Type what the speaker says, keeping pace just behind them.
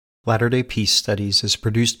Latter-day Peace Studies is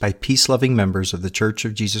produced by peace-loving members of The Church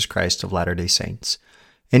of Jesus Christ of Latter-day Saints.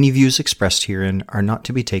 Any views expressed herein are not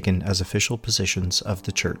to be taken as official positions of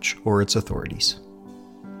the Church or its authorities.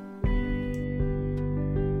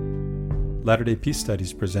 Latter-day Peace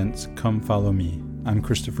Studies presents Come Follow Me. I'm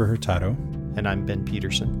Christopher Hurtado. And I'm Ben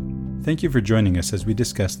Peterson. Thank you for joining us as we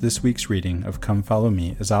discuss this week's reading of Come Follow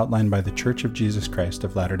Me as outlined by The Church of Jesus Christ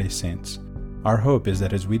of Latter-day Saints. Our hope is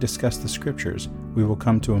that as we discuss the Scriptures, we will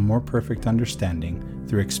come to a more perfect understanding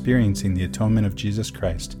through experiencing the atonement of Jesus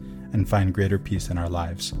Christ and find greater peace in our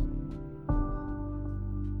lives.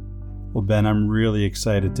 Well, Ben, I'm really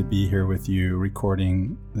excited to be here with you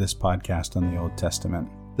recording this podcast on the Old Testament.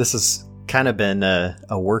 This has kind of been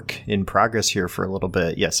a work in progress here for a little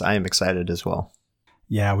bit. Yes, I am excited as well.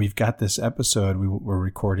 Yeah, we've got this episode we're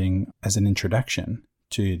recording as an introduction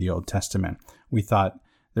to the Old Testament. We thought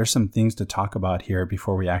there's some things to talk about here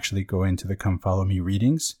before we actually go into the Come Follow Me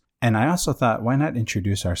readings. And I also thought, why not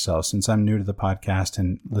introduce ourselves since I'm new to the podcast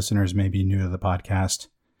and listeners may be new to the podcast?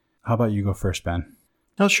 How about you go first, Ben?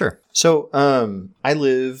 Oh, sure. So I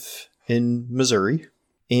live in Missouri.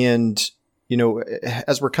 And, you know,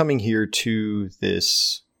 as we're coming here to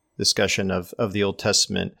this discussion of the Old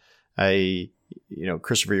Testament,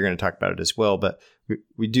 Christopher, you're going to talk about it as well, but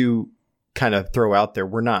we do kind of throw out there,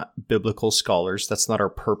 we're not biblical scholars. That's not our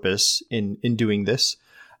purpose in doing this.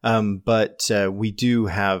 But we do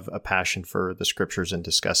have a passion for the Scriptures and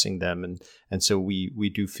discussing them. And so we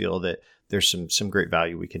do feel that there's some great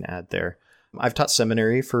value we can add there. I've taught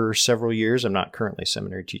seminary for several years. I'm not currently a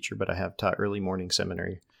seminary teacher, but I have taught early morning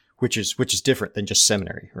seminary, which is different than just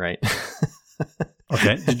seminary, right?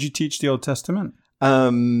 Okay. Did you teach the Old Testament?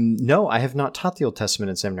 No, I have not taught the Old Testament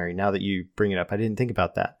in seminary. Now that you bring it up, I didn't think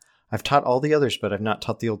about that. I've taught all the others, but I've not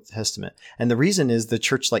taught the Old Testament. And the reason is the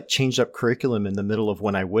church changed up curriculum in the middle of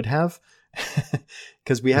when I would have,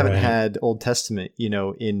 because we haven't had Old Testament,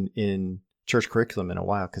 in church curriculum in a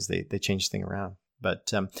while because they changed things around.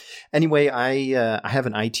 But anyway, I have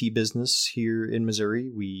an IT business here in Missouri.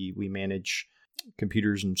 We manage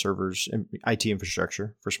computers and servers and IT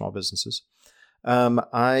infrastructure for small businesses.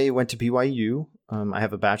 I went to BYU. I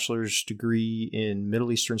have a bachelor's degree in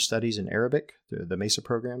Middle Eastern Studies and Arabic, the MESA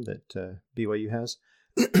program that BYU has.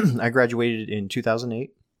 I graduated in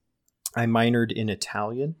 2008. I minored in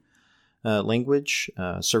Italian language,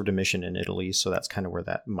 served a mission in Italy, so that's kind of where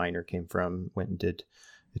that minor came from. Went and did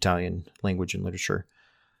Italian language and literature.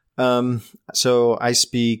 So I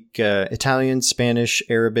speak Italian, Spanish,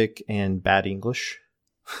 Arabic, and bad English.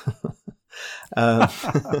 Do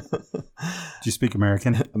you speak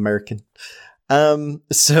American? American.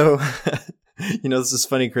 So, this is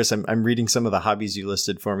funny, Chris. I'm reading some of the hobbies you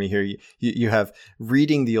listed for me here. You have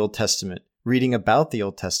reading the Old Testament, reading about the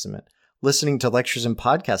Old Testament, listening to lectures and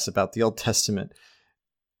podcasts about the Old Testament,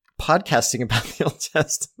 podcasting about the Old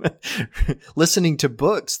Testament, listening to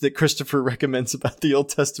books that Christopher recommends about the Old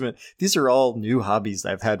Testament. These are all new hobbies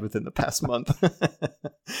I've had within the past month.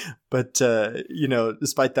 But,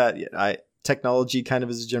 despite that, technology kind of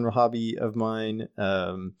is a general hobby of mine.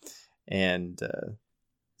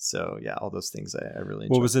 So yeah, all those things I really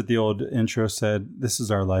enjoy. What was it the old intro said? This is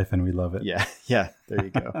our life and we love it. Yeah, there you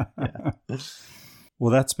go. Yeah.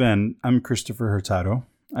 Well, I'm Christopher Hurtado.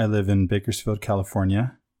 I live in Bakersfield,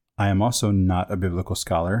 California. I am also not a biblical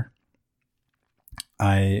scholar.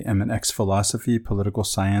 I am an ex-philosophy, political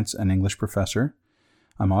science, and English professor.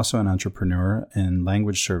 I'm also an entrepreneur in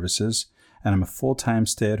language services, and I'm a full-time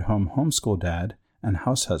stay-at-home homeschool dad and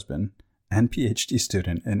house husband and PhD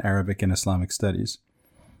student in Arabic and Islamic studies.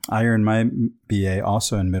 I earned my BA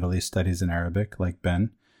also in Middle East Studies and Arabic, like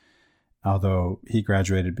Ben, although he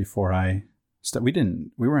graduated before I we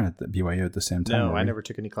weren't at the BYU at the same time. No, I never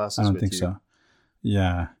took any classes with you. I don't think so.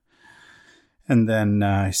 Yeah. And then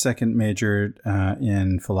I second majored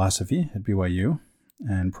in philosophy at BYU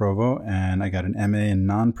and Provo, and I got an MA in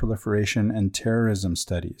Non-Proliferation and Terrorism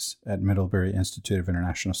Studies at Middlebury Institute of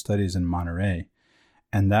International Studies in Monterey.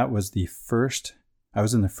 And that was I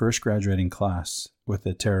was in the first graduating class with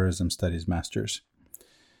the Terrorism Studies Masters.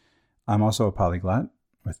 I'm also a polyglot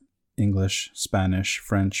with English, Spanish,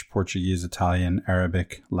 French, Portuguese, Italian,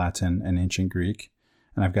 Arabic, Latin, and Ancient Greek.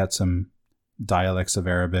 And I've got some dialects of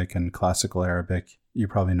Arabic and classical Arabic. You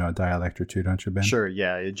probably know a dialect or two, don't you, Ben? Sure,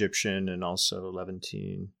 yeah. Egyptian and also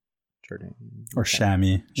Levantine, Jordanian. Or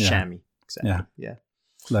Shami. Yeah. Shami, exactly. Yeah.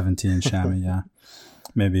 Levantine, Shami, yeah.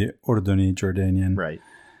 Maybe Urduni, Jordanian. Right.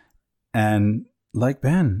 And like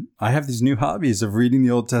Ben, I have these new hobbies of reading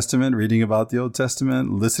the Old Testament, reading about the Old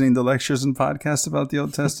Testament, listening to lectures and podcasts about the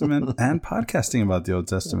Old Testament, and podcasting about the Old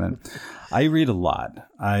Testament. I read a lot.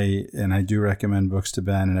 I do recommend books to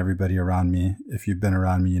Ben and everybody around me. If you've been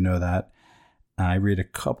around me, you know that. I read a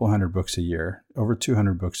couple hundred books a year, over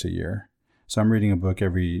 200 books a year. So I'm reading a book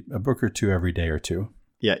or two every day or two.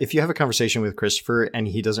 Yeah, if you have a conversation with Christopher and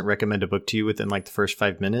he doesn't recommend a book to you within like the first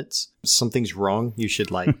 5 minutes, something's wrong. You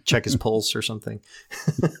should like check his pulse or something.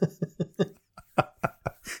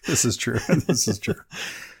 This is true. This is true.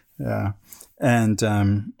 Yeah. And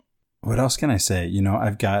what else can I say? You know,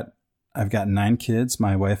 I've got 9 kids.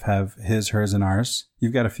 My wife have his, hers, and ours.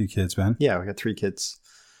 You've got a few kids, Ben. Yeah, we got 3 kids.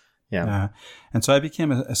 Yeah. And so I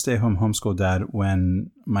became a stay-at-home homeschool dad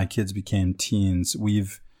when my kids became teens.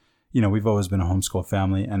 We've always been a homeschool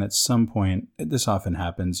family. And at some point, this often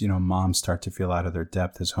happens, moms start to feel out of their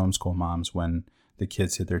depth as homeschool moms when the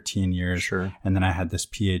kids hit their teen years. Sure. And then I had this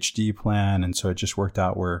PhD plan. And so it just worked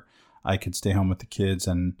out where I could stay home with the kids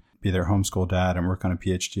and be their homeschool dad and work on a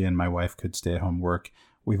PhD, and my wife could stay at home work.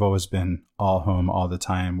 We've always been all home all the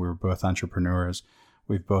time. We were both entrepreneurs.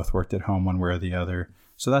 We've both worked at home one way or the other.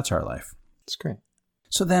 So that's our life. That's great.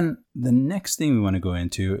 So then the next thing we want to go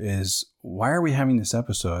into is, why are we having this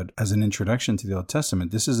episode as an introduction to the Old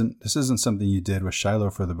Testament? This isn't something you did with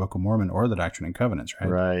Shiloh for the Book of Mormon or the Doctrine and Covenants, right?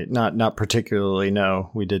 Right. Not particularly.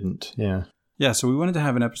 No, we didn't. Yeah. Yeah. So we wanted to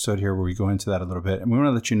have an episode here where we go into that a little bit, and we want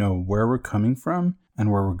to let you know where we're coming from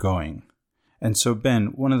and where we're going. And so, Ben,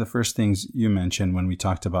 one of the first things you mentioned when we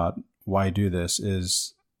talked about why do this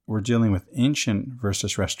is we're dealing with ancient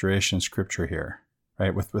versus restoration scripture here,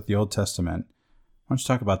 right? With the Old Testament. Why don't you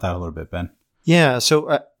talk about that a little bit, Ben? Yeah.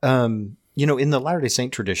 So, in the Latter-day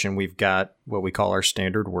Saint tradition, we've got what we call our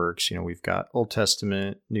standard works. We've got Old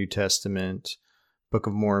Testament, New Testament, Book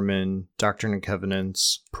of Mormon, Doctrine and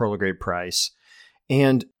Covenants, Pearl of Great Price.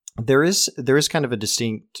 And there is kind of a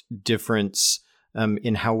distinct difference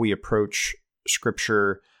in how we approach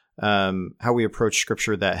Scripture,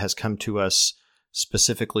 that has come to us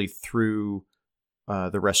specifically through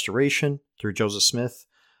the Restoration, through Joseph Smith,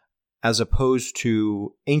 as opposed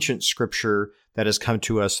to ancient Scripture that has come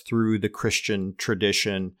to us through the Christian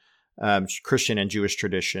tradition, Christian and Jewish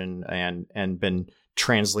tradition, and been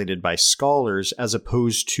translated by scholars, as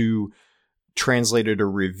opposed to translated or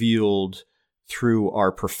revealed through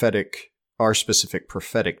our specific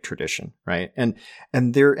prophetic tradition, right?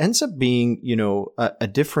 And there ends up being, a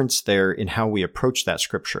difference there in how we approach that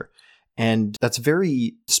Scripture. And that's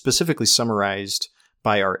very specifically summarized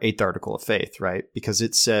by our 8th article of faith, right? Because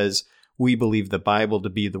it says, we believe the Bible to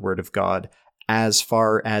be the Word of God as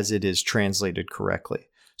far as it is translated correctly.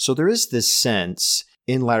 So there is this sense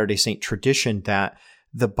in Latter-day Saint tradition that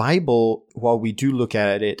the Bible, while we do look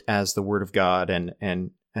at it as the Word of God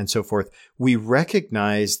and so forth, we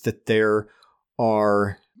recognize that there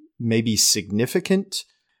are maybe significant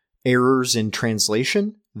errors in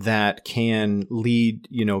translation that can lead,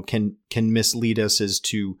 can mislead us as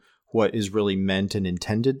to what is really meant and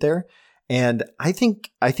intended there. And I think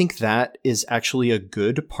that is actually a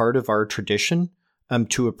good part of our tradition,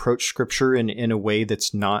 to approach Scripture in a way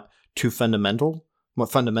that's not too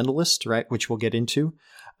fundamentalist, right? Which we'll get into.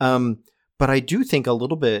 But I do think a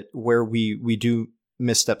little bit where we do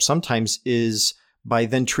misstep sometimes is by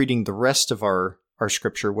then treating the rest of our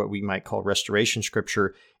Scripture, what we might call restoration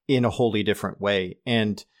Scripture, in a wholly different way.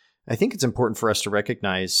 And I think it's important for us to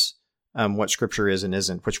recognize what Scripture is and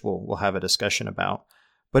isn't, which we'll have a discussion about.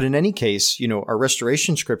 But in any case, our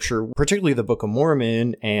restoration Scripture, particularly the Book of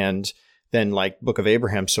Mormon and then like Book of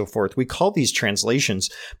Abraham, so forth, we call these translations,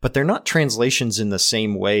 but they're not translations in the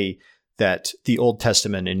same way that the Old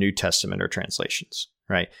Testament and New Testament are translations,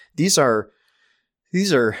 right? These are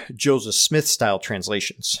Joseph Smith style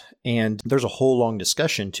translations. And there's a whole long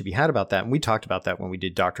discussion to be had about that. And we talked about that when we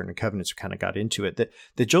did Doctrine and Covenants. We kind of got into it,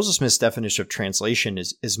 that Joseph Smith's definition of translation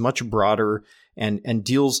is much broader and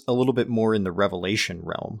deals a little bit more in the revelation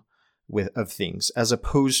realm of things, as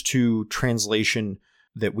opposed to translation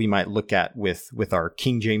that we might look at with our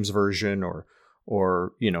King James version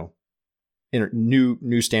or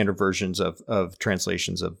new standard versions of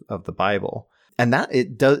translations of the Bible. And that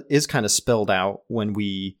is kind of spelled out when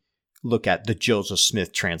we look at the Joseph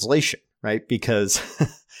Smith translation, right? Because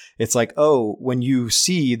it's like, when you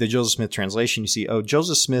see the Joseph Smith translation, you see,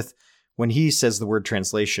 Joseph Smith, when he says the word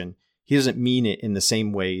translation, he doesn't mean it in the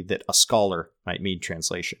same way that a scholar might mean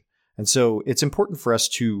translation. And so it's important for us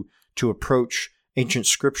to approach ancient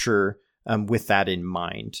Scripture with that in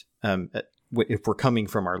mind, if we're coming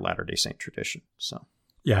from our Latter-day Saint tradition. So.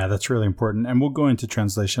 Yeah, that's really important. And we'll go into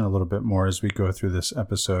translation a little bit more as we go through this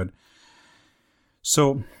episode.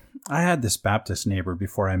 So I had this Baptist neighbor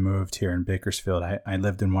before I moved here in Bakersfield. I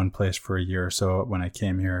lived in one place for a year or so when I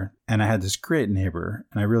came here, and I had this great neighbor,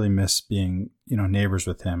 and I really miss being, neighbors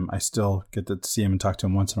with him. I still get to see him and talk to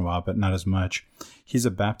him once in a while, but not as much. He's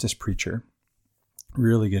a Baptist preacher,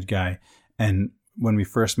 really good guy. And when we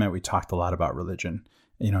first met, we talked a lot about religion.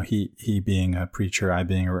 He being a preacher, I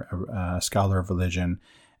being a scholar of religion,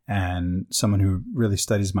 and someone who really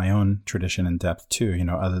studies my own tradition in depth too,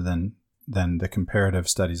 other than the comparative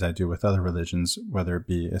studies I do with other religions, whether it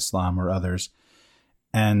be Islam or others.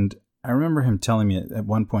 And I remember him telling me at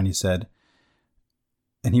one point, he said,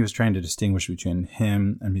 and he was trying to distinguish between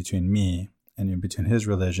him and between me, and between his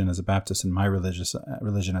religion as a Baptist and my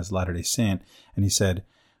religion as a Latter-day Saint. And he said,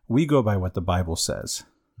 we go by what the Bible says.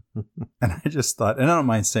 And I just thought, and I don't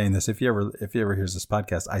mind saying this, if he ever hears this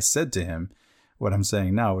podcast, I said to him what I'm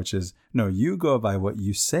saying now, which is, no, you go by what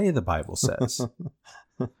you say the Bible says.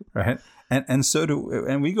 Right?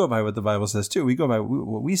 And we go by what the Bible says too. We go by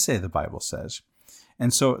what we say the Bible says.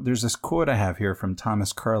 And so there's this quote I have here from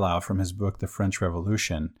Thomas Carlyle from his book, The French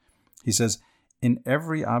Revolution. He says, in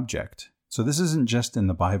every object, so this isn't just in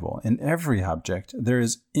the Bible, in every object, there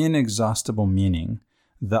is inexhaustible meaning.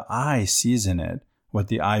 The eye sees in it what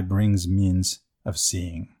the eye brings means of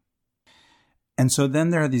seeing. And so then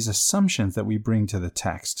there are these assumptions that we bring to the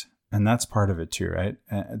text. And that's part of it too, right?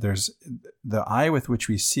 There's the eye with which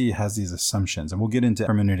we see has these assumptions, and we'll get into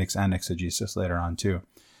hermeneutics and exegesis later on too.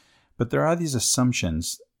 But there are these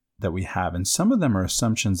assumptions that we have, and some of them are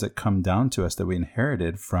assumptions that come down to us that we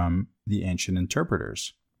inherited from the ancient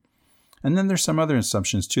interpreters. And then there's some other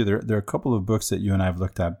assumptions too. There are a couple of books that you and I have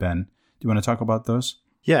looked at, Ben. Do you want to talk about those?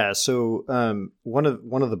 Yeah. So one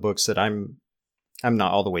of the books that I'm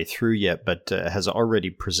not all the way through yet, but has already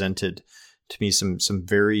presented to me some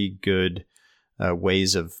very good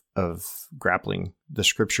ways of grappling the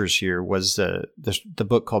scriptures here was the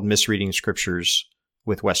book called Misreading Scriptures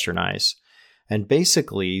with Western Eyes. And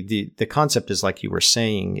basically the concept is, like you were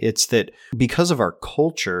saying, it's that because of our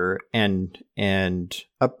culture and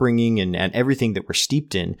upbringing and everything that we're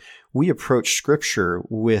steeped in, we approach scripture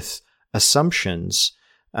with assumptions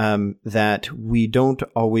that we're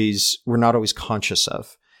not always conscious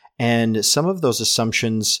of. And some of those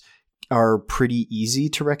assumptions are pretty easy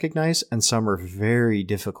to recognize, and some are very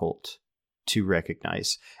difficult to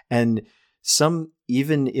recognize. And some,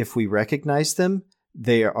 even if we recognize them,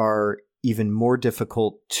 they are even more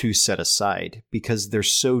difficult to set aside because they're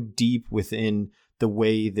so deep within the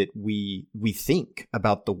way that we think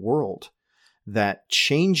about the world that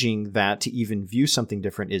changing that to even view something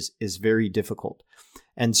different is very difficult.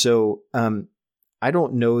 And so I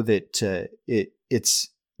don't know that it's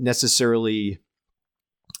necessarily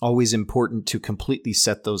always important to completely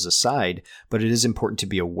set those aside, but it is important to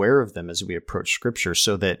be aware of them as we approach scripture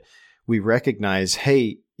so that we recognize,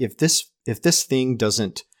 hey, if this thing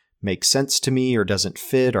doesn't make sense to me or doesn't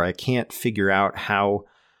fit, or I can't figure out how,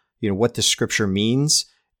 what the scripture means,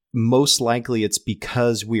 most likely it's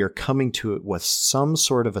because we are coming to it with some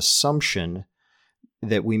sort of assumption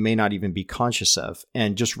that we may not even be conscious of.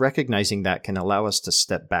 And just recognizing that can allow us to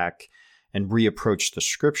step back and reapproach the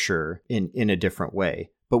scripture in a different way.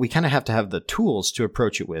 But we kind of have to have the tools to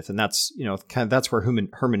approach it with. And that's, that's where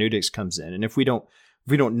hermeneutics comes in. And if we don't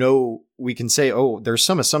know, we can say, oh, there's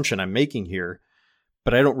some assumption I'm making here,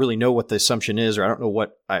 but I don't really know what the assumption is, or I don't know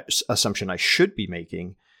what assumption I should be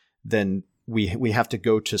making. Then we have to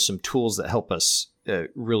go to some tools that help us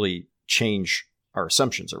really change our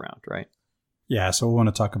assumptions around, right? Yeah. So we want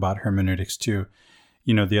to talk about hermeneutics too.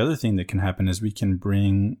 The other thing that can happen is we can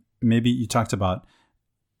bring, maybe you talked about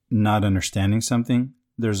not understanding something.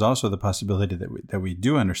 There's also the possibility that we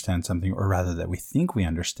do understand something, or rather that we think we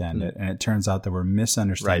understand it. And it turns out that we're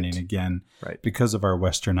misunderstanding again because of our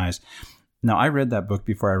Western eyes. Now, I read that book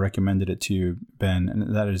before I recommended it to you, Ben,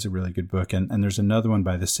 and that is a really good book. And there's another one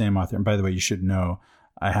by the same author. And by the way, you should know,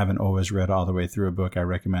 I haven't always read all the way through a book I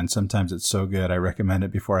recommend. Sometimes it's so good, I recommend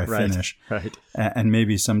it before I finish. Right. And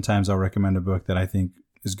maybe sometimes I'll recommend a book that I think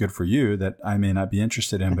is good for you that I may not be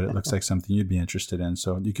interested in, but it looks like something you'd be interested in.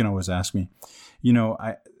 So you can always ask me.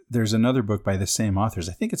 There's another book by the same authors.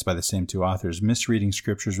 I think it's by the same two authors, Misreading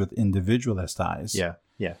Scriptures with Individualist Eyes. Yeah.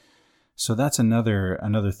 So that's another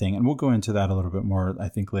thing. And we'll go into that a little bit more, I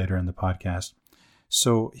think, later in the podcast.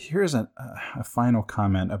 So here's a final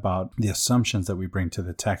comment about the assumptions that we bring to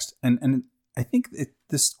the text. And I think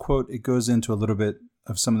this quote, it goes into a little bit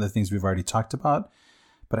of some of the things we've already talked about,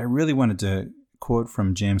 but I really wanted to quote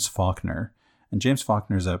from James Faulkner. And James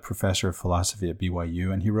Faulkner is a professor of philosophy at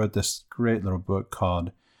BYU, and he wrote this great little book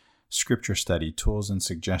called Scripture Study, Tools and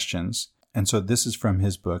Suggestions. And so this is from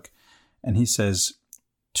his book. And he says,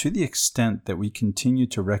 to the extent that we continue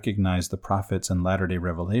to recognize the prophets and latter-day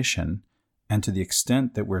revelation, and to the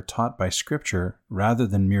extent that we're taught by Scripture rather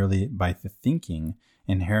than merely by the thinking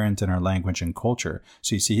inherent in our language and culture.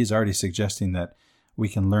 So you see, he's already suggesting that we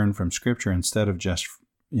can learn from Scripture instead of just,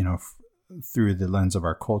 through the lens of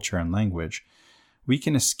our culture and language. We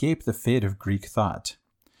can escape the fate of Greek thought.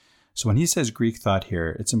 So when he says Greek thought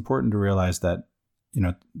here, it's important to realize that,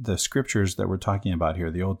 the scriptures that we're talking about here,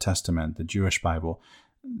 the Old Testament, the Jewish Bible,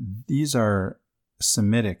 these are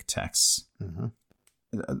Semitic texts. Mm-hmm.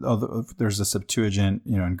 Although there's a Septuagint,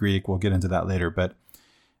 in Greek, we'll get into that later, but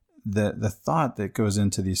the thought that goes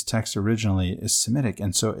into these texts originally is Semitic.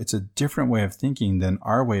 And so it's a different way of thinking than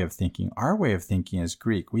our way of thinking. Our way of thinking is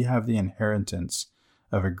Greek. We have the inheritance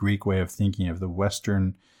of a Greek way of thinking, of the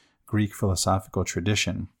Western Greek philosophical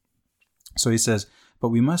tradition. So he says, but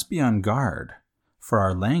we must be on guard, for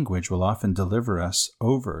our language will often deliver us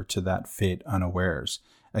over to that fate unawares,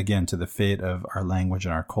 again, to the fate of our language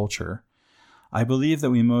and our culture. I believe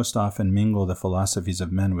that we most often mingle the philosophies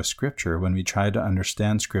of men with Scripture when we try to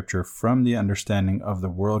understand Scripture from the understanding of the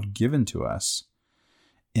world given to us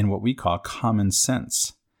in what we call common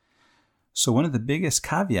sense. So one of the biggest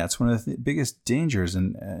caveats, one of the biggest dangers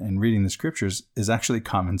in reading the Scriptures is actually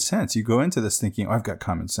common sense. You go into this thinking, I've got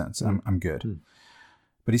common sense, I'm good.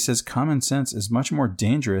 But he says common sense is much more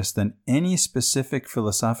dangerous than any specific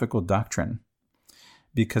philosophical doctrine,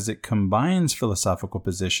 because it combines philosophical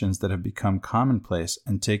positions that have become commonplace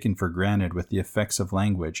and taken for granted with the effects of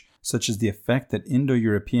language, such as the effect that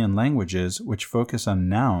Indo-European languages, which focus on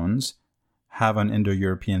nouns, have on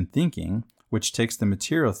Indo-European thinking, which takes the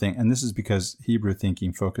material thing, and this is because Hebrew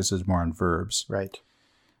thinking focuses more on verbs. Right.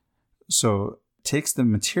 So takes the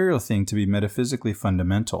material thing to be metaphysically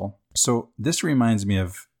fundamental. So this reminds me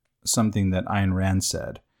of something that Ayn Rand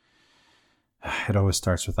said. It always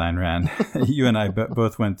starts with Ayn Rand. You and I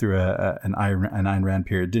both went through an Ayn Rand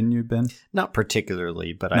period, didn't you, Ben? Not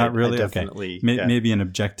particularly, but Not really? I definitely... Okay. Maybe an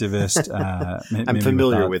objectivist. I'm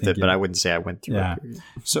familiar with it, but I wouldn't say I went through it.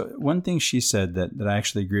 So one thing she said that I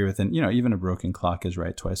actually agree with, and even a broken clock is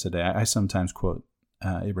right twice a day. I sometimes quote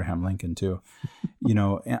Abraham Lincoln too.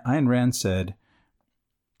 Ayn Rand said,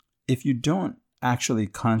 if you don't actually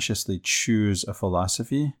consciously choose a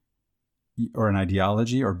philosophy or an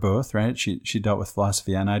ideology or both, right? She dealt with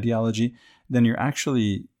philosophy and ideology. Then you're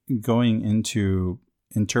actually going into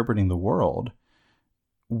interpreting the world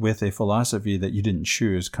with a philosophy that you didn't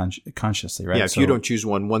choose consciously, right? Yeah, if you don't choose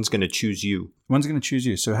one, one's going to choose you. One's going to choose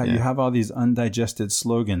you. So you have all these undigested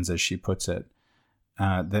slogans, as she puts it,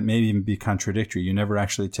 that may even be contradictory. You never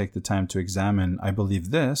actually take the time to examine, I believe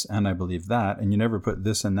this and I believe that, and you never put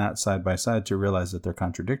this and that side by side to realize that they're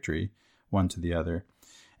contradictory one to the other.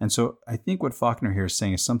 And so I think what Faulkner here is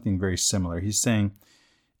saying is something very similar. He's saying,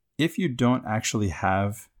 if you don't actually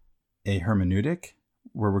have a hermeneutic,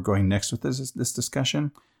 where we're going next with this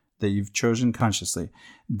discussion, that you've chosen consciously,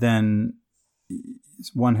 then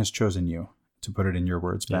one has chosen you, to put it in your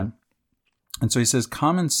words, Ben. And so he says,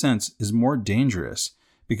 common sense is more dangerous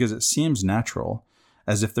because it seems natural,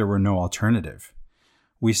 as if there were no alternative.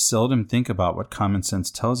 We seldom think about what common sense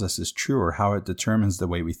tells us is true or how it determines the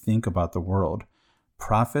way we think about the world.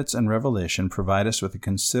 Prophets and revelation provide us with a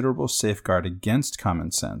considerable safeguard against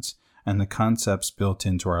common sense and the concepts built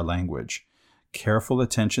into our language. Careful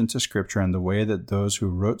attention to Scripture and the way that those who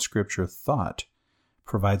wrote Scripture thought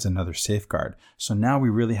provides another safeguard. So now we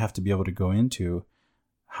really have to be able to go into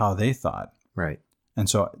how they thought. Right. And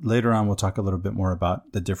so later on, we'll talk a little bit more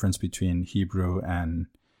about the difference between Hebrew and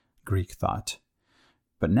Greek thought.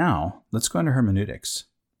 But now, let's go into hermeneutics.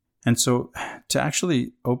 And so to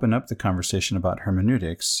actually open up the conversation about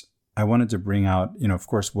hermeneutics, I wanted to bring out, of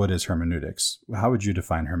course, what is hermeneutics? How would you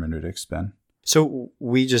define hermeneutics, Ben? So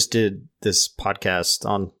we just did this podcast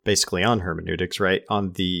on hermeneutics, right?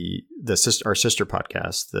 On our sister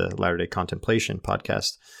podcast, the Latter-day Contemplation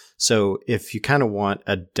podcast. So if you kind of want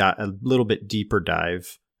a little bit deeper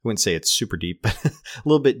dive, I wouldn't say it's super deep, but a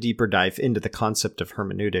little bit deeper dive into the concept of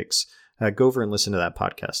hermeneutics, go over and listen to that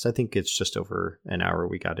podcast. I think it's just over an hour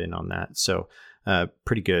we got in on that. So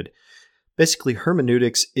pretty good. Basically,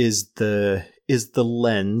 hermeneutics is the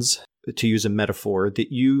lens, to use a metaphor,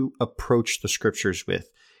 that you approach the Scriptures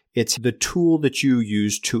with. It's the tool that you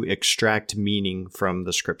use to extract meaning from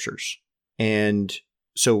the Scriptures. And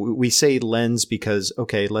so we say lens because,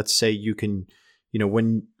 okay, let's say you can,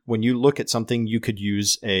 when you look at something, you could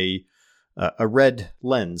use a red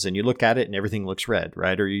lens and you look at it and everything looks red,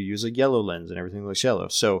 right? Or you use a yellow lens and everything looks yellow.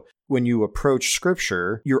 So when you approach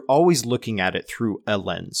Scripture, you're always looking at it through a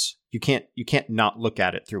lens. You can't not look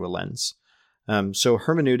at it through a lens. So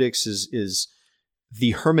hermeneutics is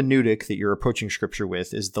the hermeneutic that you're approaching scripture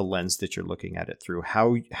with is the lens that you're looking at it through.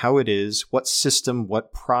 How it is, what system,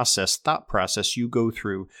 what thought process you go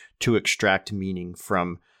through to extract meaning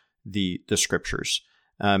from the scriptures.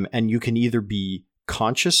 And you can either be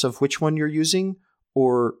conscious of which one you're using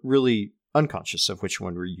or really unconscious of which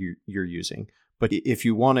one you're using. But if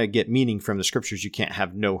you want to get meaning from the scriptures, you can't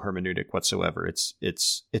have no hermeneutic whatsoever.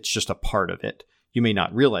 It's just a part of it. You may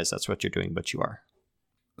not realize that's what you're doing, but you are.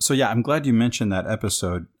 So yeah, I'm glad you mentioned that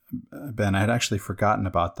episode, Ben. I had actually forgotten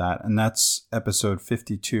about that. And that's episode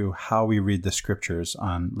 52, How We Read the Scriptures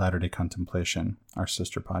on Latter-day Contemplation, our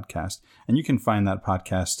sister podcast. And you can find that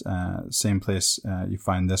podcast, same place you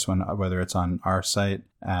find this one, whether it's on our site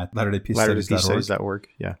at latterdaypeacestudies.org.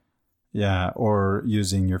 Yeah. Yeah, or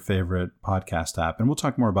using your favorite podcast app. And we'll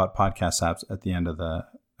talk more about podcast apps at the end of the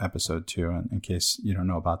episode too. And in case you don't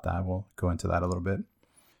know about that, we'll go into that a little bit.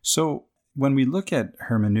 So when we look at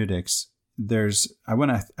hermeneutics, I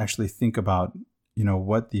want to actually think about,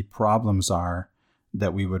 what the problems are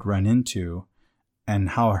that we would run into and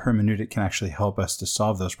how a hermeneutic can actually help us to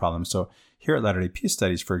solve those problems. So here at Latter-day Peace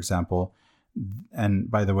Studies, for example,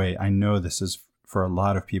 and by the way, I know this is for a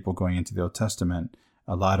lot of people going into the Old Testament,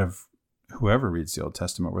 a lot of whoever reads the Old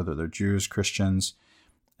Testament, whether they're Jews, Christians,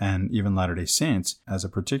 and even Latter-day Saints, as a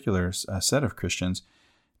particular set of Christians,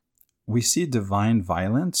 we see divine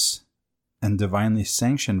violence and divinely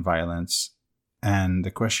sanctioned violence. And the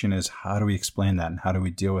question is, how do we explain that and how do we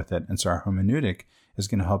deal with it? And so our hermeneutic is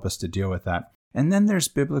going to help us to deal with that. And then there's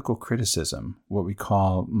biblical criticism, what we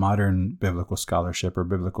call modern biblical scholarship or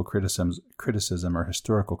biblical criticism or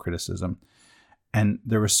historical criticism. And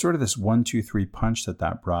there was sort of this 1, 2, 3 punch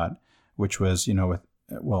that brought, which was, that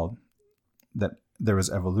there was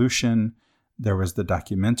evolution, there was the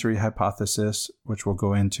documentary hypothesis, which we'll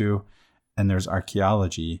go into, and there's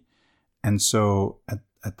archaeology. And so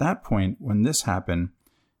at that point, when this happened,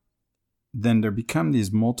 then there become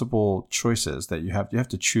these multiple choices that you have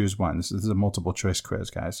to choose one. This is a multiple choice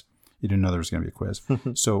quiz, guys. You didn't know there was going to be a quiz.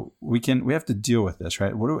 So we have to deal with this,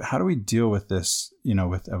 right? How do we deal with this,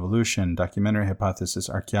 with evolution, documentary hypothesis,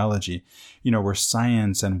 archaeology, where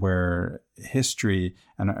science and where history,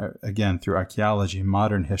 and again, through archaeology,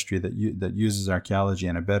 modern history that uses archaeology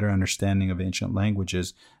and a better understanding of ancient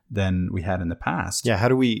languages than we had in the past. Yeah. How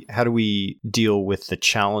do we deal with the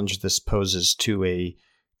challenge this poses to a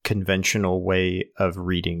conventional way of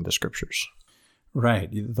reading the scriptures? Right,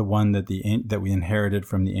 the one that we inherited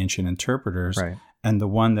from the ancient interpreters, right, and the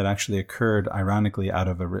one that actually occurred, ironically, out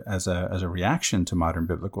of as a reaction to modern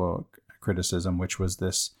biblical criticism, which was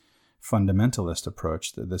this fundamentalist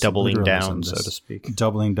approach, this doubling down, so to speak,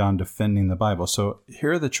 doubling down, defending the Bible. So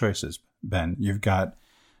here are the choices, Ben. You've got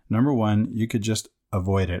number one, you could just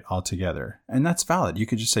avoid it altogether, and that's valid. You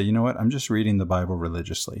could just say, you know what, I'm just reading the Bible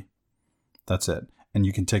religiously. That's it, and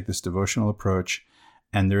you can take this devotional approach.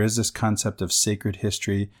 And there is this concept of sacred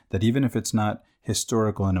history that even if it's not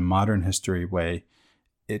historical in a modern history way,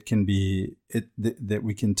 it can be that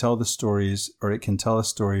we can tell the stories, or it can tell us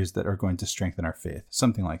stories that are going to strengthen our faith,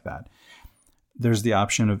 something like that. There's the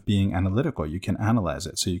option of being analytical. You can analyze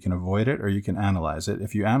it. So you can avoid it or you can analyze it.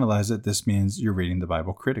 If you analyze it, this means you're reading the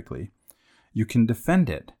Bible critically. You can defend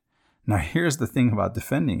it. Now, here's the thing about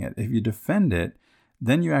defending it. If you defend it,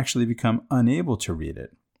 then you actually become unable to read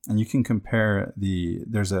it. And you can compare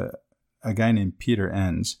there's a guy named Peter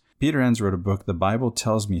Enns. Peter Enns wrote a book, The Bible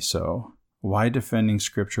Tells Me So, Why Defending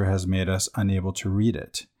Scripture Has Made Us Unable to Read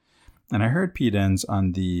It. And I heard Pete Enns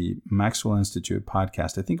on the Maxwell Institute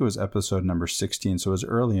podcast. I think it was episode number 16, so it was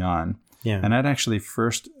early on. Yeah. And I'd actually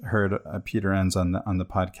first heard Peter Enns on the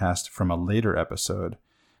podcast from a later episode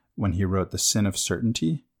when he wrote The Sin of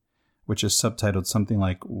Certainty, which is subtitled something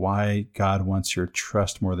like Why God Wants Your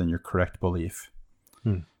Trust More Than Your Correct Belief.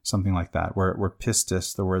 Something like that, where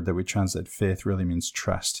pistis, the word that we translate faith, really means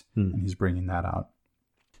trust. And he's bringing that out.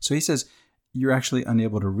 So he says, you're actually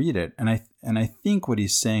unable to read it. And I think what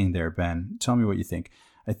he's saying there, Ben, tell me what you think.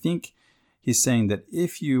 I think he's saying that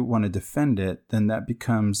if you want to defend it, then that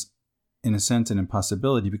becomes, in a sense, an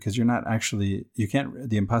impossibility because the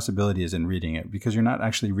impossibility is in reading it because you're not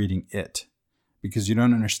actually reading it because you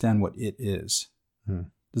don't understand what it is.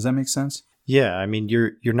 Does that make sense? Yeah, I mean,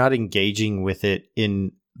 you're not engaging with it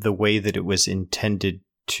in the way that it was intended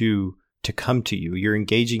to come to you. You're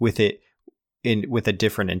engaging with it with a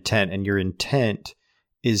different intent, and your intent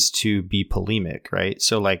is to be polemic, right?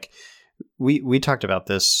 So, like we talked about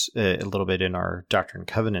this a little bit in our Doctrine and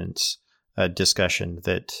Covenants discussion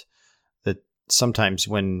that sometimes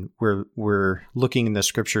when we're looking in the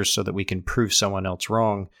scriptures so that we can prove someone else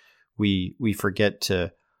wrong, we forget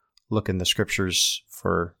to look in the scriptures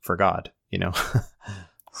for God.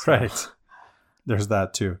 Right. There's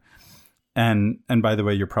that too. And by the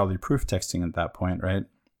way, you're probably proof texting at that point, right?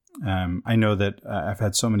 I know that I've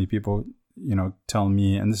had so many people, tell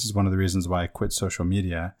me, and this is one of the reasons why I quit social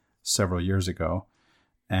media several years ago.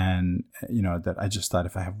 And, that I just thought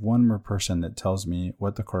if I have one more person that tells me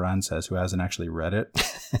what the Quran says who hasn't actually read it,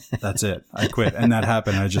 that's it. I quit. And that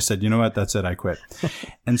happened. I just said, you know what? That's it. I quit.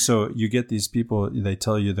 And so you get these people, they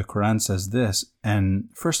tell you the Quran says this. And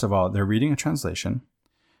first of all, they're reading a translation.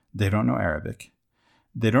 They don't know Arabic.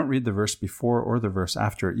 They don't read the verse before or the verse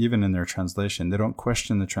after, even in their translation. They don't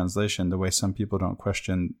question the translation the way some people don't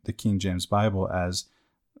question the King James Bible as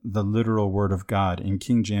the literal word of God. In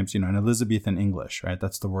King James, in Elizabethan English, right?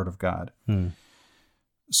 That's the word of God.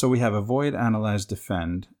 So we have avoid, analyze,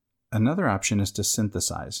 defend. Another option is to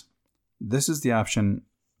synthesize. This is the option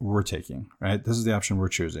we're taking, right? This is the option we're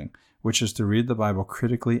choosing, which is to read the Bible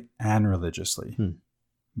critically and religiously.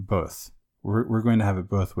 Both. We're going to have it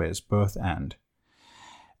both ways, both and.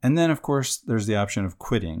 And then, of course, there's the option of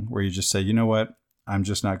quitting, where you just say, you know what? I'm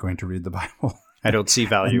just not going to read the Bible. I don't see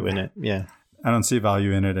value in it. Yeah. I don't see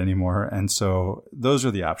value in it anymore. And so those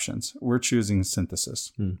are the options. We're choosing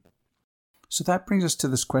synthesis. So that brings us to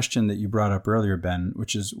this question that you brought up earlier, Ben,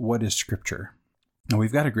 which is, what is Scripture? Now,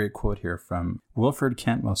 we've got a great quote here from Wilfred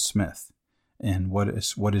Cantwell Smith in What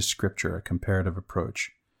is Scripture? A Comparative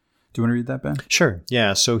Approach. Do you want to read that, Ben? Sure.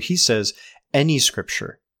 Yeah. So he says, any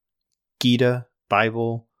scripture, Gita,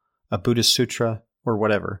 Bible, a Buddhist sutra, or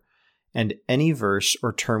whatever, and any verse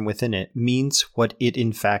or term within it means what it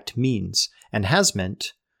in fact means and has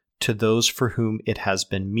meant to those for whom it has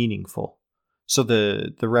been meaningful. So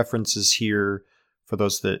the references here, for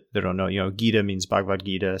those that don't know, Gita means Bhagavad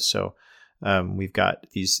Gita. So we've got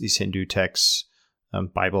these Hindu texts,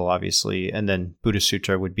 Bible, obviously, and then Buddhist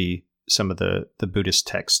sutra would be some of the Buddhist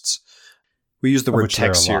texts. We use the word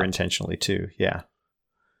text here intentionally too. Yeah.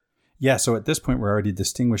 Yeah. So at this point, we're already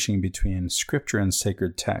distinguishing between scripture and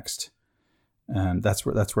sacred text. And that's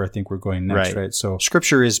where I think we're going next, right? So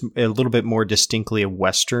scripture is a little bit more distinctly a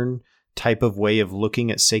Western type of way of looking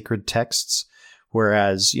at sacred texts.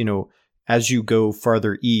 Whereas, as you go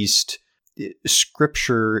farther east,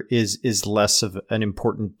 scripture is less of an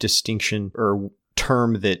important distinction or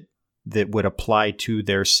term that would apply to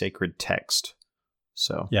their sacred text.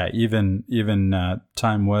 So yeah, even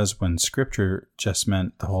time was when scripture just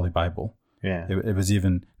meant the Holy Bible. Yeah, it was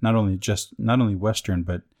even not only Western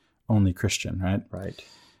but only Christian, right? Right.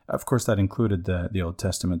 Of course, that included the Old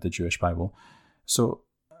Testament, the Jewish Bible. So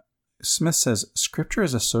Smith says scripture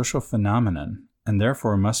is a social phenomenon and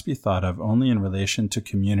therefore must be thought of only in relation to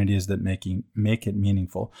communities that make it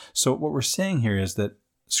meaningful. So what we're saying here is that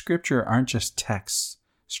scripture aren't just texts.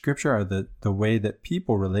 Scripture are the way that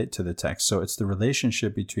people relate to the text. So it's the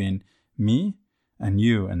relationship between me and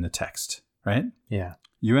you and the text, right? Yeah.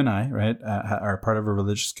 You and I, right, are part of a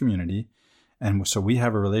religious community. And so we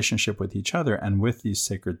have a relationship with each other and with these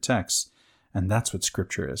sacred texts. And that's what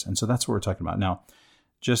scripture is. And so that's what we're talking about. Now,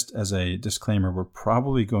 just as a disclaimer, we're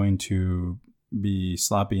probably going to be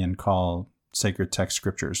sloppy and call sacred text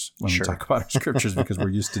scriptures when we talk about our scriptures because we're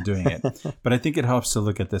used to doing it. But I think it helps to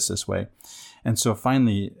look at this way. And so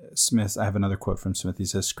finally, I have another quote from Smith. He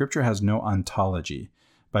says, scripture has no ontology,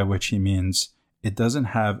 by which he means it doesn't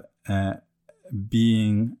have a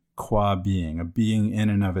being qua being, a being in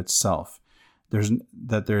and of itself.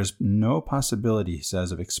 There's no possibility, he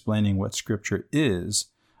says, of explaining what scripture is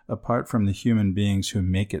apart from the human beings who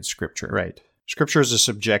make it scripture. Right. Scripture is a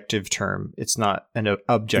subjective term. It's not an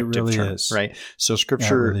objective term, right? So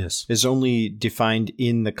scripture really is only defined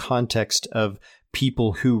in the context of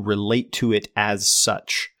people who relate to it as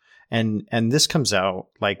such. And this comes out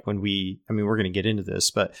like when we're going to get into this,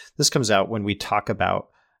 but this comes out when we talk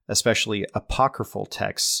about especially apocryphal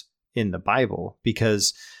texts in the Bible,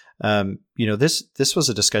 because this was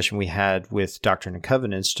a discussion we had with Doctrine and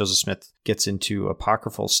Covenants. Joseph Smith gets into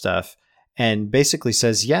apocryphal stuff and basically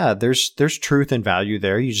says, yeah, there's truth and value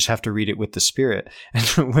there. You just have to read it with the Spirit.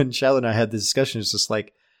 And when Shiloh and I had this discussion, it's just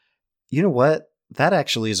like, you know what? That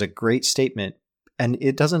actually is a great statement. And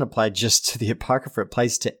it doesn't apply just to the Apocrypha. It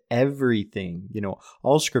applies to everything.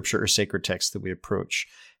 All scripture or sacred texts that we approach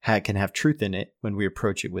can have truth in it when we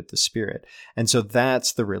approach it with the Spirit. And so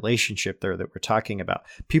that's the relationship there that we're talking about.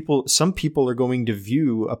 Some people are going to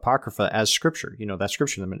view Apocrypha as scripture, that's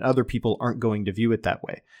scripture to them, and other people aren't going to view it that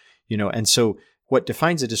way. And so what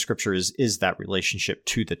defines it as scripture is that relationship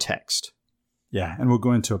to the text. Yeah, and we'll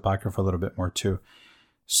go into Apocrypha a little bit more too.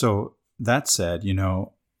 So that said,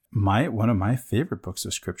 one of my favorite books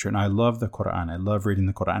of scripture, and I love the Quran. I love reading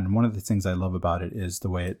the Quran. And one of the things I love about it is the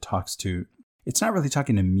way it talks to, it's not really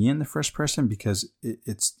talking to me in the first person because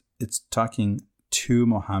it's talking to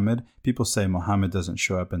Muhammad. People say Muhammad doesn't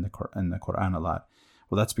show up in the Quran a lot.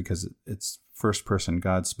 Well, that's because it's first person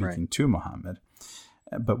God speaking to Muhammad.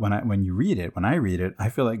 But when I read it, I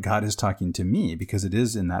feel like God is talking to me because it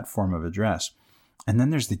is in that form of address. And then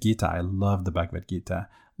there's the Gita. I love the Bhagavad Gita.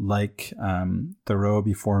 Like Thoreau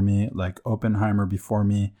before me, like Oppenheimer before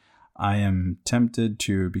me, I am tempted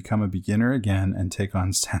to become a beginner again and take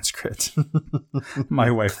on Sanskrit.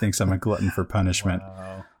 My wife thinks I'm a glutton for punishment.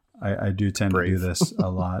 Wow. I do tend to do this a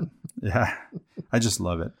lot. Yeah, I just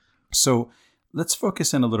love it. So let's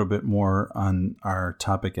focus in a little bit more on our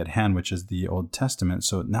topic at hand, which is the Old Testament.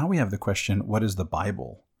 So now we have the question, what is the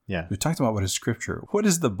Bible? Yeah. We talked about what is Scripture. What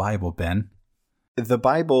is the Bible, Ben? The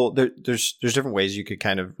Bible, there's different ways you could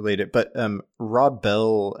kind of relate it, but Rob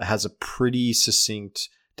Bell has a pretty succinct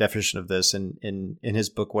definition of this in his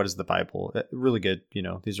book, What is the Bible? Really good.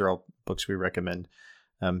 These are all books we recommend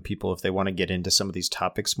people if they want to get into some of these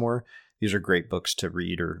topics more. These are great books to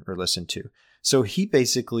read or listen to. So he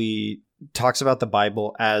basically talks about the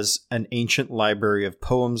Bible as an ancient library of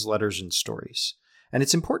poems, letters, and stories. And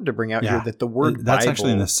it's important to bring out here that the word that's Bible...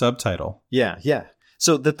 actually in the subtitle. Yeah.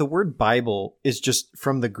 So that the word Bible is just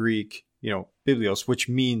from the Greek, biblios, which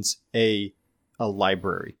means a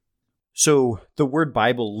library. So the word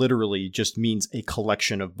Bible literally just means a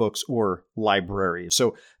collection of books or library.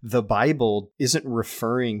 So the Bible isn't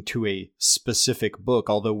referring to a specific book,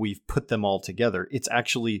 although we've put them all together. It's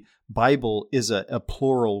actually, Bible is a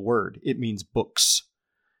plural word. It means books.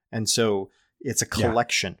 And so it's a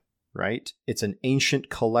collection, right? It's an ancient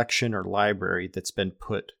collection or library that's been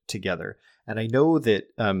put together. And I know that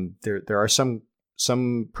there are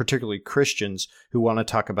some particularly Christians who want to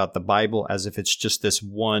talk about the Bible as if it's just this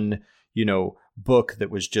one book that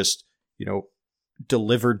was just,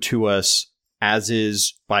 delivered to us as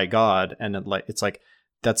is by God. And it's like,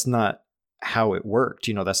 that's not how it worked.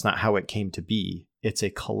 That's not how it came to be. It's a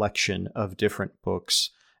collection of different books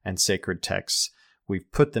and sacred texts.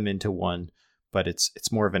 We've put them into one, but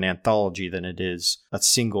it's more of an anthology than it is a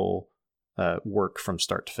single work from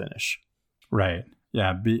start to finish. Right.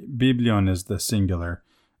 Yeah. Biblion is the singular.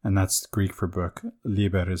 And that's Greek for book.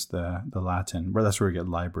 Liber is the Latin, where that's where we get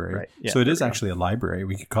library. Right. Yeah, so it is actually a library.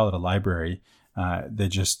 We could call it a library. They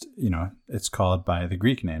just, it's called by the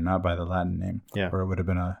Greek name, not by the Latin name. Yeah. Or it would have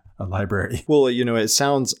been a library. Well, it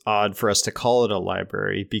sounds odd for us to call it a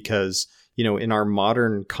library because, in our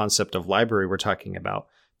modern concept of library, we're talking about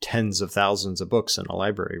tens of thousands of books in a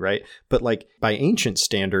library, right? But like by ancient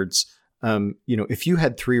standards, if you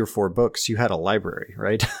had 3 or 4 books, you had a library,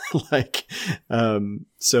 right?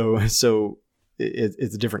 So it's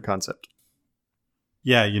a different concept.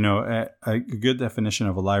 Yeah. A good definition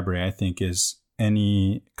of a library, I think, is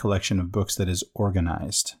any collection of books that is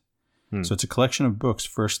organized. So it's a collection of books,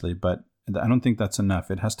 firstly, but I don't think that's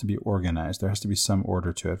enough. It has to be organized. There has to be some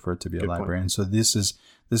order to it for it to be a library. Point. And so this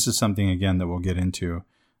is something, again, that we'll get into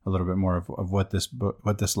a little bit more of what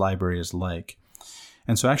this library is like.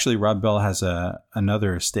 And so actually Rob Bell has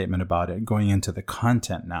another statement about it going into the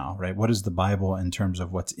content now, right? What is the Bible in terms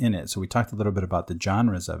of what's in it? So we talked a little bit about the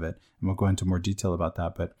genres of it, and we'll go into more detail about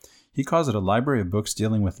that. But he calls it a library of books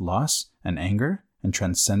dealing with loss and anger and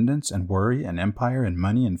transcendence and worry and empire and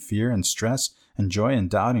money and fear and stress and joy and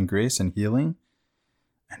doubt and grace and healing.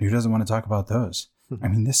 And who doesn't want to talk about those? I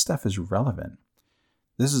mean, this stuff is relevant.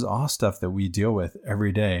 This is all stuff that we deal with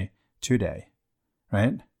every day today,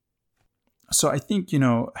 right? So I think,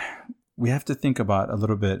 we have to think about a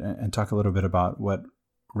little bit and talk a little bit about what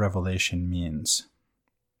revelation means.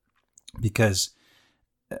 Because,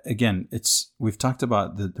 again, we've talked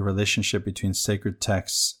about the relationship between sacred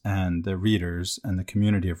texts and the readers and the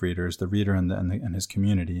community of readers, the reader and his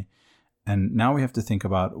community. And now we have to think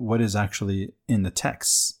about what is actually in the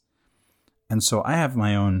texts. And so I have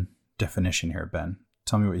my own definition here, Ben.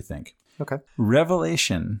 Tell me what you think. Okay.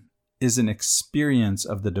 Revelation is an experience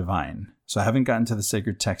of the divine. So I haven't gotten to the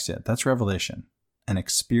sacred text yet. That's revelation, an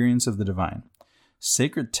experience of the divine.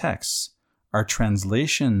 Sacred texts are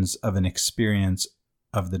translations of an experience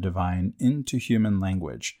of the divine into human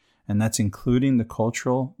language. And that's including the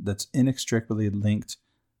cultural that's inextricably linked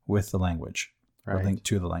with the language, or linked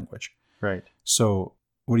to the language. Right. So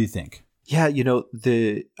what do you think? Yeah,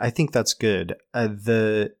 I think that's good.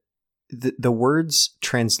 The words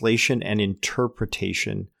translation and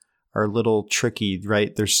interpretation are a little tricky,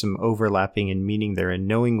 right? There's some overlapping in meaning there, and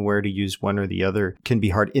knowing where to use one or the other can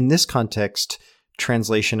be hard. In this context,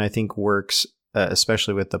 translation, I think, works,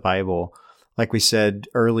 especially with the Bible. Like we said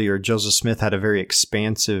earlier, Joseph Smith had a very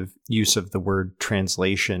expansive use of the word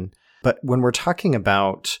translation. But when we're talking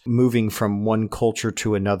about moving from one culture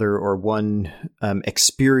to another or one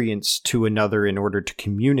experience to another in order to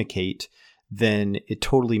communicate, then it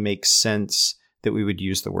totally makes sense that we would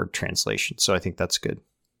use the word translation. So I think that's good.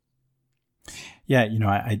 Yeah,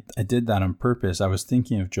 I did that on purpose. I was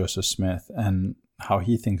thinking of Joseph Smith and how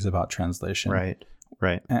he thinks about translation. Right.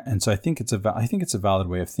 And so I think it's a valid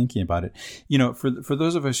way of thinking about it. For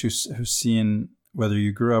those of us who've seen, whether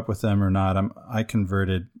you grew up with them or not, I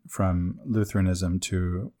converted from Lutheranism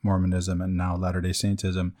to Mormonism and now Latter-day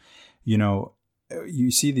Saintism.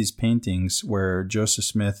 You see these paintings where Joseph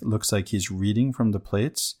Smith looks like he's reading from the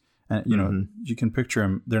plates. And, you can picture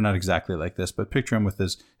him. They're not exactly like this, but picture him with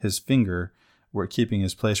his finger, where keeping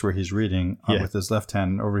his place where he's reading with his left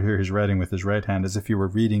hand. Over here, he's writing with his right hand as if he were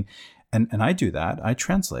reading. And I do that. I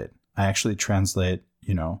translate. I actually translate,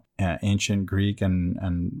 ancient Greek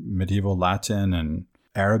and medieval Latin and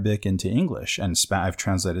Arabic into English. And I've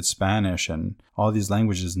translated Spanish and all these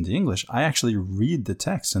languages into English. I actually read the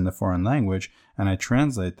text in the foreign language and I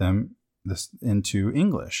translate them into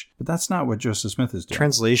English. But that's not what Joseph Smith is doing.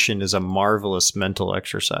 Translation is a marvelous mental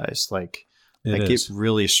exercise. It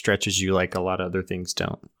really stretches you like a lot of other things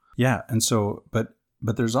don't. Yeah. And so, but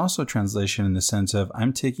there's also translation in the sense of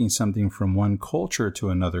I'm taking something from one culture to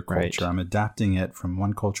another culture. Right. I'm adapting it from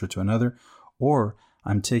one culture to another, or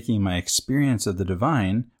I'm taking my experience of the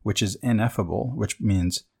divine, which is ineffable, which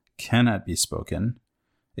means cannot be spoken.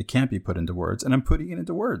 It can't be put into words, and I'm putting it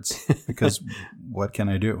into words because what can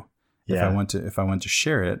I do? Yeah. If I want to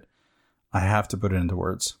share it, I have to put it into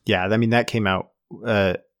words. Yeah. I mean, that came out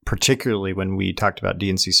particularly when we talked about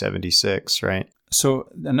D&C 76, right? So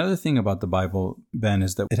another thing about the Bible, Ben,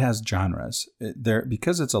 is that it has genres.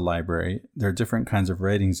 Because it's a library, there are different kinds of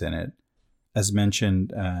writings in it, as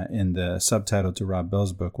mentioned in the subtitle to Rob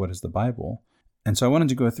Bell's book, What is the Bible? And so I wanted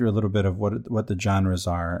to go through a little bit of what the genres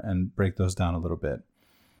are and break those down a little bit.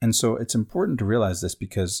 And so it's important to realize this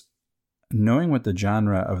because knowing what the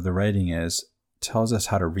genre of the writing is tells us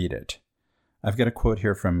how to read it. I've got a quote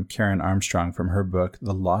here from Karen Armstrong from her book,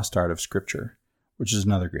 The Lost Art of Scripture, which is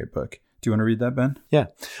another great book. Do you want to read that, Ben? Yeah.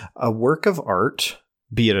 A work of art,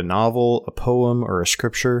 be it a novel, a poem, or a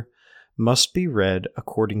scripture, must be read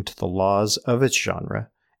according to the laws of its genre,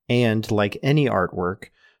 and like any artwork,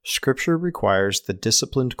 Scripture requires the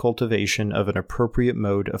disciplined cultivation of an appropriate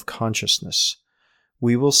mode of consciousness.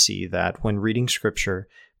 We will see that when reading Scripture,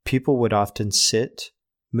 people would often sit,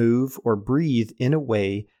 move, or breathe in a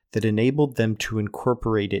way that enabled them to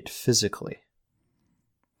incorporate it physically.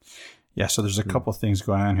 Yeah, so there's a couple things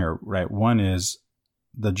going on here, right? One is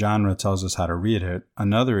the genre tells us how to read it.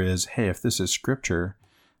 Another is, hey, if this is Scripture,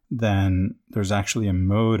 then there's actually a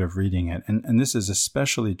mode of reading it. And this is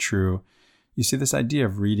especially true. You see, this idea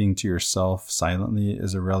of reading to yourself silently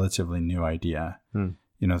is a relatively new idea.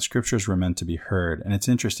 Scriptures were meant to be heard. And it's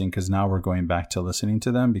interesting because now we're going back to listening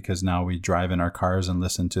to them because now we drive in our cars and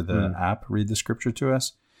listen to the app read the Scripture to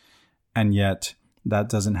us. And yet that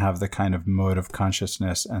doesn't have the kind of mode of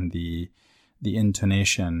consciousness and the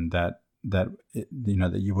intonation that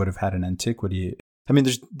you would have had in antiquity. I mean,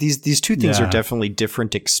 there's these two things are definitely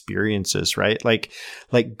different experiences, right? Like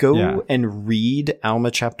go and read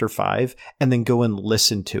Alma chapter 5 and then go and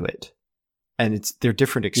listen to it. And they're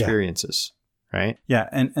different experiences, right? Yeah.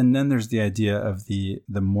 And then there's the idea of the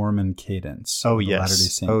Mormon cadence. Oh, yes. Latter-day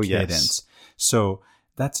Saint cadence. Yes. So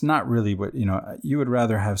that's not really what, you would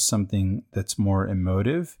rather have something that's more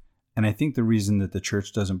emotive. And I think the reason that the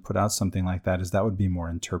church doesn't put out something like that is that would be more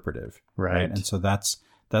interpretive. Right. And so that's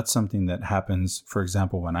something that happens, for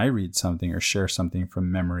example, when I read something or share something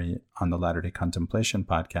from memory on the Latter-day Contemplation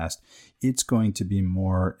podcast, it's going to be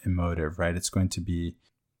more emotive, right? It's going to be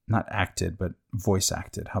not acted, but voice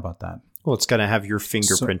acted. How about that? Well, it's going to have your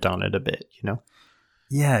fingerprint on it a bit,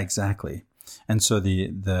 Yeah, exactly. And so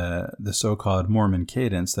the so-called Mormon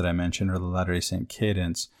cadence that I mentioned, or the Latter-day Saint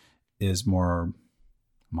cadence, is more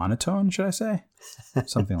monotone, should I say?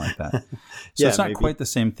 Something like that. So it's not quite the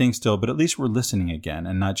same thing still, but at least we're listening again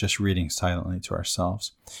and not just reading silently to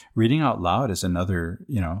ourselves. Reading out loud is another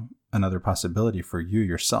possibility for you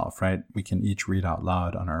yourself, right? We can each read out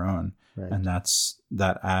loud on our own. Right. And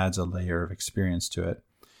that adds a layer of experience to it.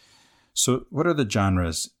 So what are the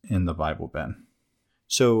genres in the Bible, Ben?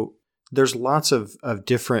 So there's lots of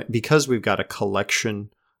different, because we've got a collection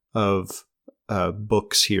of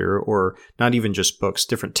books here, or not even just books,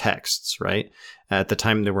 different texts, right? At the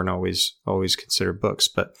time, they weren't always considered books,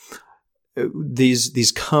 but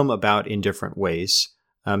these come about in different ways.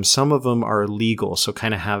 Some of them are legal, so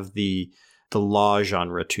kind of have the law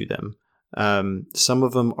genre to them. Some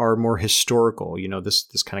of them are more historical.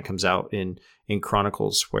 This kind of comes out in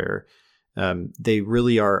Chronicles, where They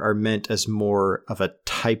really are meant as more of a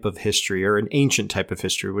type of history, or an ancient type of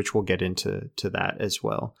history, which we'll get into that as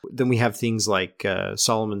well. Then we have things like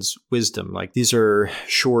Solomon's wisdom. Like these are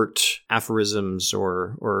short aphorisms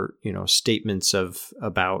or statements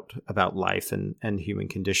about life and human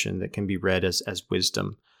condition that can be read as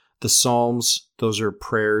wisdom. The Psalms, those are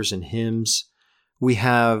prayers and hymns. We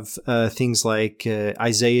have things like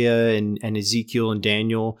Isaiah and Ezekiel and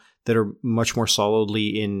Daniel that are much more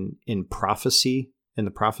solidly in prophecy, in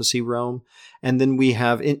the prophecy realm. And then we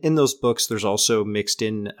have in those books, there's also mixed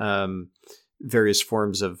in various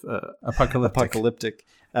forms of apocalyptic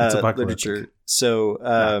literature. So,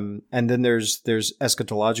 and then there's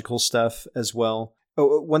eschatological stuff as well.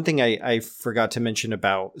 Oh, one thing I forgot to mention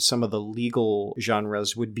about some of the legal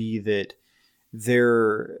genres would be that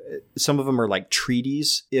some of them are like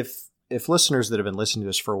treaties. If listeners that have been listening to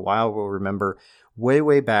us for a while will remember,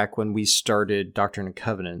 way back when we started Doctrine and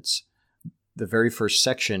Covenants, the very first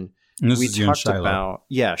section, we talked about,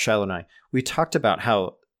 Shiloh and I, we talked about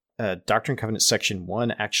how Doctrine and Covenants section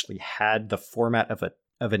 1 actually had the format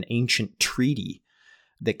of an ancient treaty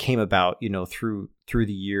that came about, through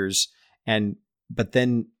the years, but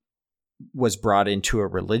then was brought into a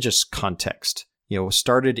religious context.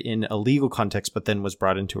 Started in a legal context, but then was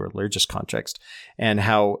brought into a religious context, and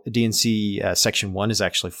how D&C section 1 is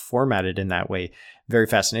actually formatted in that way. Very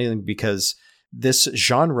fascinating, because this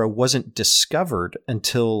genre wasn't discovered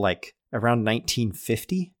until like around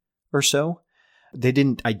 1950 or so. They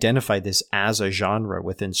didn't identify this as a genre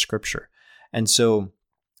within Scripture. And so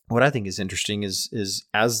what I think is interesting is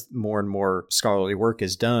as more and more scholarly work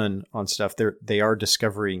is done on stuff, they are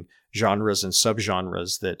discovering genres and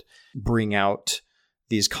subgenres that bring out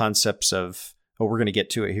these concepts of, we're going to get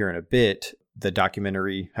to it here in a bit, the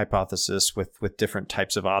documentary hypothesis with different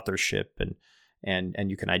types of authorship, and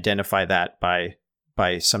you can identify that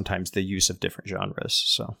by sometimes the use of different genres.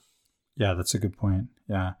 So yeah, that's a good point.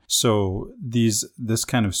 Yeah. So this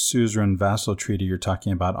kind of suzerain vassal treaty you're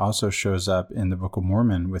talking about also shows up in the Book of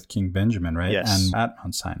Mormon with King Benjamin, right? Yes. And at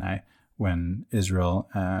Mount Sinai, when Israel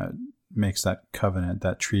makes that covenant,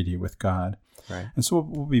 that treaty with God. Right. And so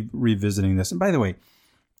we'll be revisiting this. And by the way,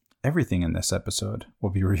 everything in this episode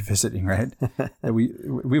we'll be revisiting, right?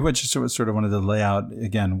 we just sort of wanted to lay out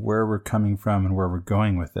again where we're coming from and where we're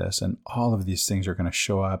going with this, and all of these things are going to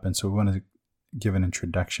show up. And so we wanted to give an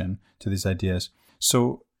introduction to these ideas.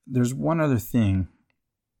 So there's one other thing,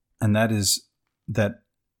 and that is that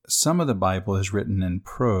some of the Bible is written in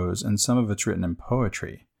prose and some of it's written in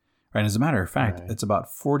poetry, right? As a matter of fact, right, it's about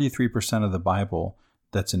 43% of the Bible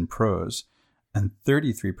that's in prose and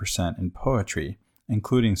 33% in poetry,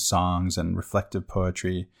 including songs and reflective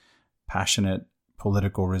poetry, passionate,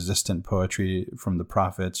 political, resistant poetry from the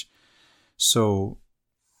prophets. So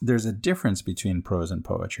there's a difference between prose and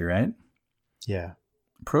poetry, right? Yeah.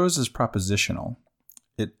 Prose is propositional.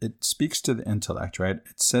 It speaks to the intellect, right?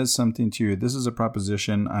 It says something to you. This is a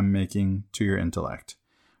proposition I'm making to your intellect.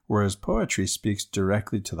 Whereas poetry speaks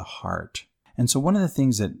directly to the heart. And so one of the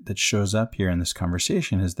things that shows up here in this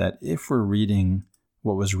conversation is that if we're reading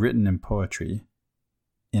what was written in poetry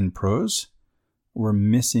in prose, we're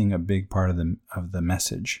missing a big part of the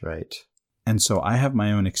message. Right. And so I have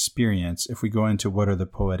my own experience. If we go into what are the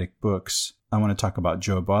poetic books, I want to talk about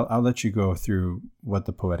Job. I'll let you go through what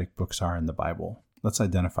the poetic books are in the Bible. Let's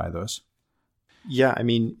identify those. Yeah, I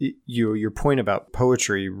mean, your point about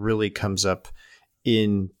poetry really comes up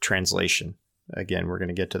in translation. Again, we're going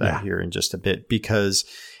to get to that here in just a bit, because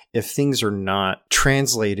if things are not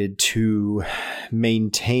translated to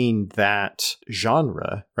maintain that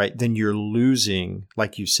genre, right, then you're losing,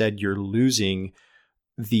 like you said, you're losing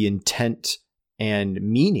the intent and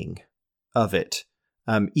meaning of it.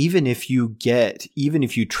 Even if you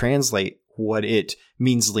translate what it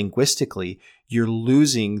means linguistically, you're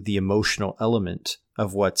losing the emotional element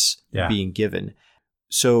of what's being given.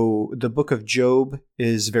 So the book of Job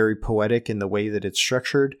is very poetic in the way that it's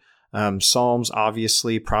structured. Psalms,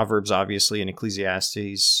 obviously, Proverbs, obviously, and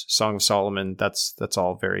Ecclesiastes, Song of Solomon, that's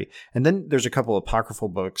all very. And then there's a couple of apocryphal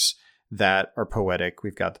books that are poetic.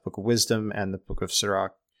 We've got the Book of Wisdom and the Book of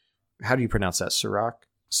Sirach. How do you pronounce that? Sirach?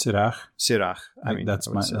 Sirach. I mean, that's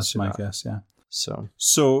my guess. Yeah.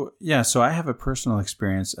 So I have a personal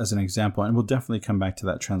experience as an example, and we'll definitely come back to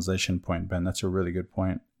that translation point, Ben. That's a really good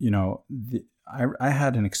point. I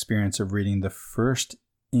had an experience of reading the first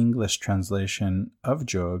English translation of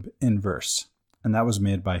Job in verse, and that was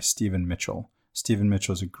made by Stephen Mitchell. Stephen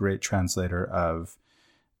Mitchell is a great translator of,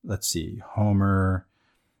 Homer,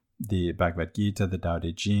 the Bhagavad Gita, the Tao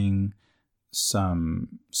Te Ching,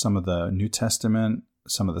 some of the New Testament,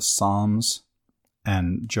 some of the Psalms,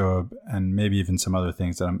 and Job, and maybe even some other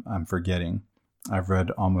things that I'm forgetting. I've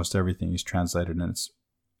read almost everything he's translated, and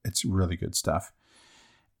it's really good stuff.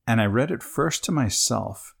 And I read it first to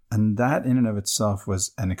myself, and that in and of itself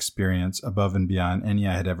was an experience above and beyond any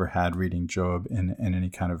I had ever had reading Job in any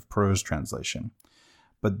kind of prose translation.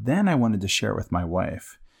 But then I wanted to share it with my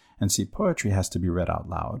wife. And see, poetry has to be read out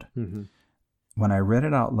loud. Mm-hmm. When I read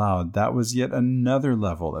it out loud, that was yet another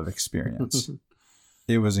level of experience.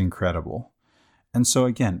 It was incredible. And so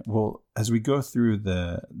again, as we go through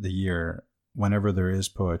the year, whenever there is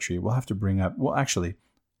poetry, we'll have to bring up, actually,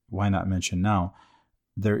 why not mention now,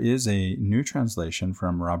 there is a new translation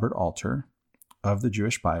from Robert Alter of the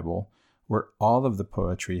Jewish Bible where all of the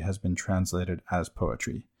poetry has been translated as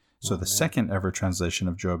poetry. So the second ever translation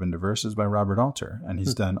of Job into verse is by Robert Alter, and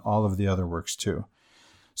he's done all of the other works too.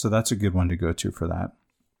 So that's a good one to go to for that.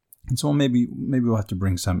 And so maybe we'll have to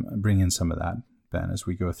bring in some of that, Ben, as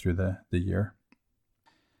we go through the year.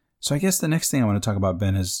 So I guess the next thing I want to talk about,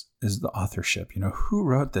 Ben, is the authorship. Who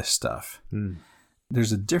wrote this stuff?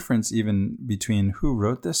 There's a difference even between who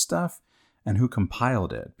wrote this stuff and who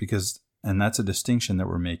compiled it, and that's a distinction that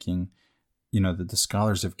we're making, that the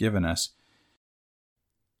scholars have given us.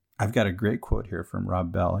 I've got a great quote here from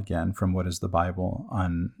Rob Bell, again, from What is the Bible,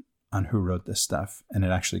 on who wrote this stuff, and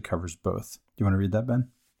it actually covers both. Do you want to read that, Ben?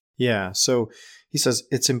 Yeah, so he says,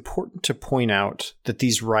 it's important to point out that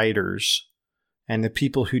these writers and the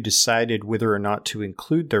people who decided whether or not to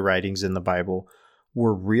include their writings in the Bible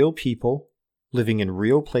were real people living in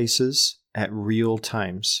real places at real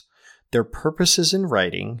times. Their purposes in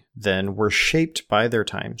writing, then, were shaped by their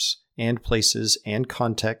times and places and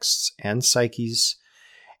contexts and psyches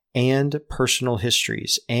and personal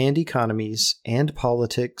histories and economies and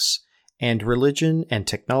politics and religion and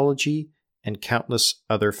technology and countless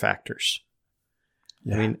other factors.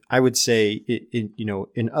 Yeah. I mean, I would say,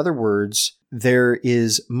 in other words, there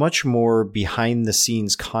is much more behind the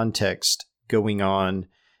scenes context going on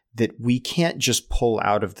that we can't just pull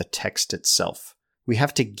out of the text itself. We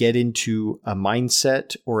have to get into a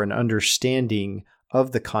mindset or an understanding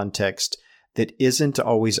of the context that isn't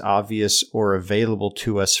always obvious or available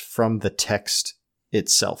to us from the text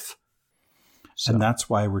itself. So. And that's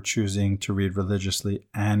why we're choosing to read religiously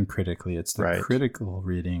and critically. It's the critical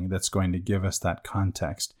reading that's going to give us that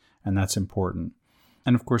context, and that's important.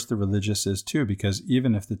 And of course, the religious is too, because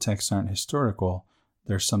even if the texts aren't historical,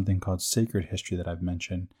 there's something called sacred history that I've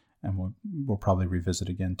mentioned, and we'll probably revisit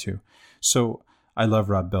again too. So I love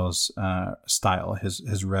Rob Bell's style.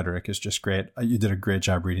 His rhetoric is just great. You did a great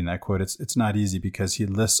job reading that quote. It's not easy because he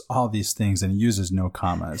lists all these things and he uses no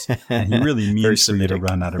commas. And he really means for you to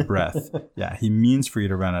run out of breath. Yeah, he means for you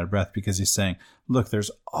to run out of breath because he's saying, look,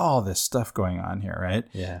 there's all this stuff going on here, right?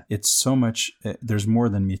 Yeah. It's so much, there's more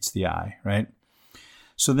than meets the eye, right?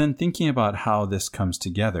 So then thinking about how this comes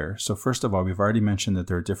together. So first of all, we've already mentioned that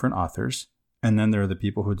there are different authors, and then there are the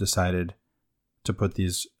people who decided to put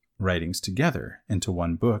these writings together into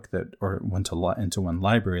one book into one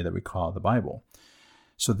library that we call the Bible.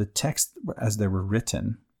 So the text as they were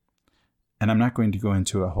written, and I'm not going to go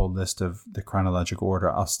into a whole list of the chronological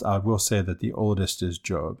order. I will say that the oldest is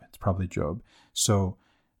Job. It's probably Job. So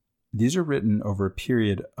these are written over a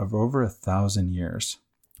period of over 1,000 years.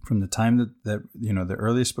 From the time that the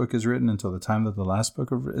earliest book is written until the time that the last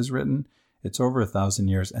book is written, it's over 1,000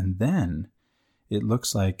 years. And then it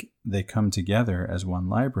looks like they come together as one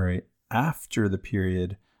library after the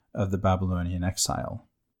period of the Babylonian exile.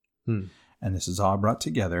 And this is all brought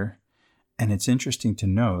together. And it's interesting to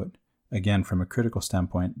note, again, from a critical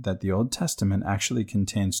standpoint, that the Old Testament actually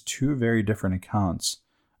contains two very different accounts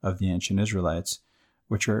of the ancient Israelites,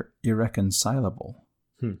 which are irreconcilable.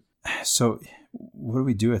 So what do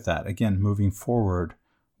we do with that? Again, moving forward,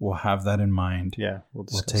 we'll have that in mind. Yeah, we'll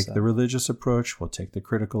take the religious approach. We'll take the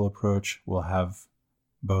critical approach. We'll have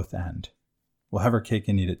both and. We'll have our cake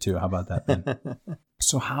and eat it too. How about that, Ben?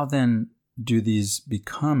 So how then do these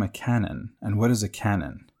become a canon? And what is a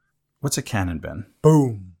canon? What's a canon, Ben?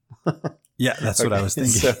 Boom. Yeah, that's what I was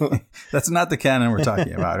thinking. So, that's not the canon we're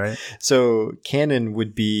talking about, right? So canon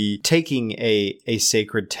would be taking a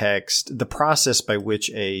sacred text, the process by which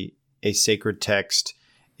a sacred text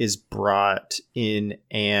is brought in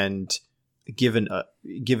and given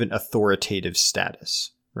authoritative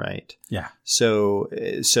status, right? Yeah.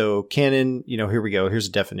 So canon, here we go. Here's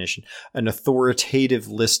a definition: an authoritative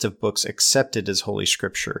list of books accepted as Holy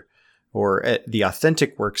Scripture, or the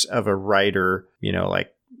authentic works of a writer,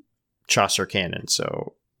 like Chaucer canon.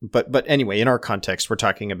 So, but anyway, in our context, we're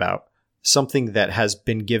talking about something that has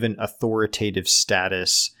been given authoritative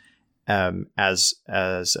status as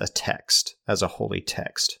a text, as a holy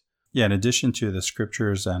text. Yeah, in addition to the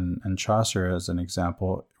scriptures and Chaucer as an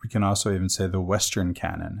example, we can also even say the Western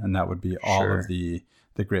canon, and that would be all Sure. of the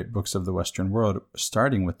great books of the Western world,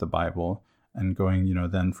 starting with the Bible and going,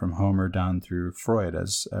 then from Homer down through Freud,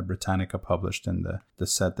 as Britannica published in the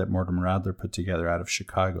set that Mortimer Adler put together out of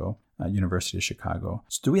Chicago, University of Chicago.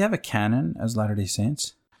 So do we have a canon as Latter-day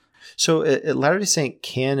Saints? So at Latter-day Saint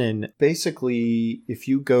canon, basically, if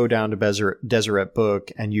you go down to Deseret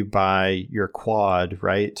Book and you buy your quad,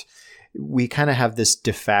 right, we kind of have this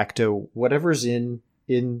de facto, whatever's in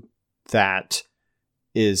that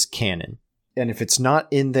is canon. And if it's not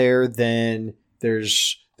in there, then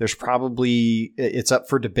there's probably, it's up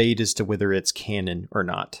for debate as to whether it's canon or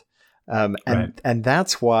not. And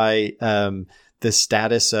that's why the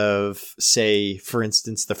status of, say, for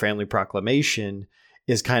instance, the Family Proclamation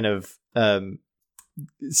is kind of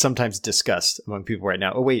sometimes discussed among people right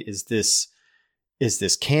now. Oh, wait, is this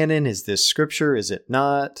canon? Is this scripture? Is it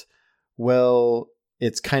not? Well,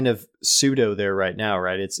 it's kind of pseudo there right now,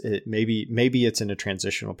 right? Maybe it's in a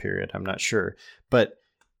transitional period. I'm not sure, but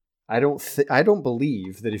I don't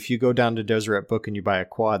believe that if you go down to Deseret Book and you buy a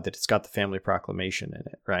quad that it's got the Family Proclamation in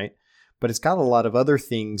it, right? But it's got a lot of other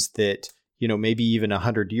things that, maybe even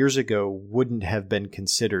 100 years ago wouldn't have been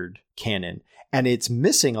considered canon. And it's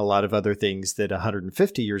missing a lot of other things that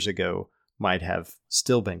 150 years ago might have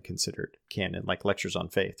still been considered canon, like Lectures on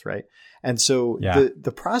Faith, right? And so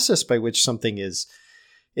the process by which something is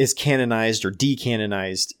canonized or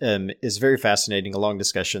decanonized is very fascinating, a long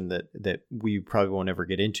discussion that we probably won't ever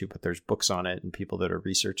get into, but there's books on it and people that are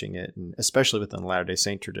researching it, and especially within the Latter-day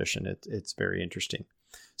Saint tradition, it's very interesting.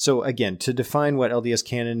 So again, to define what LDS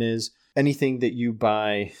canon is, anything that you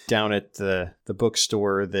buy down at the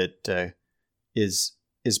bookstore that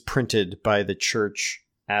is printed by the church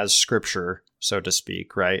as scripture, so to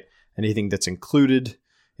speak, right? Anything that's included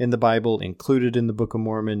in the Bible, included in the Book of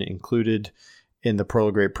Mormon, included in the Pearl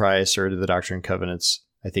of Great Price or the Doctrine and Covenants,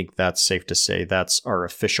 I think that's safe to say that's our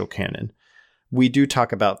official canon. We do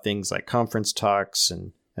talk about things like conference talks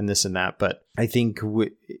and this and that, but I think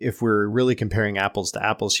if we're really comparing apples to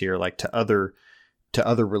apples here, like to other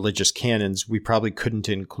religious canons, we probably couldn't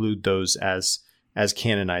include those as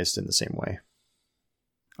canonized in the same way.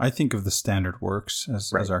 I think of the standard works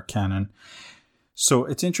as our canon. So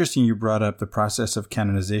it's interesting you brought up the process of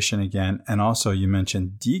canonization again, and also you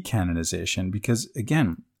mentioned decanonization, because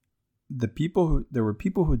again, there were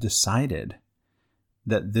people who decided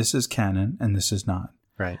that this is canon and this is not.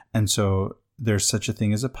 Right. And so there's such a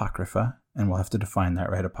thing as Apocrypha, and we'll have to define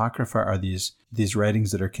that, right? Apocrypha are these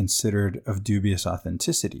writings that are considered of dubious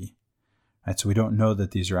authenticity, right? So we don't know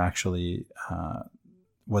that these are actually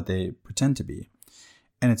what they pretend to be.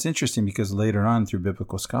 And it's interesting because later on through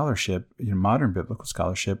biblical scholarship, modern biblical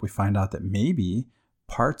scholarship, we find out that maybe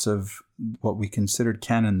parts of what we considered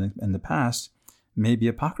canon in the past may be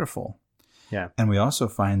apocryphal. Yeah. And we also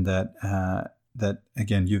find that,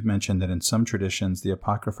 again, you've mentioned that in some traditions, the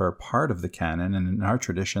Apocrypha are part of the canon, and in our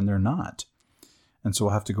tradition, they're not. And so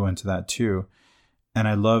we'll have to go into that too. And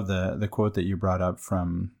I love the quote that you brought up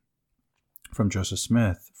from Joseph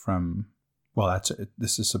Smith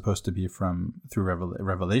this is supposed to be through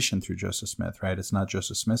Revelation through Joseph Smith, right? It's not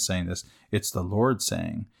Joseph Smith saying this. It's the Lord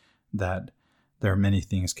saying that there are many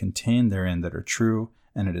things contained therein that are true,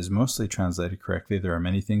 and it is mostly translated correctly. There are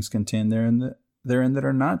many things contained therein that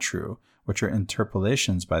are not true, which are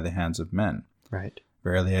interpolations by the hands of men. Right.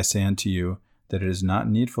 Verily I say unto you that it is not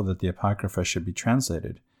needful that the Apocrypha should be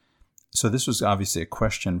translated. So this was obviously a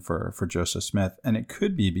question for Joseph Smith, and it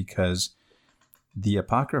could be because the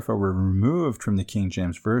Apocrypha were removed from the King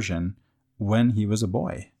James Version when he was a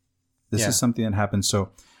boy. This is something that happened. So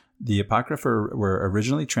the Apocrypha were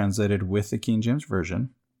originally translated with the King James Version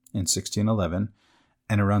in 1611,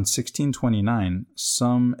 and around 1629,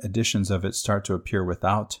 some editions of it start to appear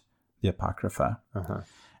without the Apocrypha. Uh-huh.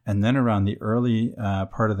 And then around the early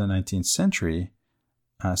part of the 19th century,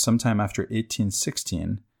 sometime after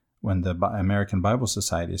 1816, when the American Bible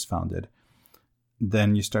Society is founded,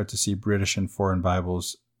 then you start to see British and foreign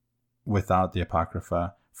Bibles without the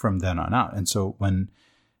Apocrypha from then on out. And so when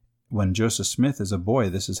Joseph Smith is a boy,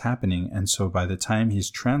 this is happening. And so by the time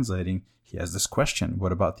he's translating, he has this question: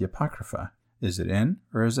 what about the Apocrypha? Is it in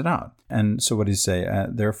or is it out? And so what does he say?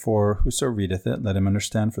 Therefore, whoso readeth it, let him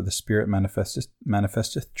understand, for the Spirit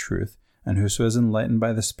manifesteth truth. And whoso is enlightened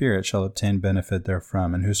by the Spirit shall obtain benefit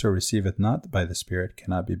therefrom. And whoso receiveth not by the Spirit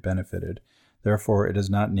cannot be benefited. Therefore, it is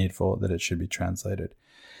not needful that it should be translated.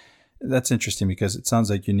 That's interesting because it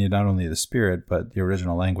sounds like you need not only the Spirit, but the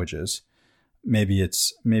original languages. maybe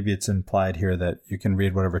it's implied here that you can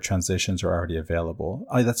read whatever translations are already available.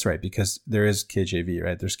 Oh, that's right, because there is KJV,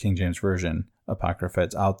 right? There's King James Version Apocrypha.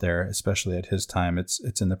 It's out there, especially at his time.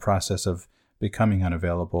 It's in the process of becoming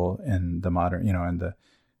unavailable in the modern,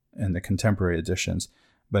 in the contemporary editions,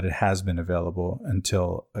 but it has been available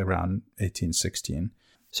until around 1816.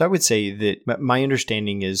 So I would say that my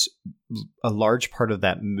understanding is a large part of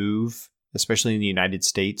that move, especially in the United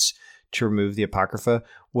States, to remove the Apocrypha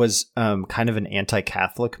was kind of an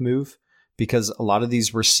anti-Catholic move, because a lot of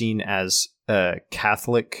these were seen as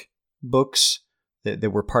Catholic books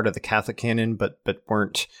that were part of the Catholic canon, but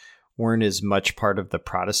weren't as much part of the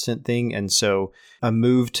Protestant thing. And so a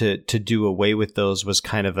move to do away with those was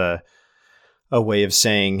kind of a way of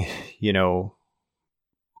saying,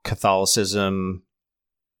 Catholicism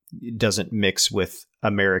doesn't mix with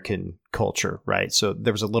American culture, right? So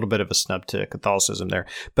there was a little bit of a snub to Catholicism there,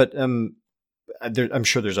 but I'm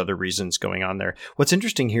sure there's other reasons going on there. What's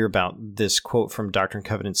interesting here about this quote from Doctrine and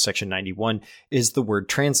Covenants, section 91, is the word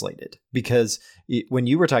translated, because when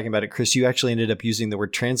you were talking about it, Chris, you actually ended up using the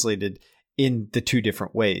word translated in the two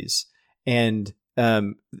different ways. And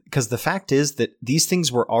because the fact is that these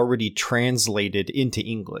things were already translated into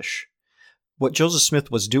English. What Joseph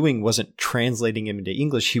Smith was doing wasn't translating them into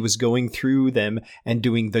English. He was going through them and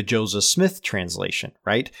doing the Joseph Smith translation,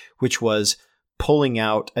 right? Which was pulling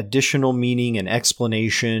out additional meaning and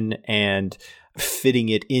explanation and fitting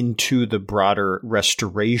it into the broader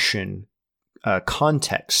restoration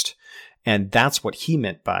context. And that's what he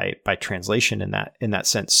meant by translation in that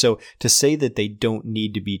sense. So to say that they don't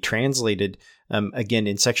need to be translated, again,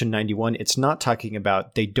 in section 91, it's not talking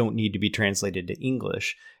about they don't need to be translated to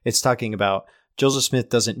English. It's talking about Joseph Smith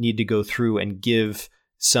doesn't need to go through and give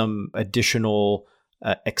some additional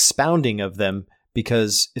expounding of them,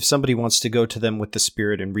 because if somebody wants to go to them with the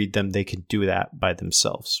Spirit and read them, they can do that by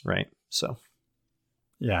themselves, right? So,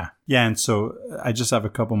 yeah. And so I just have a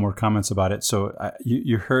couple more comments about it. So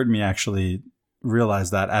you heard me actually realize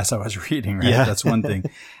that as I was reading, right? Yeah. That's one thing.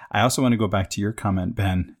 I also want to go back to your comment,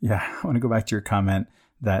 Ben. Yeah, I want to go back to your comment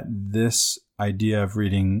that this idea of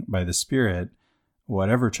reading by the Spirit,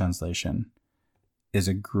 whatever translation, is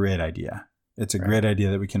a great idea. It's a great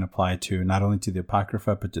idea that we can apply to not only to the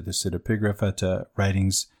Apocrypha, but to the Pseudepigrapha, to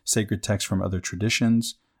writings, sacred texts from other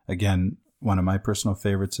traditions. Again, one of my personal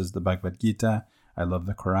favorites is the Bhagavad Gita. I love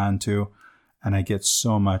the Quran too. And I get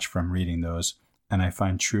so much from reading those. And I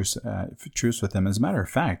find truths with them. As a matter of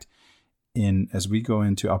fact, as we go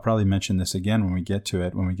into, I'll probably mention this again when we get to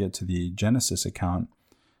it, when we get to the Genesis account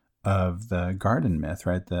of the garden myth,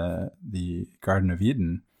 right? The Garden of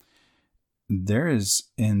Eden. There is,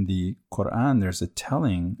 in the Quran,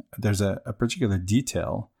 there's a particular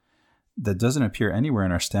detail that doesn't appear anywhere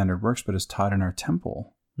in our standard works, but is taught in our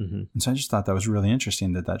temple. Mm-hmm. And so I just thought that was really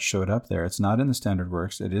interesting that showed up there. It's not in the standard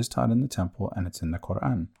works. It is taught in the temple, and it's in the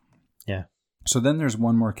Quran. Yeah. So then there's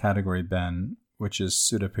one more category, Ben, which is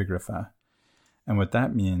pseudepigrapha. And what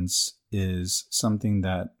that means is something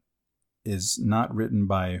that is not written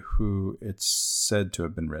by who it's said to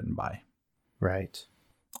have been written by. Right.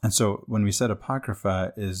 And so when we said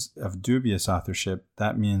Apocrypha is of dubious authorship,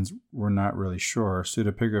 that means we're not really sure.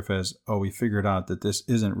 Pseudepigrapha is, we figured out that this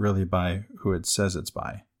isn't really by who it says it's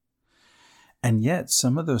by. And yet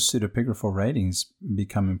some of those pseudepigraphal writings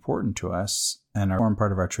become important to us and form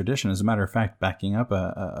part of our tradition. As a matter of fact, backing up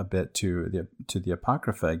a bit to the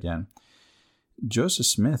Apocrypha again, Joseph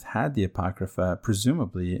Smith had the Apocrypha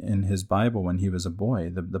presumably in his Bible when he was a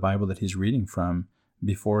boy, the Bible that he's reading from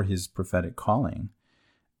before his prophetic calling.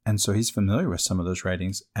 And so he's familiar with some of those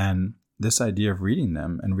writings. And this idea of reading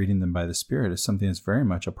them and reading them by the Spirit is something that's very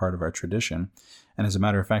much a part of our tradition. And as a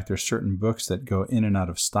matter of fact, there's certain books that go in and out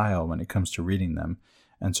of style when it comes to reading them.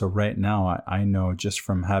 And so right now, I know just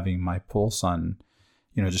from having my pulse on,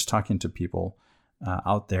 just talking to people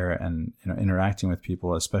out there and, interacting with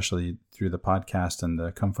people, especially through the podcast and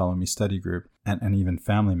the Come Follow Me study group and even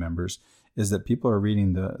family members, is that people are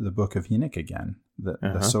reading the Book of Enoch again,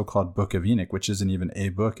 the so-called Book of Enoch, which isn't even a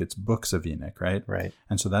book, it's books of Enoch, right? Right.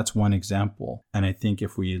 And so that's one example. And I think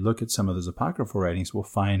if we look at some of those apocryphal writings, we'll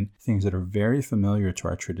find things that are very familiar to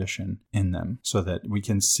our tradition in them so that we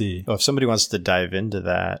can see. Well, if somebody wants to dive into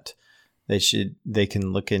that, they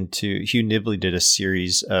can look into, Hugh Nibley did a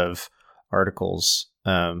series of articles,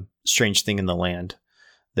 Strange Thing in the Land,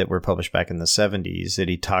 that were published back in the 70s, that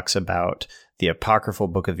he talks about the apocryphal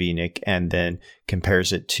Book of Enoch and then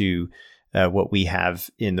compares it to what we have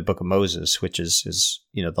in the Book of Moses, which is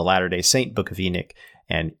the Latter-day Saint Book of Enoch.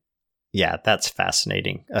 And yeah, that's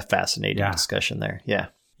fascinating. A fascinating discussion there. Yeah.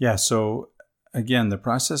 Yeah. So again, the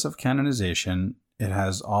process of canonization it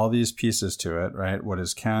has all these pieces to it, right? What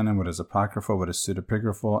is canon, what is apocryphal, what is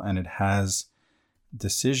pseudepigraphal, and it has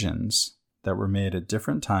decisions that were made at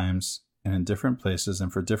different times and in different places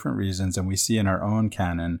and for different reasons. And we see in our own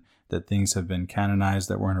canon that things have been canonized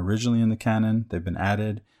that weren't originally in the canon. They've been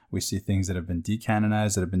added. We see things that have been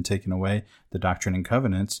decanonized, that have been taken away. The Doctrine and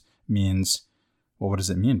Covenants means, well, what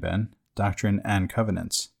does it mean, Ben? Doctrine and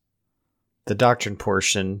Covenants. The doctrine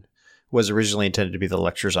portion was originally intended to be the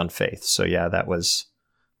lectures on faith. So yeah, that was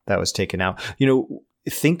taken out.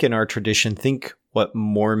 Think in our tradition, think what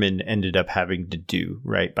Mormon ended up having to do,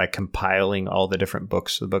 right? By compiling all the different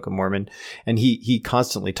books of the Book of Mormon. And he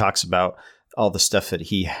constantly talks about all the stuff that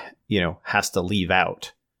he, has to leave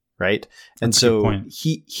out, right? And so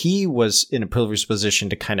he was in a privileged position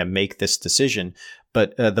to kind of make this decision.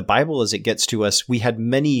 But the Bible, as it gets to us, we had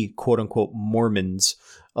many quote unquote Mormons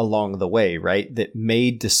along the way, right? That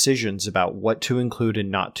made decisions about what to include and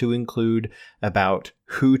not to include, about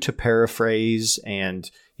who to paraphrase, and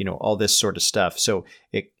all this sort of stuff. So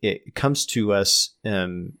it comes to us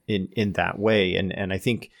in that way, and I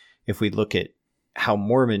think if we look at how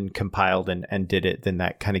Mormon compiled and did it, then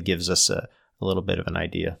that kind of gives us a little bit of an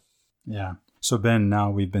idea. Yeah. So Ben, now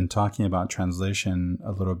we've been talking about translation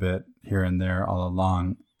a little bit here and there all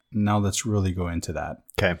along. Now let's really go into that.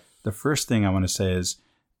 Okay. The first thing I want to say is,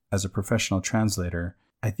 as a professional translator,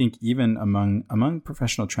 I think even among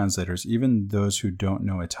professional translators, even those who don't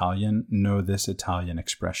know Italian know this Italian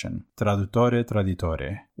expression, traduttore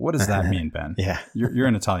traditore. What does that mean, Ben? Yeah. You're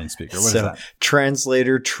an Italian speaker. What is that?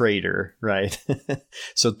 Translator, trader, right?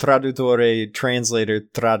 So traduttore, translator,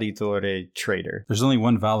 traditore, trader. There's only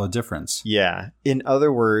one vowel difference. Yeah. In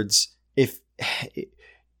other words,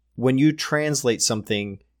 when you translate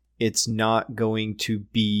something, it's not going to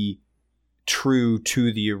be true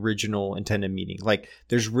to the original intended meaning. Like,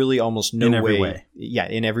 there's really almost no way. In every way. Yeah,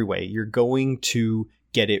 in every way. You're going to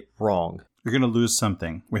get it wrong. You're going to lose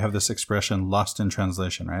something. We have this expression, lost in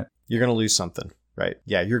translation, right? You're going to lose something, right?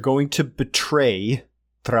 Yeah, you're going to betray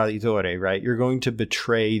traditore, right? You're going to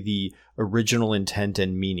betray the original intent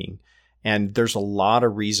and meaning. And there's a lot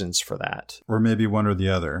of reasons for that. Or maybe one or the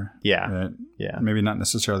other. Yeah. Right? Yeah. Maybe not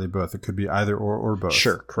necessarily both. It could be either or both.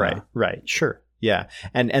 Sure. Right. Yeah. Right. Sure. Yeah.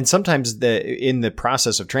 And sometimes in the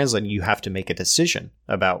process of translating, you have to make a decision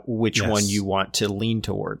about which one you want to lean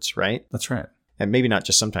towards, right? That's right. And maybe not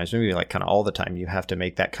just sometimes, maybe like kind of all the time, you have to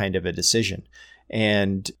make that kind of a decision.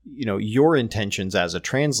 And, your intentions as a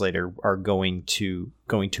translator are going to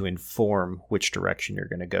inform which direction you're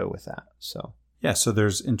going to go with that. So. Yeah, so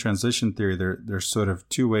in translation theory, there's sort of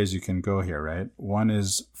two ways you can go here, right? One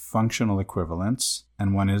is functional equivalence,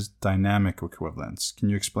 and one is dynamic equivalence. Can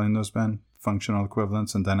you explain those, Ben? Functional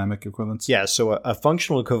equivalence and dynamic equivalence? Yeah, so a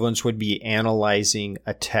functional equivalence would be analyzing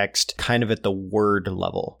a text kind of at the word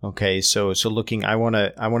level. Okay, so looking, I want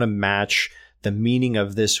to match the meaning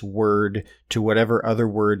of this word to whatever other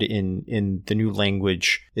word in the new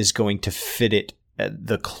language is going to fit it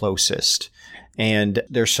the closest. And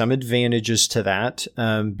there's some advantages to that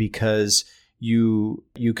because you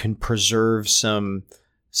can preserve some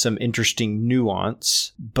interesting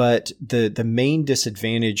nuance, but the main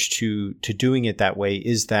disadvantage to doing it that way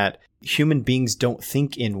is that human beings don't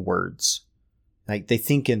think in words. Like, they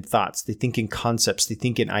think in thoughts, they think in concepts, they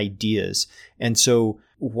think in ideas. And so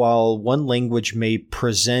while one language may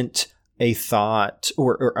present a thought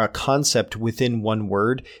or a concept within one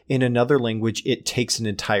word, in another language, it takes an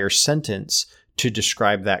entire sentence to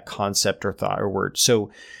describe that concept or thought or word.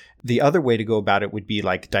 So the other way to go about it would be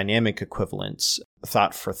like dynamic equivalence,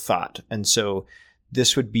 thought for thought. And so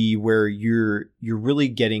this would be where you're really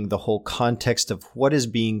getting the whole context of what is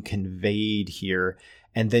being conveyed here.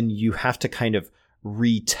 And then you have to kind of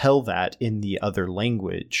retell that in the other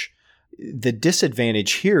language. The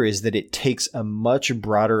disadvantage here is that it takes a much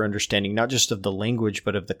broader understanding, not just of the language,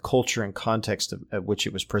 but of the culture and context of which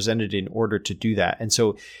it was presented in order to do that. And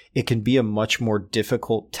so it can be a much more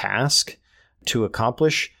difficult task to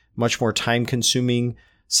accomplish, much more time consuming,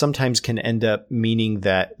 sometimes can end up meaning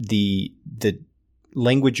that the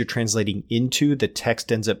language you're translating into, the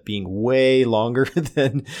text ends up being way longer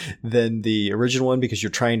than the original one because you're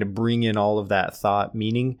trying to bring in all of that thought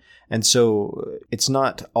meaning. And so it's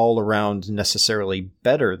not all around necessarily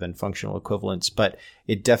better than functional equivalence, but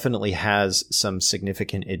it definitely has some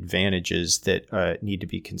significant advantages that need to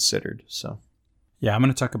be considered. So, yeah, I'm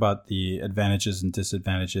going to talk about the advantages and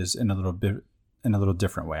disadvantages in a little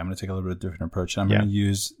different way. I'm going to take a little bit different approach. I'm going to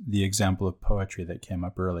use the example of poetry that came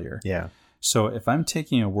up earlier. Yeah. So if I'm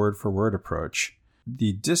taking a word-for-word approach,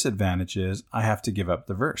 the disadvantage is I have to give up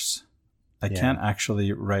the verse. I can't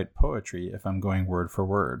actually write poetry if I'm going word for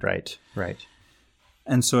word. Right.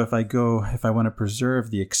 And so if I want to preserve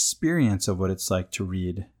the experience of what it's like to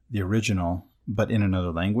read the original, but in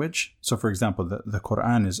another language. So for example, the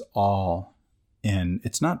Quran is all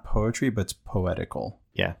it's not poetry, but it's poetical.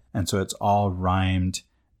 Yeah. And so it's all rhymed,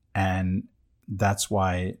 and that's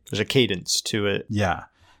why there's a cadence to it. Yeah.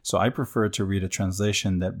 So I prefer to read a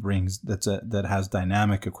translation that has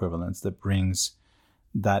dynamic equivalence, that brings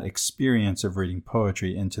that experience of reading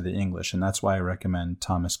poetry into the English. And that's why I recommend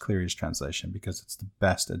Thomas Cleary's translation, because it's the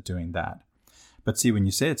best at doing that. But see, when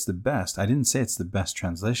you say it's the best, I didn't say it's the best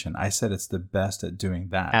translation. I said it's the best at doing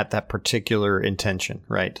that. At that particular intention,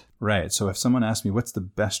 right? Right. So if someone asks me, what's the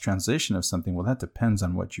best translation of something? Well, that depends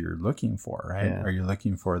on what you're looking for, right? Yeah. Are you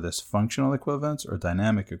looking for this functional equivalence or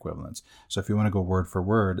dynamic equivalence? So if you want to go word for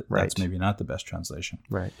word, right, that's maybe not the best translation.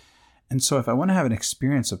 Right. And so if I want to have an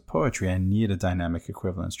experience of poetry, I need a dynamic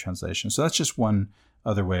equivalence translation. So that's just one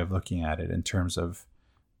other way of looking at it in terms of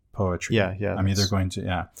poetry. Yeah. I'm either going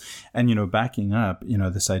to, And, backing up,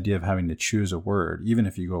 this idea of having to choose a word, even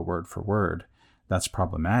if you go word for word, that's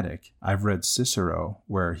problematic. I've read Cicero,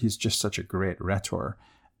 where he's just such a great rhetor,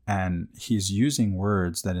 and he's using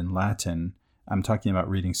words that in Latin, I'm talking about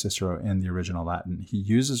reading Cicero in the original Latin, he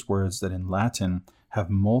uses words that in Latin have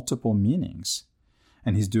multiple meanings,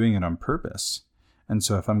 and he's doing it on purpose. And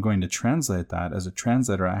so if I'm going to translate that, as a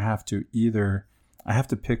translator, I have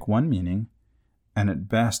to pick one meaning, and at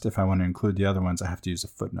best, if I want to include the other ones, I have to use a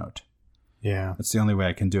footnote. Yeah. That's the only way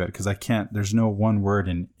I can do it, because there's no one word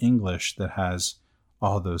in English that has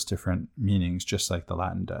all those different meanings, just like the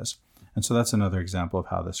Latin does. And so that's another example of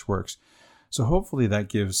how this works. So hopefully that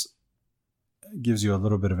gives you a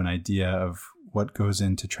little bit of an idea of what goes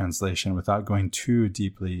into translation without going too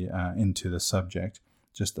deeply into the subject,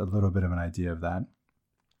 just a little bit of an idea of that.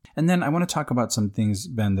 And then I want to talk about some things,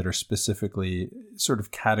 Ben, that are specifically sort of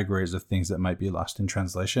categories of things that might be lost in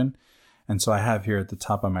translation. And so I have here at the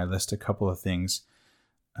top of my list a couple of things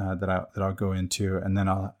that I'll go into, and then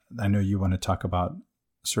I know you want to talk about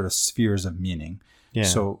sort of spheres of meaning. Yeah.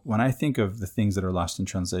 So when I think of the things that are lost in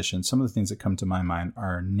translation, some of the things that come to my mind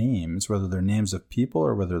are names, whether they're names of people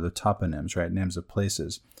or whether they're toponyms, right? Names of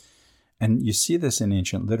places. And you see this in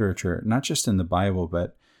ancient literature, not just in the Bible,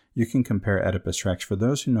 but you can compare Oedipus Rex. For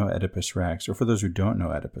those who know Oedipus Rex, or for those who don't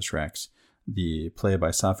know Oedipus Rex, the play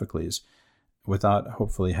by Sophocles, without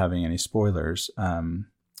hopefully having any spoilers, I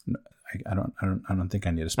don't think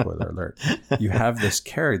I need a spoiler alert. You have this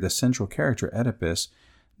central character, Oedipus,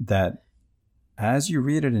 that as you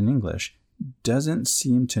read it in English, doesn't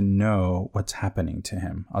seem to know what's happening to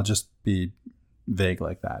him. I'll just be vague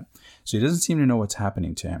like that. So he doesn't seem to know what's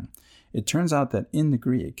happening to him. It turns out that in the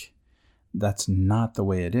Greek, that's not the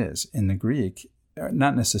way it is. In the Greek,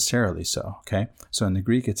 not necessarily so, okay? So in the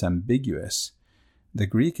Greek, it's ambiguous. The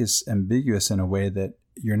Greek is ambiguous in a way that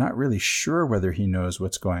you're not really sure whether he knows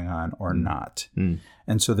what's going on or not.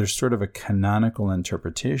 And so there's sort of a canonical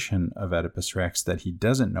interpretation of Oedipus Rex that he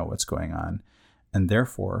doesn't know what's going on. And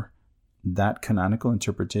therefore, that canonical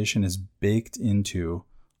interpretation is baked into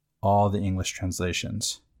all the English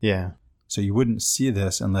translations. Yeah. So you wouldn't see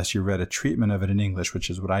this unless you read a treatment of it in English, which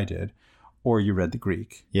is what I did, or you read the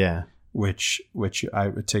Greek. Yeah. Which would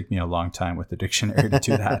take me a long time with the dictionary to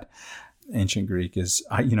do that. Ancient Greek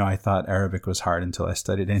I thought Arabic was hard until I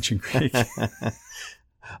studied ancient Greek.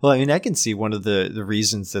 Well, I mean, I can see one of the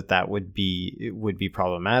reasons that would be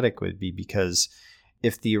problematic would be because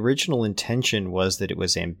if the original intention was that it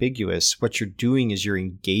was ambiguous, what you're doing is you're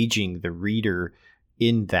engaging the reader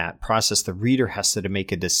in that process. The reader has to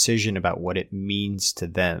make a decision about what it means to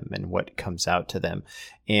them and what comes out to them.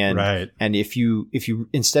 And right. And if you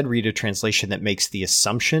instead read a translation that makes the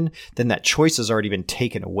assumption, then that choice has already been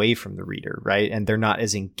taken away from the reader, right? And they're not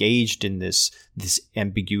as engaged in this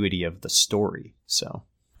ambiguity of the story. So.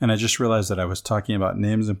 And I just realized that I was talking about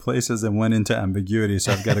names and places and went into ambiguity,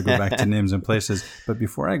 so I've got to go back to names and places. But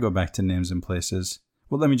before I go back to names and places,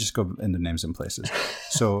 well, let me just go into names and places.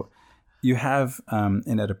 So you have,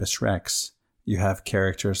 in Oedipus Rex, you have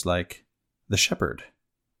characters like the shepherd.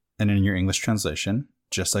 And in your English translation,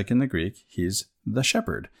 just like in the Greek, he's the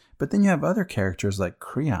shepherd. But then you have other characters like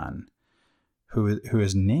Creon, who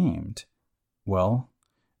is named. Well,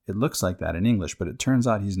 it looks like that in English, but it turns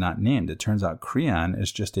out he's not named. It turns out Creon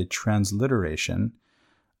is just a transliteration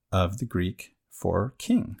of the Greek for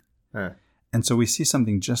king. And so we see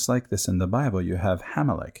something just like this in the Bible. You have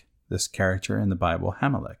Hamelech, this character in the Bible,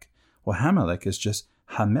 Hamelech. Well, Hamelech is just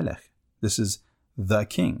Hamelech. This is the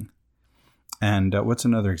king. And what's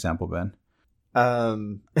another example, Ben?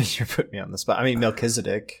 You're putting me on the spot. I mean,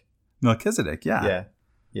 Melchizedek. Melchizedek, yeah.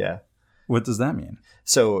 Yeah. What does that mean?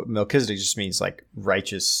 So Melchizedek just means like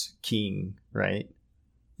righteous king, right?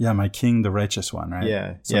 Yeah, my king, the righteous one, right?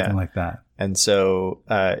 Yeah, Something like that. And so,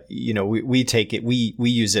 we take it, we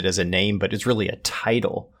use it as a name, but it's really a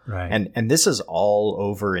title. Right. And this is all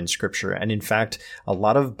over in Scripture. And in fact, a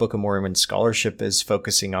lot of Book of Mormon scholarship is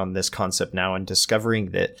focusing on this concept now and discovering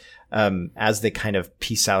that as they kind of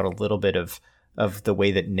piece out a little bit of the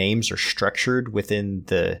way that names are structured within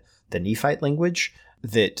the Nephite language,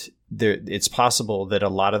 that it's possible that a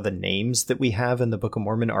lot of the names that we have in the Book of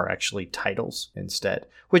Mormon are actually titles instead,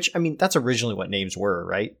 which, I mean, that's originally what names were,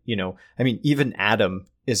 right? Even Adam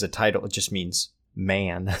is a title. It just means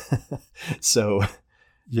man. So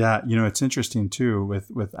yeah, it's interesting too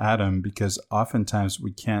with Adam, because oftentimes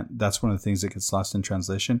we can't, that's one of the things that gets lost in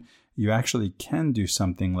translation. You actually can do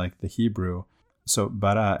something like the Hebrew. So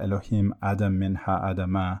bara Elohim Adam min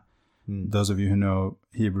ha'adama. Those of you who know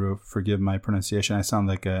Hebrew, forgive my pronunciation. I sound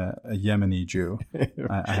like a Yemeni Jew.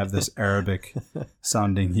 I have this Arabic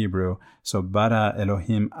sounding Hebrew. So bara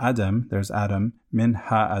Elohim Adam, there's Adam, min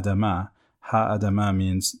ha'adama. Ha'adama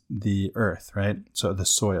means the earth, right? So the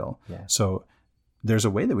soil. Yeah. So there's a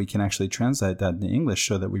way that we can actually translate that in English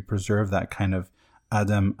so that we preserve that kind of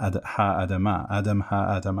Adam ha'adama.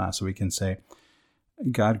 So we can say,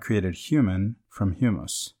 God created human from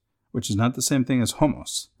humus, which is not the same thing as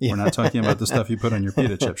homos. Yeah. We're not talking about the stuff you put on your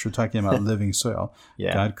pita chips. We're talking about living soil.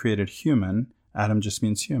 Yeah. God created human. Adam just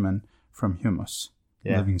means human from humus,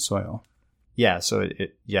 living soil. Yeah. So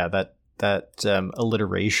that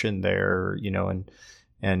alliteration there,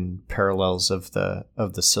 and parallels of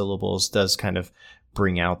the syllables does kind of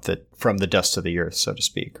bring out that from the dust of the earth, so to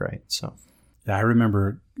speak, right? So yeah, I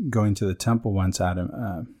remember going to the temple once,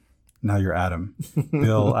 Adam. Now you're Adam,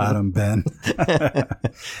 Bill, Adam, Ben.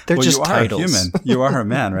 They're just you titles. Are a human. You are a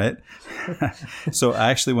man, right? So I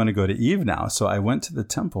actually want to go to Eve now. So I went to the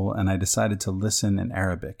temple and I decided to listen in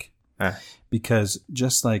Arabic. Because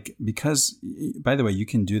by the way, you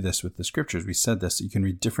can do this with the scriptures. We said this. You can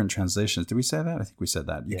read different translations. Did we say that? I think we said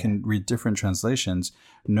that. You can read different translations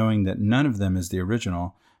knowing that none of them is the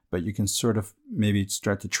original, but you can sort of maybe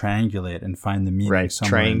start to triangulate and find the meaning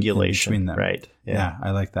somewhere in between them. Right. Yeah,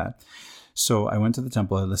 I like that. So I went to the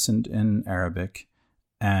temple, I listened in Arabic,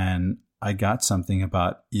 and I got something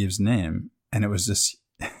about Eve's name. And it was this,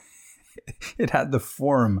 it had the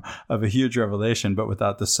form of a huge revelation, but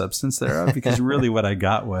without the substance thereof. Because really what I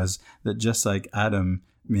got was that just like Adam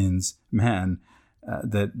means man,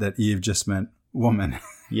 that Eve just meant woman.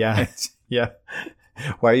 Yeah. Yeah.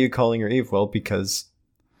 Why are you calling her Eve? Well, because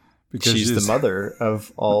she's the mother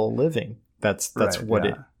of all living. That's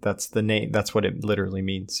right, that's the name. That's what it literally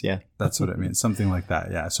means. Yeah. That's what it means. Something like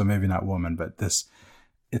that. Yeah. So maybe not woman, but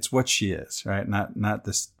it's what she is, right? Not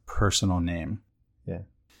this personal name. Yeah.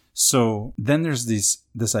 So then there's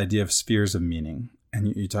this idea of spheres of meaning, and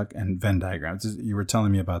you talk, and Venn diagrams. You were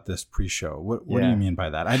telling me about this pre-show. What do you mean by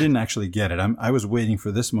that? I didn't actually get it. I was waiting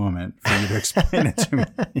for this moment for you to explain it to me.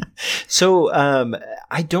 So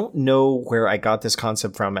I don't know where I got this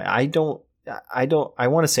concept from. I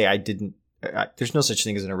want to say I didn't. There's no such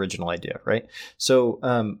thing as an original idea, right? So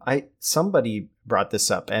somebody brought this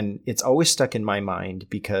up, and it's always stuck in my mind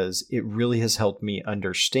because it really has helped me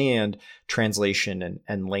understand translation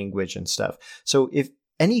and language and stuff. So if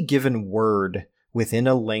any given word within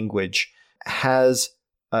a language has,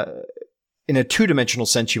 in a two-dimensional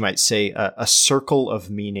sense, you might say a circle of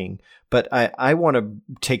meaning, but I want to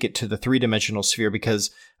take it to the three-dimensional sphere because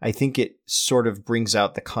I think it sort of brings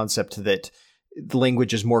out the concept that the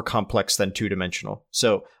language is more complex than two-dimensional.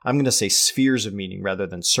 So I'm going to say spheres of meaning rather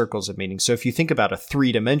than circles of meaning. So if you think about a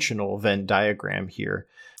three-dimensional Venn diagram here,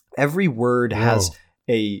 every word has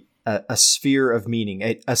a sphere of meaning,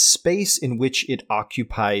 a space in which it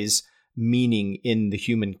occupies meaning in the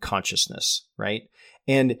human consciousness, right?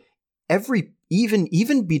 And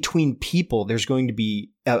even between people, there's going to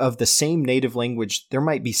be, of the same native language, there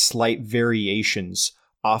might be slight variations,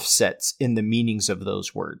 offsets in the meanings of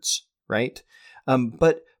those words, right?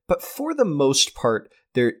 But for the most part,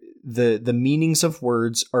 the meanings of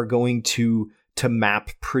words are going to map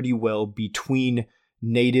pretty well between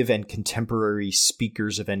native and contemporary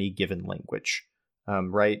speakers of any given language,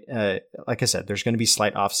 right? Like I said, there's going to be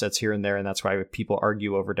slight offsets here and there, and that's why people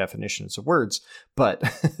argue over definitions of words. But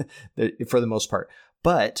for the most part,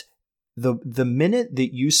 but the minute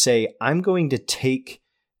that you say, I'm going to take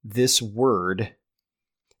this word.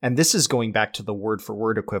 And this is going back to the word for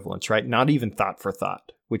word equivalence, right? Not even thought for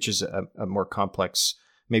thought, which is a more complex,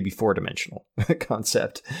 maybe four-dimensional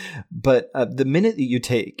concept. But the minute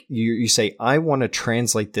that you say, I want to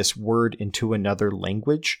translate this word into another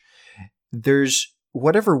language, there's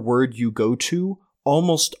whatever word you go to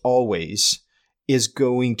almost always is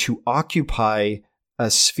going to occupy a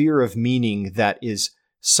sphere of meaning that is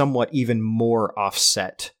somewhat even more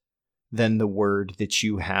offset than the word that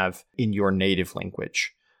you have in your native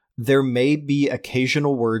language. There may be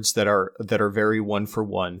occasional words that are very one for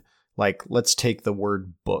one. Like, let's take the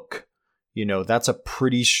word book. That's a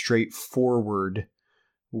pretty straightforward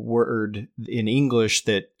word in English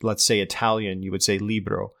that, let's say Italian, you would say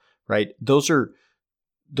libro, right? Those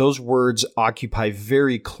words occupy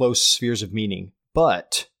very close spheres of meaning.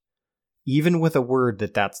 But even with a word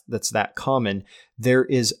that's that common,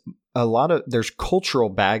 there's cultural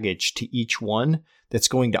baggage to each one that's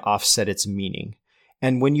going to offset its meaning.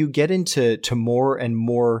 And when you get into more and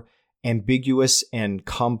more ambiguous and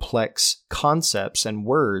complex concepts and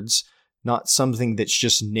words, not something that's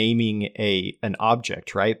just naming an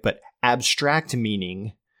object, right? But abstract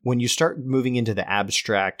meaning, when you start moving into the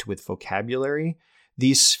abstract with vocabulary,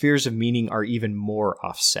 these spheres of meaning are even more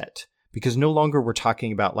offset, because no longer we're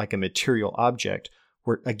talking about like a material object.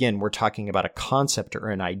 We're talking about a concept or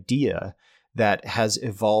an idea that has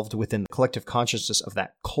evolved within the collective consciousness of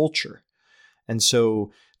that culture. And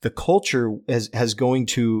so the culture has going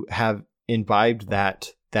to have imbibed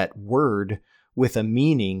that word with a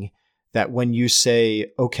meaning that when you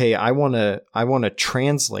say, okay, I want to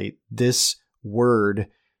translate this word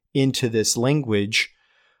into this language,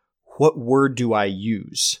 what word do I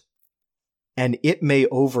use? And it may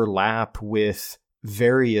overlap with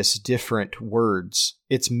various different words.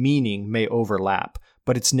 Its meaning may overlap,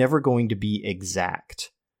 but it's never going to be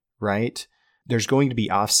exact, right? There's going to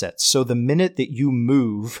be offsets. So the minute that you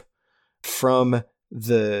move from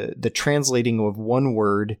the translating of one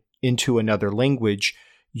word into another language,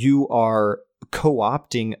 you are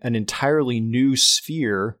co-opting an entirely new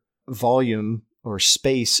sphere, volume, or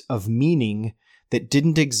space of meaning that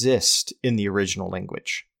didn't exist in the original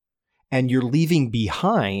language. And you're leaving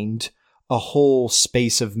behind a whole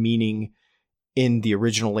space of meaning in the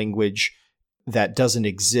original language that doesn't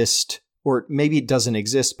exist, or maybe it doesn't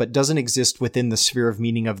exist, but doesn't exist within the sphere of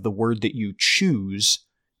meaning of the word that you choose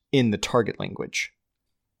in the target language.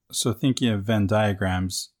 So thinking of Venn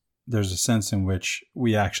diagrams, there's a sense in which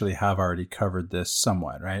we actually have already covered this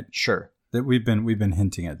somewhat, right? Sure. That we've been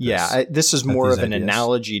hinting at this. Yeah, this is more of an ideas.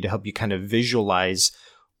 analogy to help you kind of visualize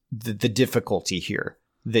the difficulty here.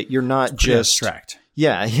 That you're not It's just abstract.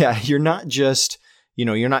 Yeah, you're not just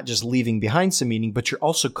leaving behind some meaning, but you're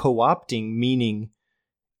also co-opting meaning,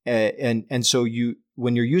 and so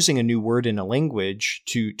when you're using a new word in a language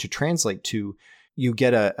to translate to, you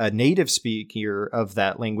get a native speaker of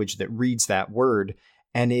that language that reads that word,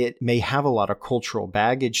 and it may have a lot of cultural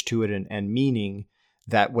baggage to it and meaning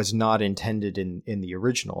that was not intended in the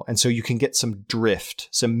original. And so you can get some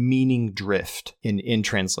meaning drift in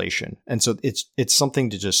translation. And so it's something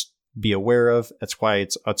to just be aware of. That's why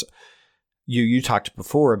it's you talked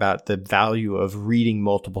before about the value of reading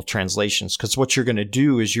multiple translations, because what you're going to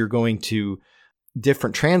do is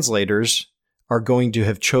different translators are going to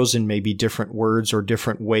have chosen maybe different words or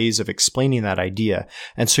different ways of explaining that idea.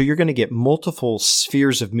 And so you're going to get multiple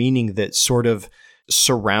spheres of meaning that sort of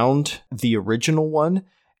surround the original one.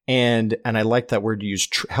 And I like that word to use,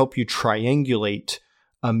 help you triangulate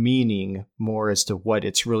a meaning more as to what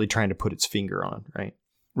it's really trying to put its finger on, right?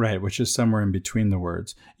 Right, which is somewhere in between the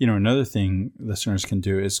words. Another thing listeners can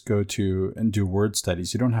do is go to and do word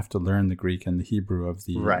studies. You don't have to learn the Greek and the Hebrew of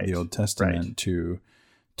the Old Testament to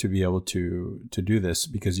be able to do this,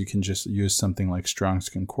 because you can just use something like Strong's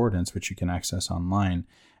Concordance, which you can access online,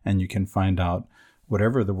 and you can find out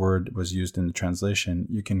whatever the word was used in the translation.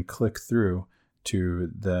 You can click through to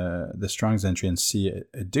the Strong's entry and see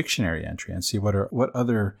a dictionary entry and see what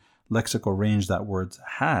other lexical range that word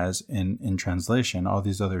has in translation, all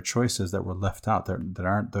these other choices that were left out that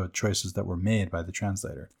aren't the choices that were made by the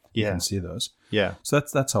translator. You can see those. Yeah. So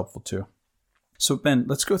that's helpful too. So Ben,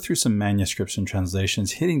 let's go through some manuscripts and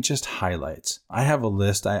translations, hitting just highlights. I have a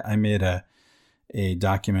list. I made a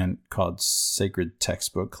document called Sacred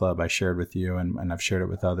Textbook Club I shared with you, and I've shared it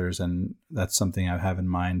with others, and that's something I have in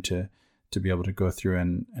mind to be able to go through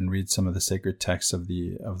and read some of the sacred texts of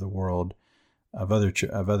the world, of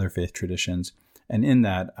other faith traditions. And in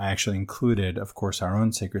that, I actually included, of course, our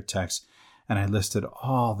own sacred texts, and I listed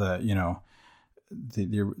all the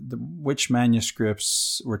which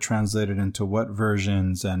manuscripts were translated into what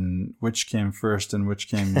versions, and which came first and which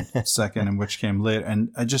came second and which came later.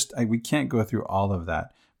 And we can't go through all of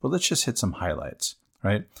that, but let's just hit some highlights,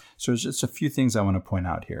 right? So there's just a few things I want to point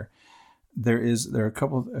out here. There are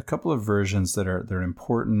a couple of versions they're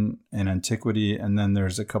important in antiquity, and then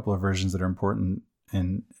there's a couple of versions that are important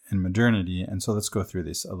in modernity. And so let's go through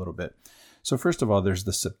these a little bit. So first of all, there's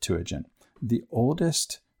the Septuagint, the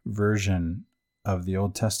oldest version of the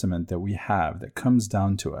Old Testament that we have that comes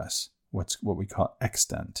down to us what we call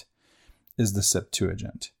extant, is the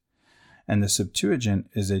Septuagint. And the Septuagint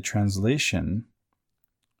is a translation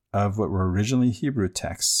of what were originally Hebrew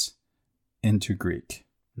texts into Greek.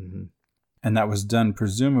 Mm-hmm. And that was done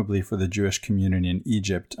presumably for the Jewish community in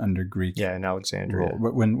Egypt under Greek. Yeah, in Alexandria.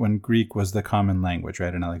 When Greek was the common language,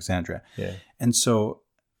 right, in Alexandria. Yeah. And so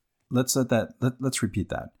let's repeat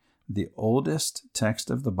that. The oldest text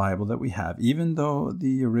of the Bible that we have, even though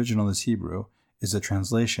the original is Hebrew, is a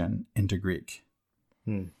translation into Greek.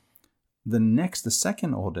 The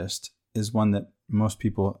second oldest is one that most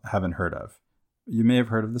people haven't heard of. You may have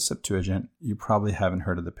heard of the Septuagint. You probably haven't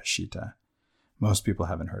heard of the Peshitta. Most people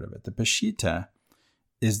haven't heard of it. The Peshitta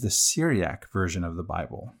is the Syriac version of the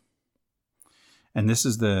Bible. And this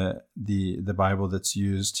is the Bible that's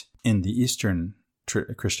used in the Eastern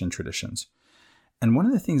Christian traditions. And one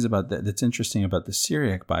of the things about that's interesting about the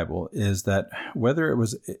Syriac Bible is that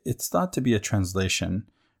it's thought to be a translation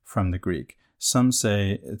from the Greek. Some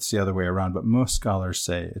say it's the other way around, but most scholars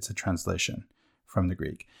say it's a translation from the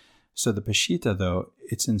Greek. So the Peshitta, though,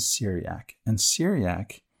 it's in Syriac. And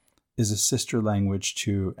Syriac is a sister language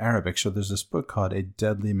to Arabic. So there's this book called A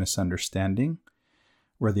Deadly Misunderstanding,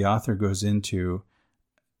 where the author goes into,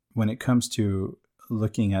 when it comes to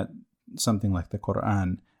looking at something like the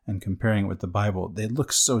Quran and comparing it with the Bible, they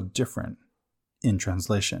look so different in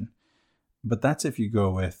translation. But that's if you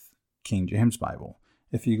go with King James Bible.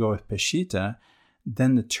 If you go with Peshitta,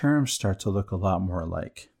 then the terms start to look a lot more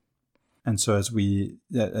alike. And so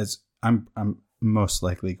as I'm most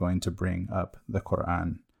likely going to bring up the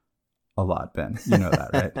Quran a lot, Ben. You know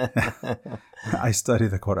that, right? I study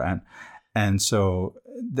the Quran. And so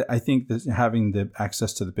I think that having the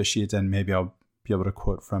access to the Peshitta, and maybe I'll be able to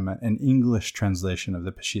quote from an English translation of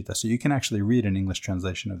the Peshitta. So you can actually read an English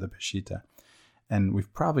translation of the Peshitta. And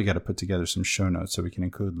we've probably got to put together some show notes so we can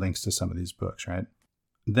include links to some of these books, right?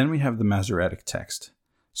 Then we have the Masoretic text.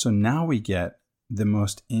 So now we get the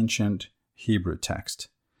most ancient Hebrew text.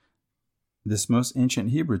 This most ancient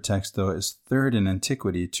Hebrew text, though, is third in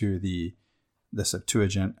antiquity to the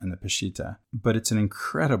Septuagint and the Peshitta. But it's an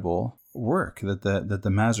incredible work that the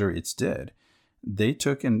Masoretes did. They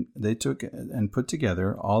took and put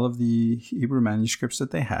together all of the Hebrew manuscripts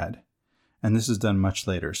that they had, and this is done much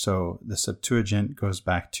later. So the Septuagint goes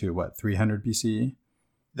back to 300 BCE?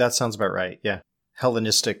 That sounds about right. Yeah.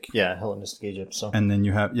 Hellenistic Egypt. So. And then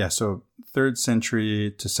you have, so 3rd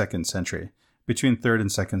century to 2nd century, between 3rd and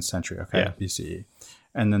 2nd century, BCE.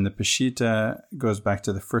 And then the Peshitta goes back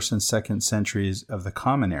to the 1st and 2nd centuries of the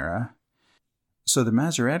Common Era. So the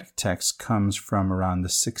Masoretic text comes from around the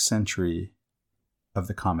 6th century of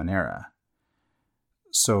the Common Era.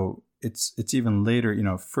 So it's even later,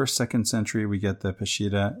 1st, 2nd century, we get the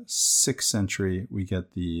Peshitta, 6th century, we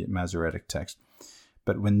get the Masoretic text.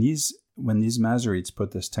 But when these Masoretes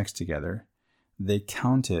put this text together, they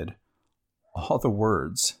counted all the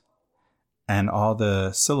words and all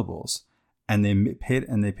the syllables, and they paid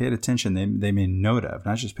attention. They made note of,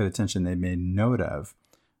 not just paid attention, they made note of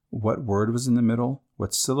what word was in the middle,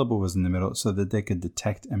 what syllable was in the middle, so that they could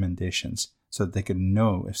detect emendations, so that they could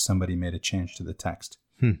know if somebody made a change to the text.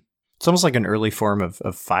 It's almost like an early form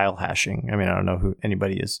of file hashing. I mean, I don't know who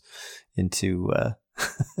anybody is into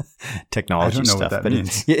technology stuff, what that but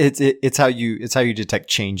means. It's how you detect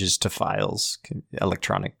changes to files,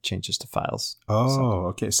 electronic changes to files. Oh,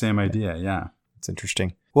 okay, same idea. Yeah, it's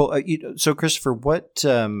interesting. Well, so Christopher, what?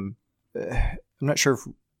 I'm not sure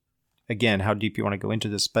again how deep you want to go into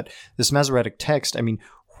this, but this Masoretic text. I mean,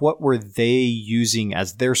 what were they using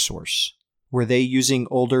as their source? Were they using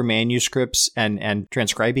older manuscripts and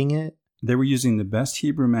transcribing it? They were using the best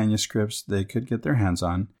Hebrew manuscripts they could get their hands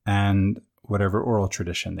on, and whatever oral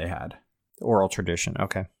tradition they had. Oral tradition,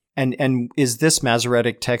 okay. And is this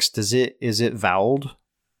Masoretic text, is it voweled?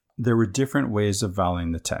 There were different ways of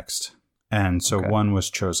voweling the text. And so one was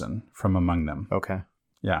chosen from among them. Okay.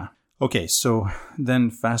 Yeah. Okay, so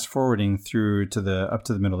then fast forwarding through up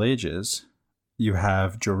to the Middle Ages, you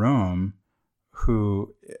have Jerome,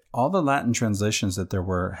 who all the Latin translations that there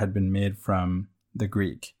were had been made from the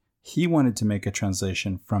Greek. He wanted to make a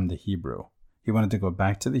translation from the Hebrew. He wanted to go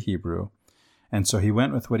back to the Hebrew. And so he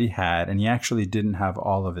went with what he had, and he actually didn't have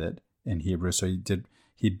all of it in Hebrew. So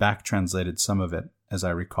he back translated some of it, as I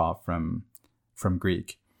recall, from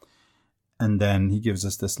Greek. And then he gives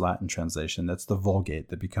us this Latin translation. That's the Vulgate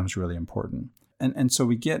that becomes really important. And so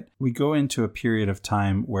we go into a period of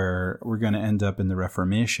time where we're going to end up in the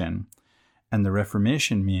Reformation. And the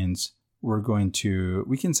Reformation means we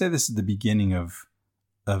can say this is the beginning of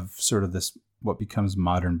sort of this, what becomes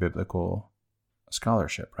modern biblical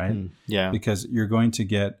scholarship, right? Yeah. Because we're going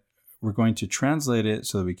to translate it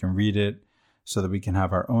so that we can read it, so that we can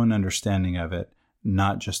have our own understanding of it,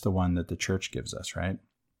 not just the one that the church gives us, right?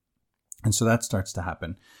 And so that starts to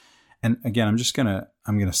happen. And again, I'm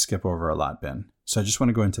gonna skip over a lot, Ben. So I just want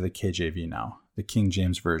to go into the KJV now, the King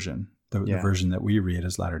James Version, the version that we read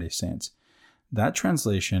as Latter-day Saints. That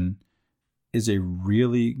translation is a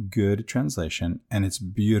really good translation, and it's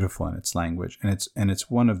beautiful in its language, and it's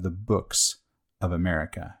one of the books of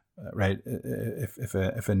America, right? If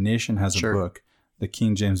a nation has a book, the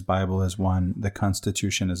King James Bible is one, the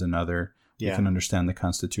Constitution is another. You can understand the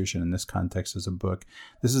Constitution in this context as a book.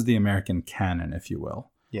 This is the American canon, if you will.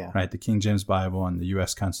 Yeah. Right. The King James Bible and the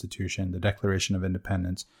U.S. Constitution, the Declaration of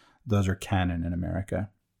Independence, those are canon in America.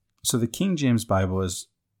 So the King James Bible is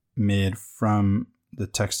made from the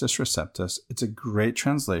Textus Receptus. It's a great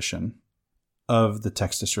translation of the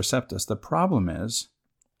Textus Receptus. The problem is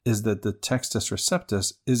that the Textus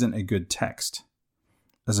Receptus isn't a good text.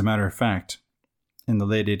 As a matter of fact, in the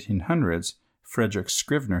late 1800s, Frederick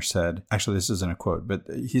Scrivener said, actually this isn't a quote, but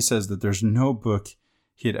he says that there's no book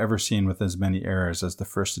he had ever seen with as many errors as the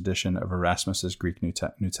first edition of Erasmus's Greek New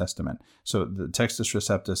Testament. So the Textus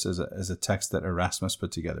Receptus is a text that Erasmus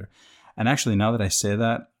put together. And actually, now that I say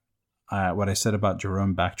that, what I said about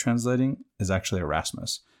Jerome back translating is actually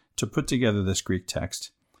Erasmus. To put together this Greek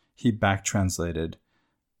text, he back translated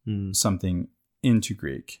something into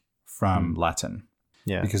Greek from Latin,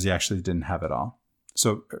 because he actually didn't have it all.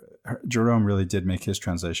 So Jerome really did make his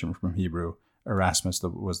translation from Hebrew. Erasmus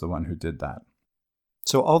was the one who did that.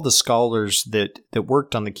 So all the scholars that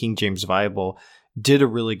worked on the King James Bible did a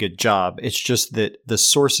really good job. It's just that the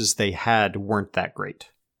sources they had weren't that great.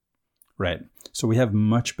 Right. So we have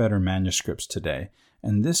much better manuscripts today.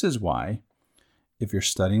 And this is why, if you're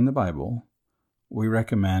studying the Bible, we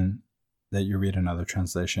recommend that you read another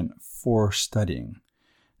translation for studying.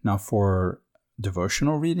 Now, for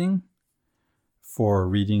devotional reading, for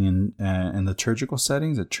reading in liturgical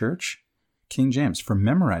settings at church, King James. For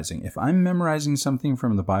memorizing, if I'm memorizing something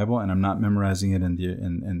from the Bible and I'm not memorizing it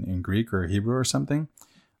in Greek or Hebrew or something,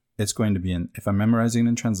 it's going to be if I'm memorizing it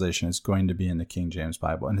in translation, it's going to be in the King James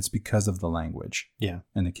Bible. And it's because of the language. Yeah.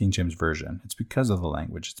 In the King James Version. It's because of the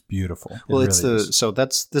language. It's beautiful. Well, this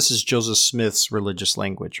is Joseph Smith's religious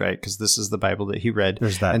language, right? Because this is the Bible that he read.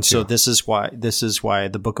 There's that. And too. so this is why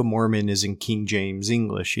the Book of Mormon is in King James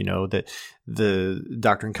English, that the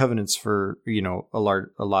Doctrine and Covenants for, a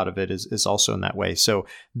lot of it is also in that way. So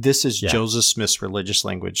this is Joseph Smith's religious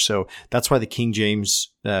language. So that's why the King James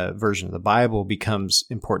version of the Bible becomes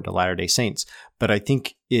important to Latter-day Saints. But I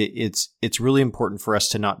think it's really important for us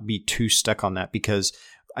to not be too stuck on that, because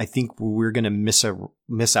I think we're going to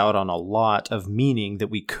miss out on a lot of meaning that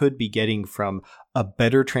we could be getting from a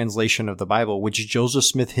better translation of the Bible, which Joseph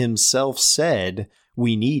Smith himself said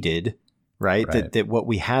we needed, right? That what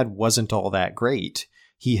we had wasn't all that great,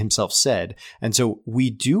 he himself said. And so we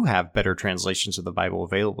do have better translations of the Bible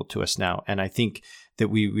available to us now. And I think that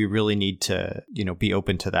we really need to, be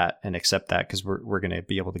open to that and accept that, because we're going to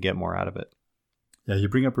be able to get more out of it. Yeah, you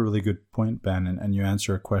bring up a really good point, Ben, and you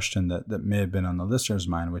answer a question that may have been on the listener's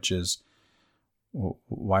mind, which is, well,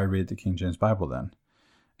 why read the King James Bible then?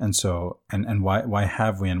 And so, and why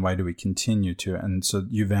have we, and why do we continue to? And so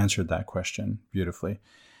you've answered that question beautifully.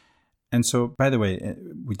 And so, by the way,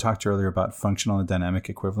 we talked earlier about functional and dynamic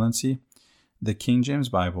equivalency. The King James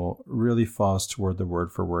Bible really falls toward the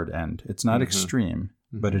word-for-word end. It's not extreme,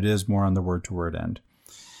 but it is more on the word-to-word end.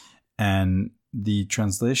 And the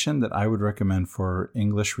translation that I would recommend for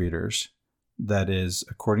English readers, that is,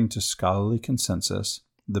 according to scholarly consensus,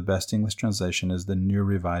 the best English translation is the New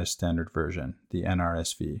Revised Standard Version, the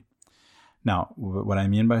NRSV. Now, what I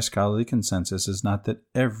mean by scholarly consensus is not that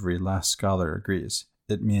every last scholar agrees.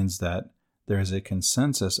 It means that there is a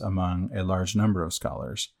consensus among a large number of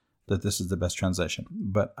scholars that this is the best translation.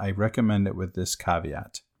 But I recommend it with this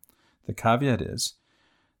caveat. The caveat is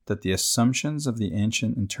that the assumptions of the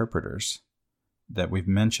ancient interpreters that we've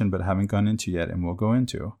mentioned but haven't gone into yet and will go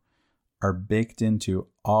into are baked into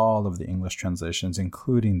all of the English translations,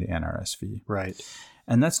 including the NRSV. Right.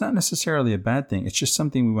 And that's not necessarily a bad thing. It's just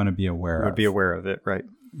something we want to be aware of. Be aware of it, right?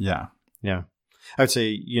 Yeah. Yeah. I would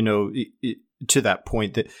say, to that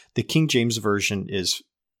point, that the King James Version is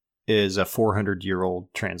a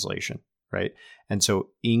 400-year-old translation, right? And so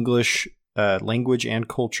English language and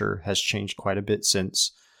culture has changed quite a bit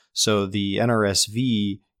since. So the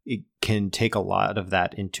NRSV, it can take a lot of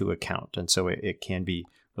that into account. And so it can be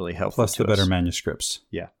really helpful. Plus the better manuscripts.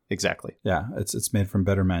 Yeah, exactly. Yeah, it's made from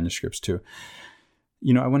better manuscripts too.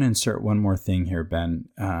 I want to insert one more thing here, Ben.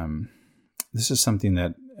 This is something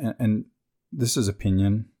that, and this is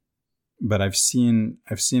opinion, but I've seen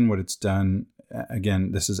what it's done.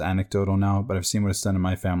 Again, this is anecdotal now, but I've seen what it's done in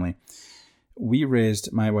my family.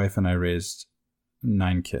 my wife and I raised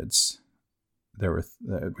 9 kids.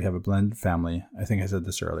 We have a blended family. I think I said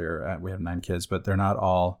this earlier. We have 9 kids, but they're not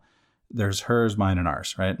all, there's hers, mine, and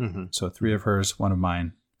ours, right? Mm-hmm. So 3 of hers, 1 of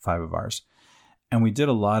mine, 5 of ours. And we did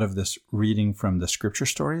a lot of this reading from the scripture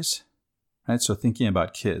stories, right? So thinking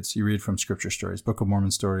about kids, you read from scripture stories, Book of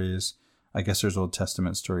Mormon stories. I guess there's Old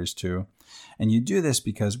Testament stories too. And you do this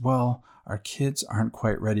because, well, our kids aren't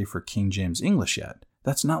quite ready for King James English yet.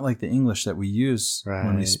 That's not like the English that we use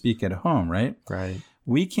when we speak at home, right? Right.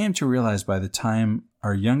 We came to realize by the time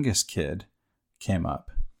our youngest kid came up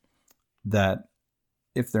that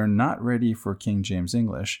if they're not ready for King James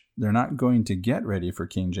English, they're not going to get ready for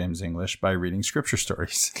King James English by reading scripture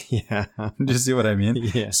stories. Yeah. Do you see what I mean?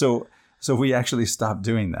 Yeah. So we actually stopped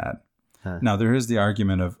doing that. Huh. Now, there is the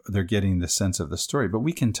argument of they're getting the sense of the story, but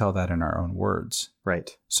we can tell that in our own words.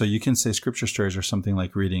 Right. So you can say scripture stories are something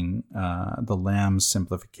like reading the Lamb's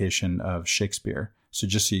simplification of Shakespeare. So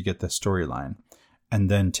just so you get the storyline, and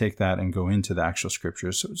then take that and go into the actual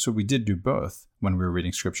scriptures. So we did do both when we were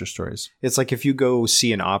reading scripture stories. It's like if you go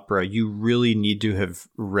see an opera, you really need to have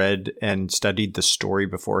read and studied the story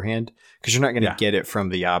beforehand, because you're not going to get it from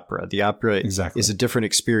the opera. The opera is a different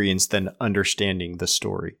experience than understanding the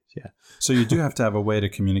story. Yeah. So you do have to have a way to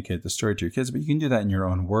communicate the story to your kids, but you can do that in your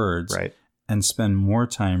own words, right? And spend more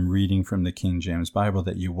time reading from the King James Bible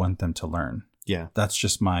that you want them to learn. Yeah. That's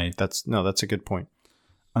just that's a good point.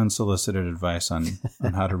 Unsolicited advice on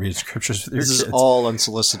how to read scriptures with your kids. This is all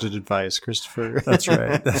unsolicited advice, Christopher. That's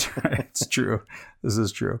right. That's right. It's true. This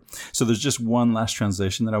is true. So there's just one last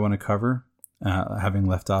translation that I want to cover, having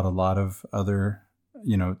left out a lot of other,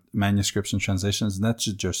 manuscripts and translations, and that's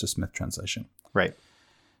the Joseph Smith translation. Right.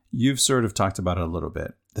 You've sort of talked about it a little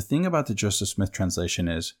bit. The thing about the Joseph Smith translation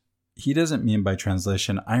is he doesn't mean by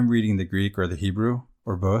translation, I'm reading the Greek or the Hebrew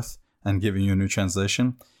or both and giving you a new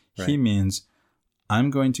translation. Right. He means I'm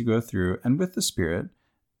going to go through and with the Spirit,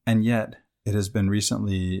 and yet it has been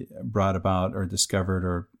recently brought about or discovered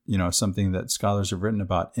or, something that scholars have written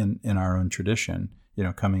about in our own tradition,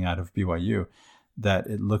 coming out of BYU, that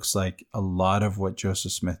it looks like a lot of what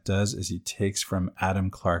Joseph Smith does is he takes from Adam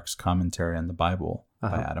Clarke's commentary on the Bible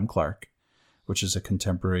by Adam Clarke, which is a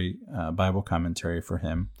contemporary Bible commentary for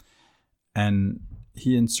him. And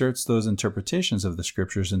he inserts those interpretations of the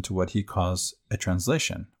scriptures into what he calls a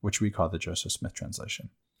translation, which we call the Joseph Smith translation.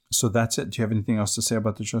 So that's it. Do you have anything else to say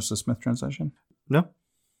about the Joseph Smith translation? No.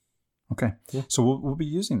 Okay. Yeah. So we'll be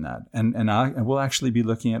using that. And we'll actually be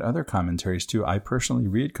looking at other commentaries too. I personally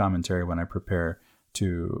read commentary when I prepare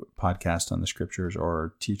to podcast on the scriptures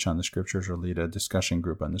or teach on the scriptures or lead a discussion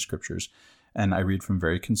group on the scriptures. And I read from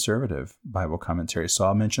very conservative Bible commentaries. So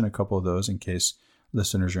I'll mention a couple of those in case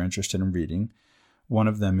listeners are interested in reading. One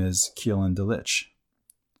of them is Keel and Delitzsch,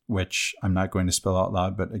 which I'm not going to spell out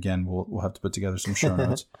loud, but again, we'll have to put together some show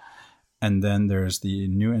notes. And then there's the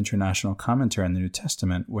New International Commentary on the New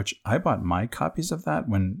Testament, which I bought my copies of that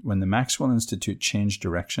when the Maxwell Institute changed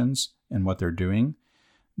directions in what they're doing.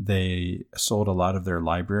 They sold a lot of their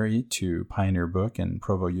library to Pioneer Book in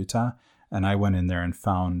Provo, Utah. And I went in there and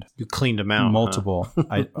found... You cleaned them out. Multiple.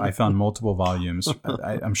 Huh? I found multiple volumes.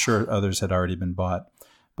 I'm sure others had already been bought.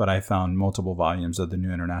 But I found multiple volumes of the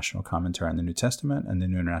New International Commentary on the New Testament and the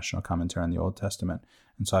New International Commentary on the Old Testament.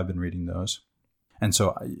 And so I've been reading those. And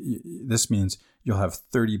so this means you'll have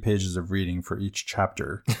 30 pages of reading for each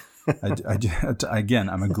chapter. Again,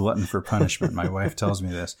 I'm a glutton for punishment. My wife tells me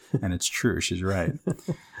this, and it's true. She's right.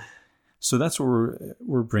 So that's what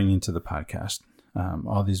we're bringing to the podcast.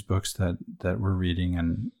 All these books that we're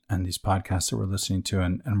reading and these podcasts that we're listening to,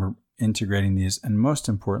 and we're integrating these, and most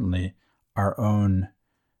importantly, our own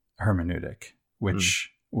hermeneutic,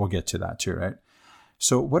 which we'll get to that too, right?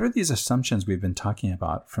 So what are these assumptions we've been talking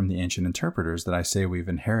about from the ancient interpreters that I say we've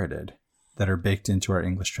inherited that are baked into our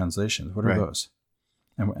English translations? What are those?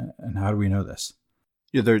 And how do we know this?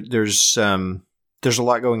 Yeah, there's a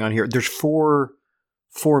lot going on here. There's four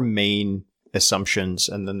main assumptions,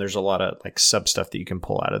 and then there's a lot of like sub stuff that you can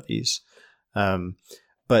pull out of these.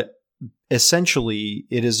 But essentially,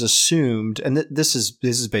 it is assumed, and this is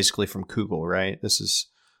basically from Kugel, right? This is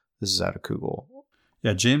out of Kugel.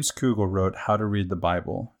 Yeah, James Kugel wrote How to Read the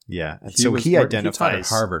Bible. Yeah, so he identifies. He taught at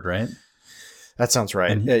Harvard, right? That sounds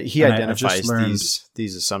right. He identifies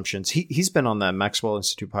these assumptions. He's been on the Maxwell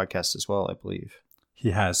Institute podcast as well, I believe. He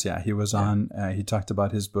has, yeah. He was on. He talked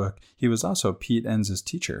about his book. He was also Pete Enns'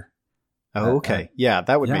 teacher. Oh, okay.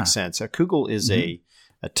 That would make sense. Kugel is a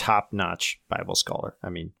top-notch Bible scholar. I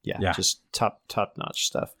mean, just top-notch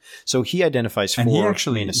stuff. So he identifies four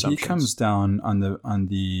main assumptions. He comes down on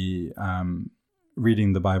the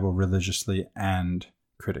reading the Bible religiously and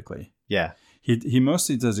critically. Yeah. He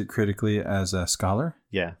mostly does it critically as a scholar,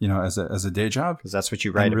 Yeah. as a day job. Because that's what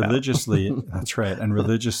you write And about. religiously, that's right. And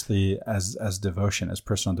religiously as devotion, as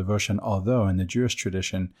personal devotion, although in the Jewish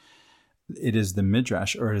tradition, it is the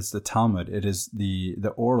Midrash, or it's the Talmud. It is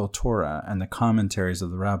the oral Torah and the commentaries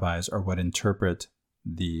of the rabbis are what interpret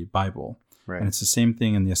the Bible. Right. And it's the same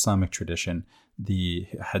thing in the Islamic tradition. The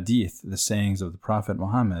Hadith, the sayings of the Prophet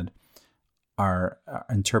Muhammad,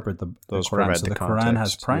 interpret the Those Quran. provide So the the Quran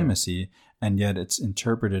has context, primacy, and yet it's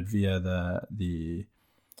interpreted via the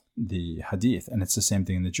Hadith. And it's the same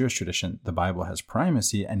thing in the Jewish tradition. The Bible has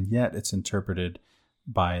primacy, and yet it's interpreted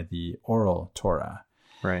by the oral Torah.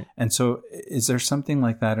 Right. And so is there something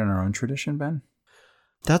like that in our own tradition, Ben?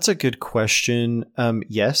 That's a good question.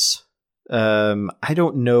 Yes. I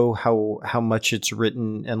don't know how much it's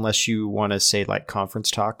written unless you want to say like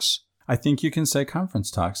conference talks. I think you can say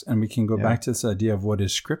conference talks, and we can go back to this idea of what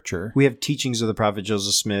is scripture. We have teachings of the prophet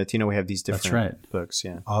Joseph Smith. We have these different That's right. books.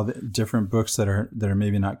 Yeah. All the different books that are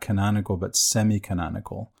maybe not canonical, but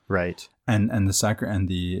semi-canonical. Right. And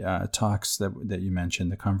the talks that you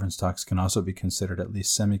mentioned, the conference talks, can also be considered at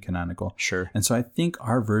least semi-canonical. Sure. And so I think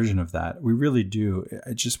our version of that, we really do.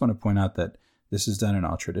 I just want to point out that this is done in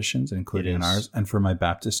all traditions, including in ours. And for my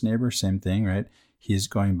Baptist neighbor, same thing, right? He's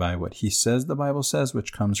going by what he says the Bible says,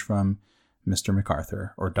 which comes from Mr.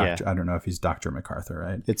 MacArthur or Dr. I don't know if he's Dr. MacArthur,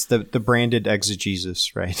 right? It's the branded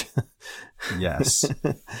exegesis, right? Yes.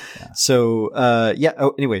 Yeah. So,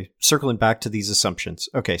 anyway, circling back to these assumptions.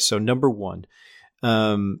 Okay, so number one,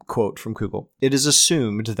 quote from Google. It is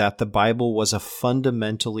assumed that the Bible was a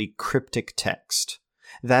fundamentally cryptic text.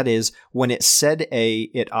 That is, when it said A,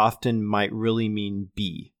 it often might really mean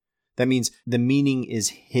B. That means the meaning is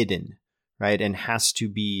hidden, right? And has to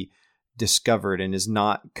be discovered and is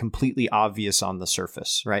not completely obvious on the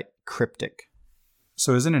surface, right? Cryptic.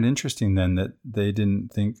 So isn't it interesting then that they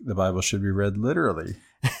didn't think the Bible should be read literally?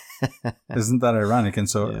 Isn't that ironic? And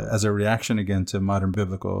so as a reaction again to modern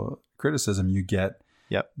biblical criticism, you get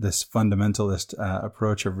this fundamentalist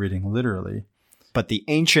approach of reading literally. But the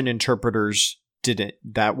ancient interpreters didn't.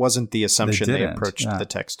 That wasn't the assumption they approached the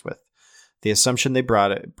text with. The assumption they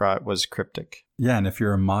brought was cryptic. Yeah, and if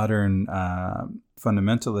you're a modern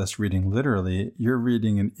fundamentalist reading literally, you're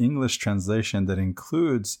reading an English translation that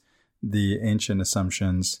includes the ancient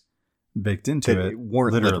assumptions baked into it.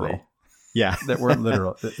 Weren't literal. Yeah, that weren't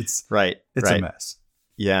literal. It's right. It's a mess.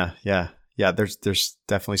 Yeah. There's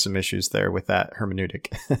definitely some issues there with that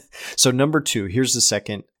hermeneutic. So number two, here's the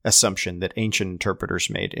second assumption that ancient interpreters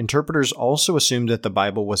made. Interpreters also assumed that the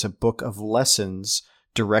Bible was a book of lessons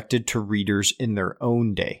directed to readers in their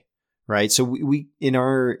own day, right? So we in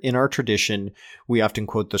our tradition, we often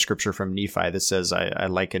quote the scripture from Nephi that says, I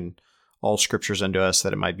liken all scriptures unto us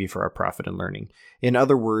that it might be for our profit and learning. In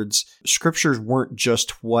other words, scriptures weren't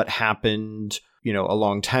just what happened, a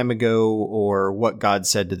long time ago or what God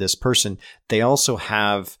said to this person. They also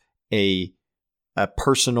have a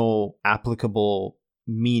personal, applicable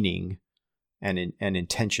meaning and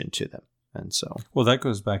intention to them. And so, well, that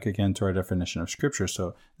goes back again to our definition of scripture.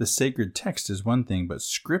 So the sacred text is one thing, but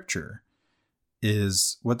scripture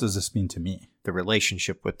is, what does this mean to me? The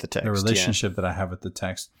relationship with the text. The relationship that I have with the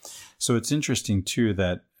text. So it's interesting too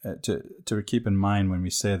that to keep in mind when we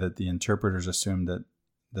say that the interpreters assume that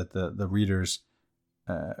the readers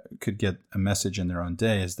could get a message in their own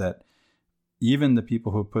day, is that even the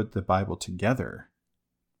people who put the Bible together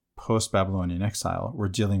post-Babylonian exile were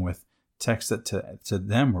dealing with texts that to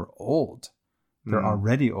them were old. They're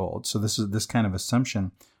already old. So this kind of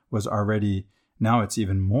assumption was already, now it's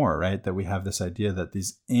even more, right? That we have this idea that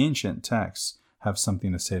these ancient texts have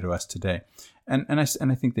something to say to us today. And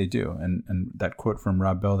I think they do. And that quote from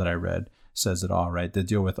Rob Bell that I read says it all, right? They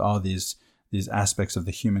deal with all these aspects of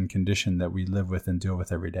the human condition that we live with and deal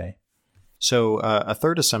with every day. So a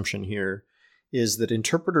third assumption here is that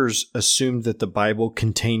interpreters assumed that the Bible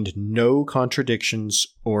contained no contradictions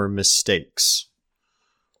or mistakes.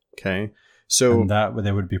 Okay, so and that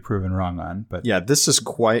they would be proven wrong on. But yeah, this is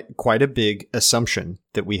quite a big assumption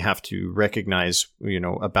that we have to recognize,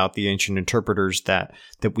 about the ancient interpreters that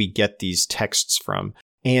we get these texts from.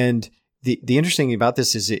 And the interesting thing about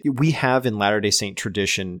this is we have in Latter-day Saint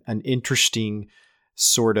tradition an interesting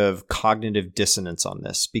sort of cognitive dissonance on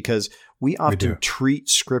this, because we often treat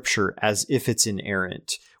scripture as if it's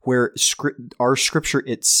inerrant, where our scripture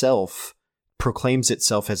itself proclaims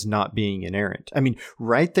itself as not being inerrant. I mean,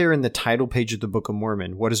 right there in the title page of the Book of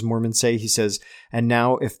Mormon, what does Mormon say? He says, "And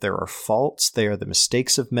now if there are faults, they are the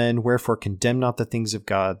mistakes of men, wherefore condemn not the things of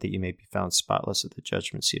God, that you may be found spotless at the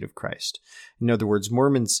judgment seat of Christ." In other words,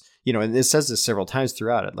 Mormons, and it says this several times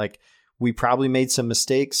throughout it, like, we probably made some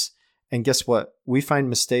mistakes, And guess what? We find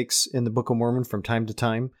mistakes in the Book of Mormon from time to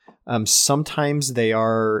time. Sometimes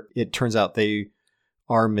it turns out they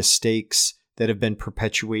are mistakes that have been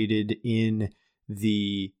perpetuated in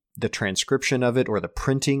the transcription of it or the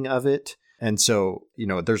printing of it. And so,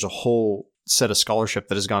 there's a whole set of scholarship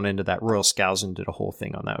that has gone into that. Royal Skousen did a whole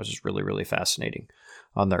thing on that, which is really, really fascinating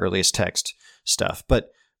on the earliest text stuff.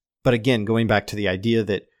 But again, going back to the idea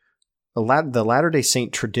that the Latter-day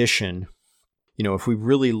Saint tradition, if we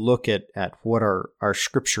really look at what our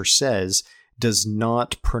scripture says, does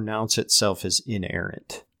not pronounce itself as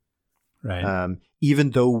inerrant. Right.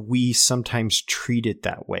 Even though we sometimes treat it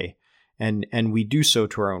that way. And we do so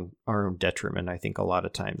to our own detriment, I think, a lot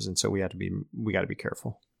of times. And so we got to be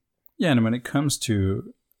careful. Yeah, and when it comes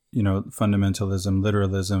to, fundamentalism,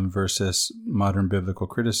 literalism versus modern biblical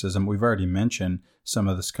criticism, we've already mentioned some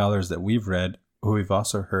of the scholars that we've read, who we've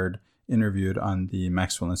also heard interviewed on the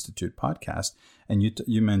Maxwell Institute podcast. And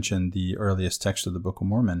you mentioned the earliest text of the Book of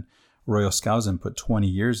Mormon. Royal Skousen put 20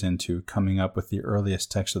 years into coming up with the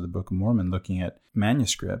earliest text of the Book of Mormon, looking at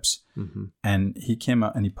manuscripts. Mm-hmm. And he came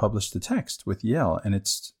out and he published the text with Yale, and it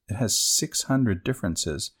has 600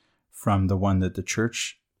 differences from the one that the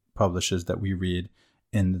church publishes that we read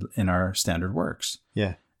in our standard works.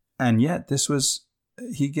 Yeah. And yet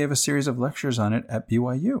he gave a series of lectures on it at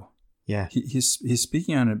BYU. Yeah. He's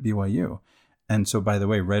speaking on it at BYU. And so, by the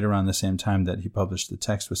way, right around the same time that he published the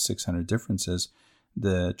text with 600 differences,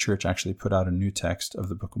 the church actually put out a new text of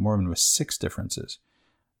the Book of Mormon with 6 differences.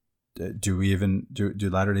 Do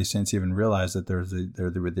Latter-day Saints even realize that there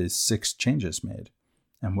were these 6 changes made?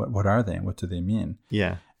 And what are they and what do they mean?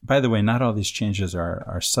 Yeah. By the way, not all these changes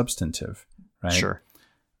are substantive, right? Sure.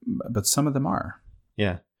 But some of them are.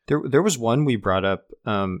 Yeah. There was one we brought up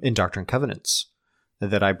in Doctrine and Covenants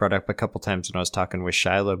that I brought up a couple times when I was talking with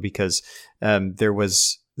Shiloh, because there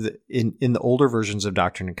was in the older versions of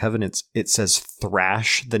Doctrine and Covenants, it says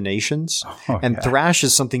thrash the nations. And thrash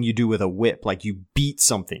is something you do with a whip, like you beat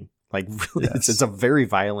something. Like really, yes. It's a very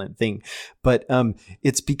violent thing. But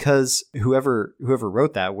it's because whoever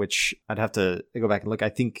wrote that, which I'd have to go back and look, I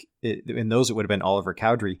think in those it would have been Oliver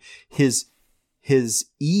Cowdery. His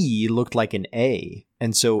E looked like an A.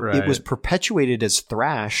 And so It was perpetuated as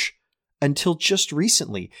thrash until just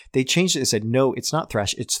recently. They changed it and said, no, it's not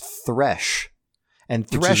thrash, it's thresh. And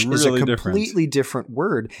thresh is a completely different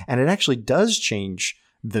word. And it actually does change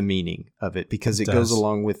the meaning of it because it goes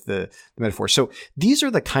along with the metaphor. So these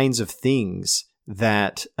are the kinds of things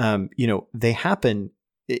that, they happen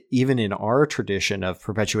even in our tradition of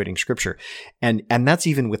perpetuating scripture. And that's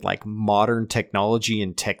even with like modern technology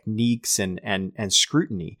and techniques and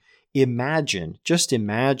scrutiny. Just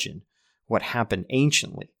imagine what happened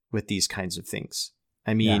anciently with these kinds of things.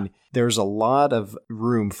 I mean, There's a lot of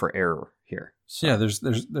room for error here. So. Yeah,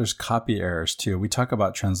 there's copy errors too. We talk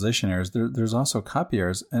about translation errors. There's also copy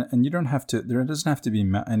errors, and you don't have to. There doesn't have to be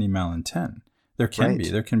any malintent. There can be.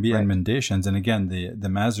 There can be emendations, and again, the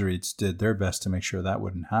Masoretes did their best to make sure that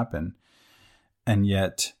wouldn't happen. And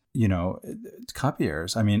yet, copy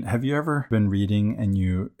errors. I mean, have you ever been reading and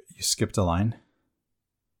you skipped a line?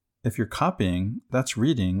 If you're copying, that's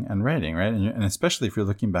reading and writing, right? And especially if you're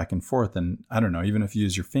looking back and forth, and I don't know, even if you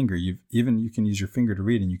use your finger, you can use your finger to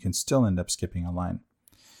read and you can still end up skipping a line.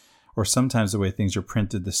 Or sometimes the way things are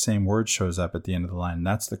printed, the same word shows up at the end of the line. And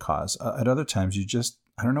that's the cause. At other times,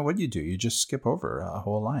 I don't know what you do. You just skip over a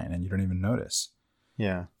whole line and you don't even notice.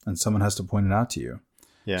 Yeah. And someone has to point it out to you.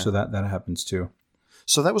 Yeah. So that happens too.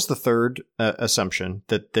 So that was the third assumption,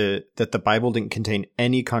 that the Bible didn't contain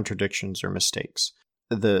any contradictions or mistakes.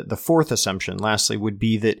 The fourth assumption, lastly, would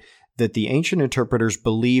be that the ancient interpreters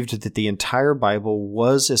believed that the entire Bible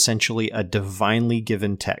was essentially a divinely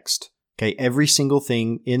given text. Okay, every single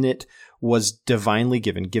thing in it was divinely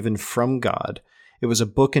given from God. It was a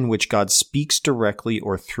book in which God speaks directly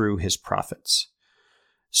or through his prophets.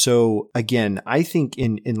 So again, I think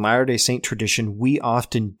in Latter-day Saint tradition, we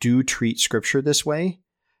often do treat scripture this way,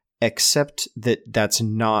 except that that's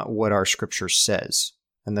not what our scripture says.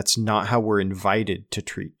 And that's not how we're invited to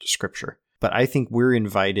treat scripture. But I think we're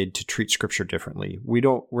invited to treat scripture differently.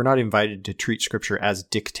 We're not invited to treat scripture as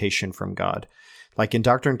dictation from God. Like in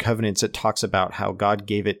Doctrine and Covenants, it talks about how God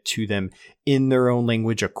gave it to them in their own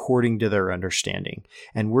language according to their understanding.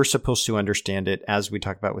 And we're supposed to understand it, as we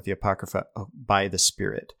talk about with the Apocrypha, by the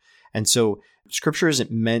Spirit. And so scripture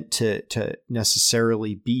isn't meant to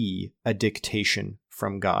necessarily be a dictation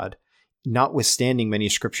from God, notwithstanding many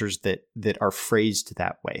scriptures that are phrased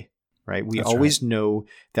that way, right? We always know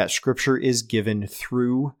that scripture is given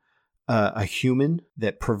through a human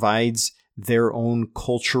that provides their own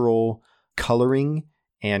cultural coloring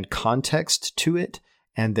and context to it.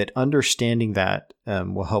 and that understanding that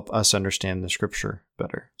will help us understand the scripture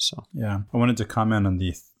better. So yeah, I wanted to comment on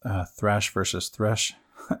the thrash versus thresh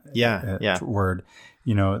word.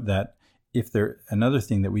 That if there another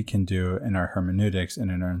thing that we can do in our hermeneutics and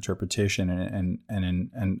in our interpretation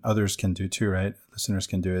and others can do too, right? Listeners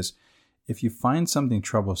can do, is if you find something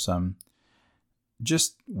troublesome,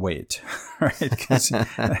 just wait, right? Because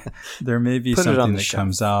there may be something that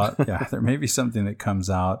comes out. Yeah, there may be something that comes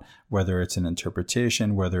out, whether it's an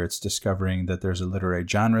interpretation, whether it's discovering that there's a literary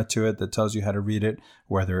genre to it that tells you how to read it,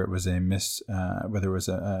 whether it was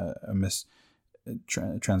a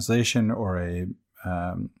translation or a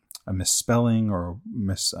misspelling or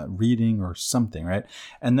misreading or something, right?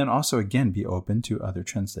 And then also, again, be open to other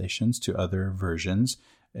translations, to other versions.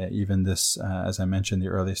 Even this, as I mentioned, the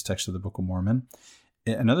earliest text of the Book of Mormon.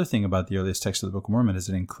 Another thing about the earliest text of the Book of Mormon is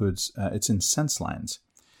it includes, it's in sense lines.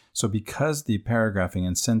 So because the paragraphing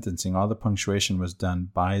and sentencing, all the punctuation was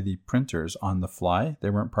done by the printers on the fly, they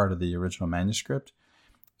weren't part of the original manuscript,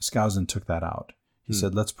 Skousen took that out. He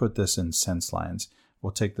said, let's put this in sense lines.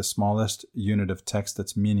 We'll take the smallest unit of text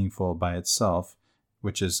that's meaningful by itself,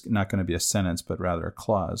 which is not going to be a sentence, but rather a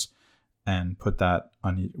clause, and put that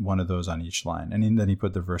on one of those on each line. And then he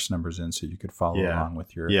put the verse numbers in so you could follow along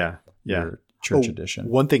with your church edition.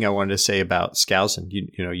 One thing I wanted to say about Skousen,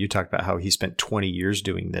 you talked about how he spent 20 years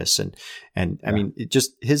doing this, and I mean, it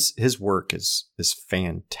just his work is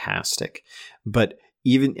fantastic. But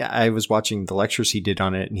even I was watching the lectures he did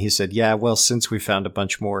on it, and he said, yeah, well, since we found a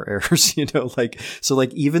bunch more errors, so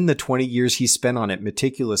even the 20 years he spent on it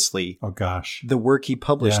meticulously, oh gosh, the work he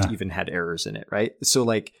published even had errors in it, right? So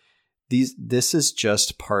this is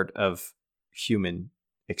just part of human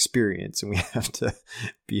experience, and we have to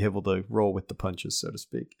be able to roll with the punches, so to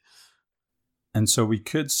speak. And so we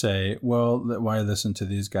could say, well, why listen to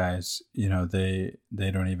these guys? They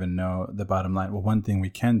don't even know the bottom line. Well, one thing we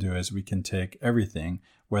can do is we can take everything,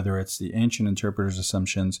 whether it's the ancient interpreters'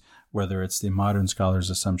 assumptions, whether it's the modern scholars'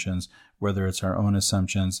 assumptions, whether it's our own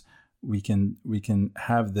assumptions. We can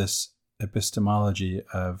have this epistemology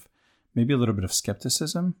of maybe a little bit of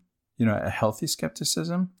skepticism, a healthy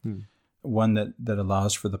skepticism, one that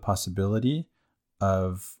allows for the possibility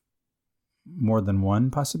of more than one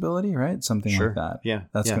possibility, right? Something like that. Yeah.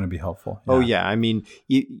 That's going to be helpful. Yeah. Oh yeah. I mean,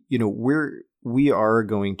 we are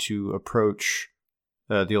going to approach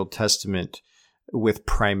the Old Testament with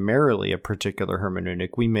primarily a particular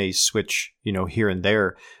hermeneutic. We may switch, here and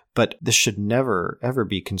there, but this should never, ever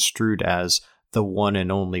be construed as the one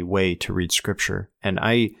and only way to read scripture. And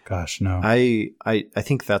I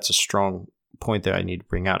think that's a strong point that I need to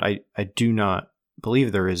bring out. I do not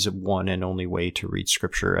believe there is one and only way to read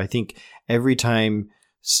scripture. I think every time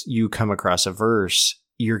you come across a verse,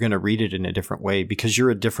 you're going to read it in a different way because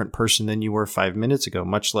you're a different person than you were 5 minutes ago,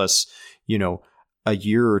 much less, a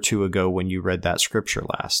year or two ago when you read that scripture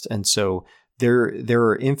last. And so there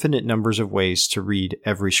are infinite numbers of ways to read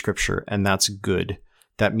every scripture, and that's good.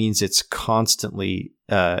 That means it's constantly,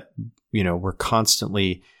 we're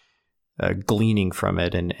constantly gleaning from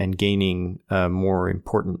it and gaining more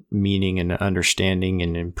important meaning and understanding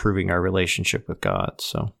and improving our relationship with God.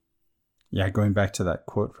 So, yeah, going back to that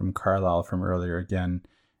quote from Carlyle from earlier again,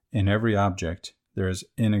 in every object there is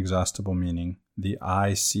inexhaustible meaning. The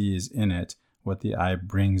eye sees in it what the eye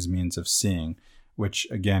brings means of seeing, which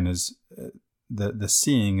again is the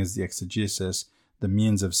seeing is the exegesis, the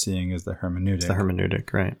means of seeing is the hermeneutic. It's the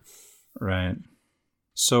hermeneutic, right? Right.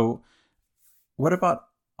 So, what about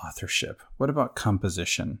authorship? What about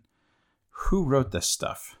composition? Who wrote this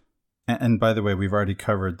stuff? And by the way, we've already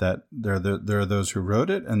covered that there are those who wrote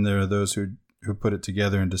it, and there are those who put it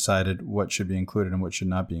together and decided what should be included and what should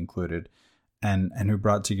not be included, and who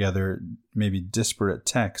brought together maybe disparate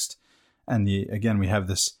text. And again, we have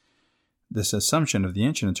this assumption of the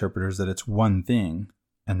ancient interpreters that it's one thing,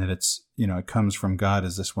 and that it's it comes from God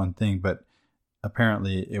as this one thing, but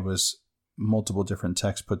apparently it was multiple different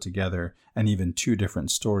texts put together, and even two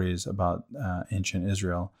different stories about ancient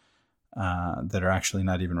Israel that are actually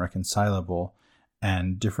not even reconcilable,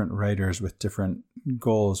 and different writers with different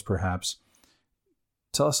goals, perhaps.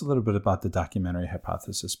 Tell us a little bit about the documentary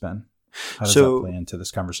hypothesis, Ben. How does that play into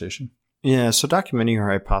this conversation? Yeah, so documentary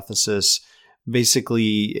hypothesis,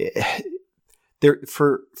 basically,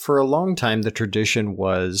 for a long time, the tradition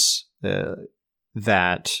was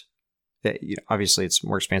that obviously it's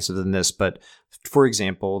more expansive than this, but for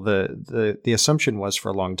example, the assumption was for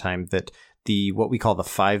a long time that what we call the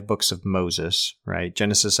 5 books of Moses, right?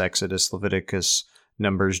 Genesis, Exodus, Leviticus,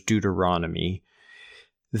 Numbers, Deuteronomy,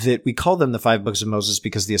 that we call them the 5 books of Moses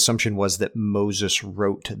because the assumption was that Moses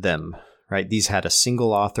wrote them, right? These had a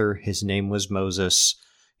single author. His name was Moses.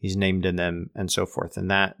 He's named in them and so forth.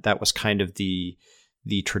 And that was kind of the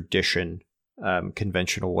tradition,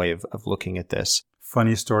 conventional way of looking at this.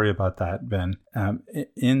 Funny story about that, Ben.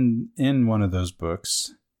 In one of those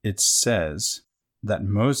books, it says that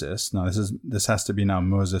Moses, now this has to be now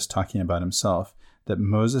Moses talking about himself, that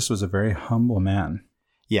Moses was a very humble man.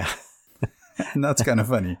 Yeah. And that's kind of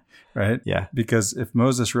funny, right? Yeah. Because if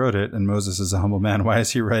Moses wrote it and Moses is a humble man, why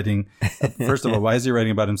is he writing, first of all, why is he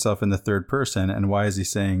writing about himself in the third person? And why is he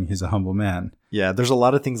saying he's a humble man? Yeah, there's a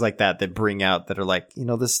lot of things like that bring out that are like,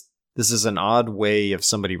 this is an odd way of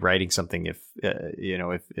somebody writing something if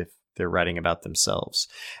they're writing about themselves.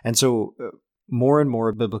 And so more and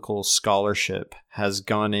more biblical scholarship has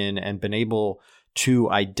gone in and been able to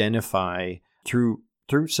identify through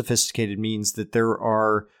sophisticated means that there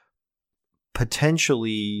are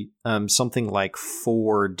potentially something like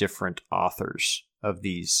 4 different authors of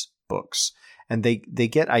these books. And they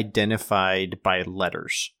get identified by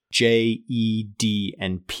letters, J, E, D,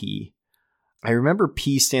 and P. I remember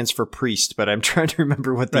P stands for priest, but I'm trying to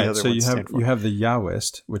remember what the other ones stand for. You have the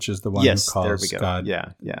Yahwist, which is the one who calls God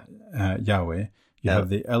Yahweh. You have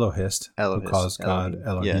the Elohist, who calls God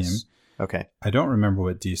Elohim. Yes. Okay. I don't remember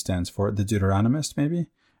what D stands for. The Deuteronomist, maybe?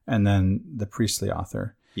 And then the priestly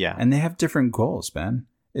author. Yeah. And they have different goals, Ben.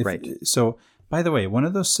 Right. So, by the way, one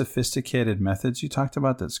of those sophisticated methods you talked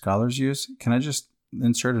about that scholars use, can I just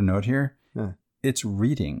insert a note here? Yeah. It's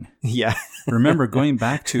reading. Yeah. Remember, going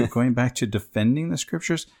back to defending the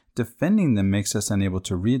scriptures, defending them makes us unable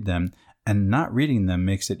to read them, and not reading them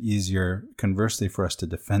makes it easier, conversely, for us to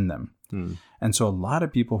defend them. And so a lot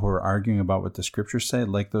of people who are arguing about what the scriptures say,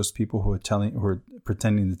 like those people who are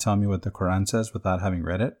pretending to tell me what the Quran says without having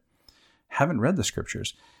read it, haven't read the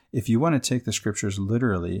scriptures. If you want to take the scriptures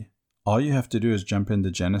literally, all you have to do is jump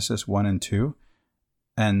into Genesis 1 and 2,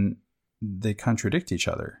 and they contradict each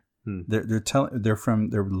other.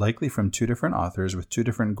 They're likely from 2 different authors with 2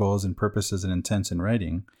 different goals and purposes and intents in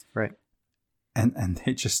writing. Right. And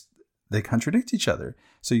they contradict each other.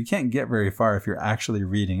 So you can't get very far if you're actually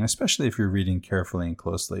reading, especially if you're reading carefully and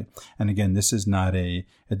closely. And again, this is not a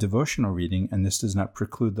devotional reading, and this does not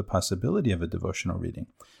preclude the possibility of a devotional reading.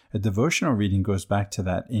 A devotional reading goes back to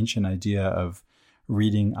that ancient idea of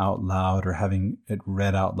reading out loud or having it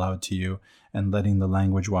read out loud to you and letting the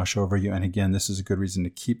language wash over you. And again, this is a good reason to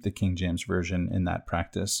keep the King James Version in that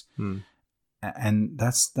practice. And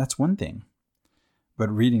that's one thing. But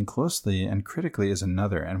reading closely and critically is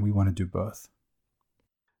another, and we want to do both.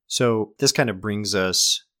 So this kind of brings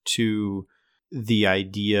us to the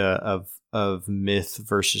idea of myth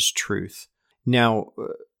versus truth. Now,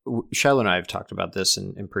 Shiloh and I have talked about this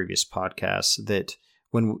in previous podcasts, that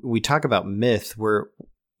when we talk about myth,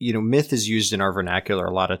 myth is used in our vernacular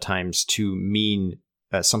a lot of times to mean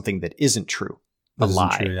something that isn't true. A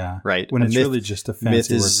lie, true, yeah. Right? When it's myth, really just a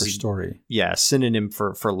fancy word for story. Yeah, synonym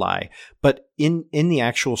for lie. But in the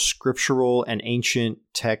actual scriptural and ancient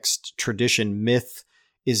text tradition, myth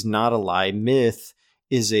is not a lie. Myth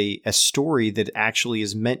is a story that actually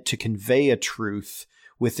is meant to convey a truth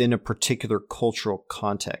within a particular cultural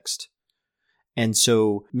context. And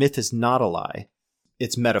so myth is not a lie.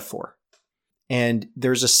 It's metaphor. And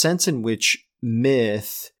there's a sense in which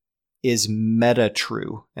myth is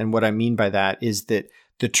meta-true. And what I mean by that is that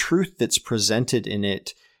the truth that's presented in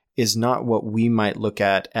it is not what we might look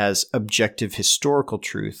at as objective historical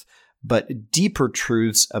truth, but deeper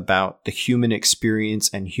truths about the human experience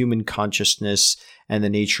and human consciousness and the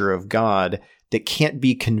nature of God that can't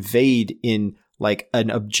be conveyed in like an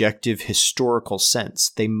objective historical sense.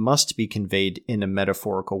 They must be conveyed in a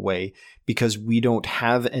metaphorical way because we don't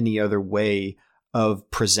have any other way of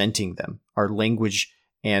presenting them. Our language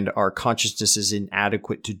and our consciousness is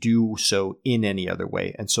inadequate to do so in any other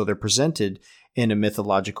way. And so they're presented in a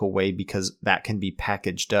mythological way because that can be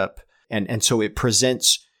packaged up. And so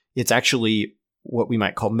it's actually what we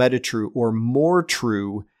might call meta-true, or more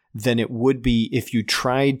true than it would be if you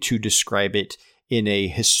tried to describe it in a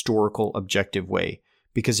historical objective way.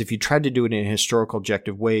 Because if you tried to do it in a historical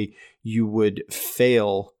objective way, you would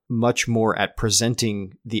fail much more at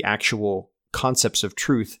presenting the actual concepts of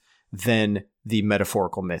truth than the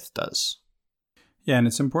metaphorical myth does. Yeah, and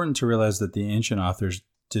it's important to realize that the ancient authors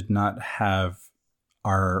did not have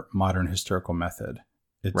our modern historical method.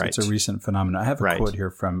 It's a recent phenomenon. I have a quote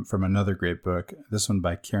here from another great book, this one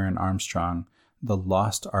by Karen Armstrong, The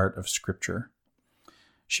Lost Art of Scripture.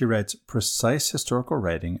 She writes, "Precise historical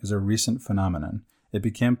writing is a recent phenomenon. It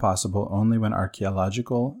became possible only when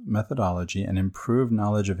archaeological methodology and improved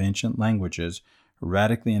knowledge of ancient languages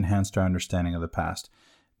radically enhanced our understanding of the past.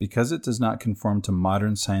 Because it does not conform to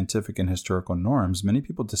modern scientific and historical norms, many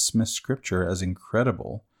people dismiss Scripture as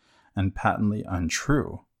incredible and patently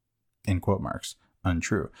untrue. in quote marks,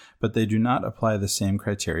 untrue. But they do not apply the same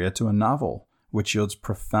criteria to a novel, which yields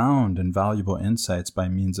profound and valuable insights by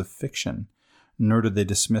means of fiction. Nor do they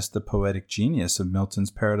dismiss the poetic genius of Milton's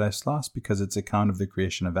Paradise Lost because its account of the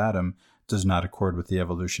creation of Adam does not accord with the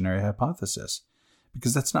evolutionary hypothesis.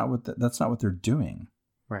 Because that's not what they're doing.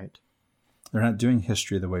 Right. They're not doing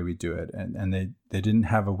history the way we do it, and they didn't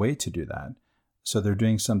have a way to do that. So they're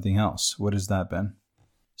doing something else. What is that, Ben?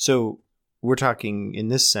 So we're talking in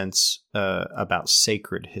this sense about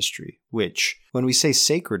sacred history, which when we say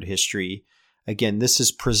sacred history, again, this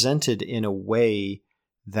is presented in a way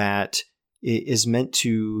that is meant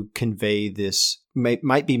to convey this,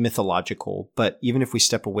 might be mythological, but even if we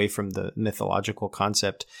step away from the mythological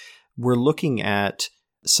concept, we're looking at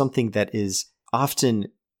something that is often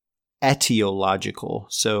etiological.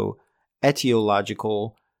 So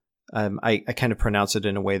etiological, I kind of pronounce it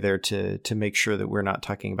in a way there to make sure that we're not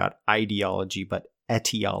talking about ideology, but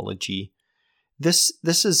etiology. This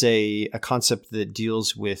is a concept that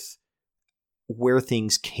deals with where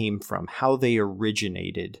things came from, how they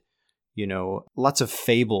originated. You know, lots of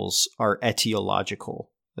fables are etiological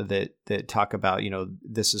that talk about,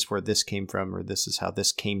 this is where this came from, or this is how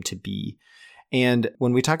this came to be. And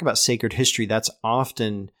when we talk about sacred history, that's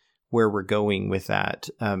often where we're going with that,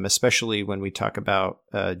 especially when we talk about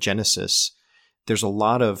Genesis. There's a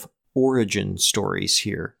lot of origin stories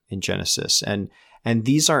here in Genesis, and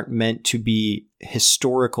these aren't meant to be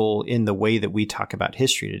historical in the way that we talk about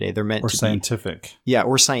history today. They're meant to scientific.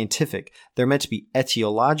 Or scientific. They're meant to be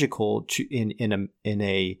etiological in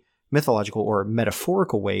a mythological or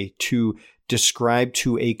metaphorical way to describe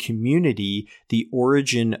to a community the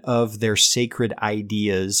origin of their sacred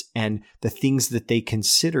ideas and the things that they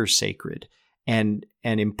consider sacred and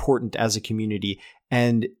important as a community,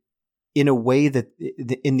 and in a way that,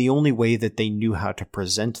 in the only way that they knew how to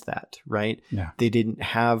present that, right? Yeah. They didn't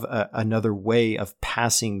have another way of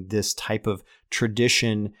passing this type of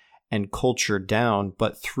tradition and culture down,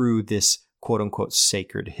 but through this quote unquote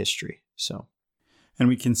sacred history. So. And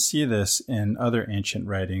we can see this in other ancient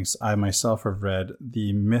writings. I myself have read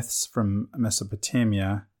the myths from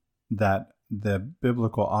Mesopotamia that the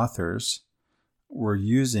biblical authors were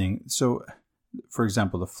using. So, for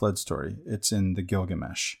example, the flood story, it's in the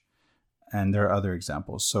Gilgamesh. And there are other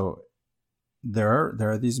examples. So there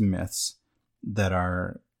are these myths that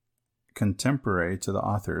are contemporary to the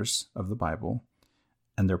authors of the Bible,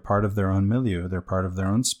 and they're part of their own milieu. They're part of their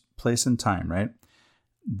own place and time, right?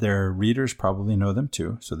 Their readers probably know them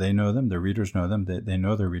too. So they know them. Their readers know them. They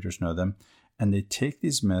know their readers know them. And they take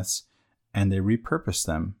these myths and they repurpose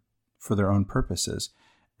them for their own purposes.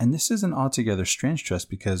 And this isn't altogether strange to us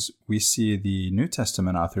because we see the New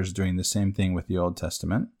Testament authors doing the same thing with the Old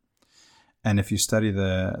Testament. And if you study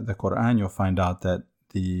the Quran, you'll find out that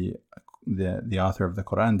the author of the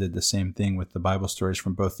Quran did the same thing with the Bible stories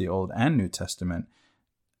from both the Old and New Testament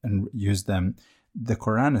and used them. The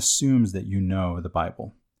Quran assumes that you know the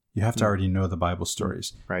Bible. You have to already know the Bible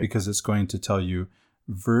stories, right? Because it's going to tell you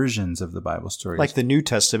versions of the Bible stories. Like the New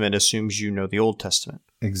Testament assumes you know the Old Testament.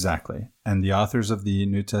 Exactly. And the authors of the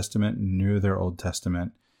New Testament knew their Old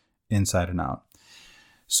Testament inside and out.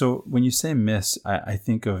 So when you say myths, I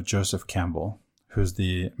think of Joseph Campbell, who's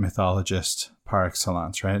the mythologist par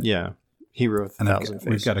excellence, right? Yeah. Hero of 1,000 Faces.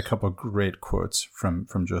 We've got a couple of great quotes from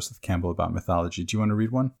Joseph Campbell about mythology. Do you want to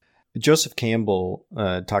read one? Joseph Campbell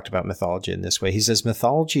talked about mythology in this way. He says,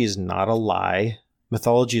 mythology is not a lie.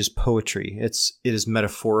 Mythology is poetry. It is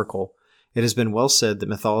metaphorical. It has been well said that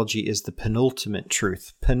mythology is the penultimate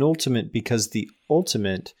truth. Penultimate because the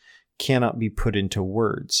ultimate cannot be put into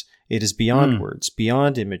words. It is beyond words,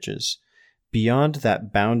 beyond images, beyond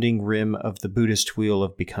that bounding rim of the Buddhist wheel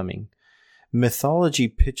of becoming. Mythology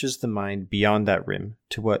pitches the mind beyond that rim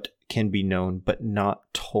to what can be known but not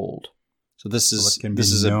told. So this is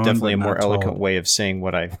definitely a more eloquent way of saying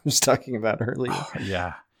what I was talking about earlier. Oh,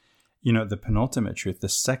 yeah. You know, the penultimate truth, the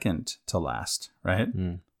second to last, right?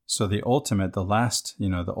 So the ultimate, the last,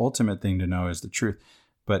 the ultimate thing to know is the truth.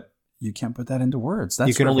 But you can't put that into words. That's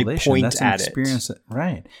you can revelation. only point That's at experience. it.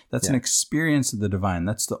 Right. That's an experience of the divine.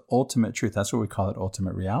 That's the ultimate truth. That's what we call it,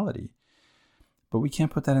 ultimate reality. But we can't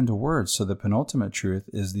put that into words. So the penultimate truth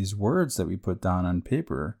is these words that we put down on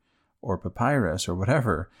paper or papyrus or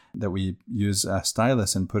whatever, that we use a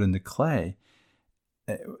stylus and put into clay.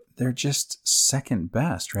 They're just second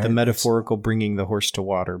best, right? The metaphorical bringing the horse to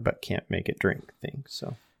water but can't make it drink thing.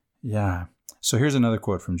 So yeah. So here's another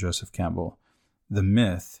quote from Joseph Campbell. The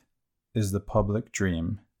myth is the public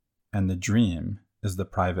dream, and the dream is the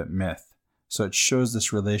private myth. So it shows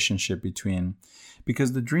this relationship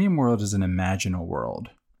because the dream world is an imaginal world.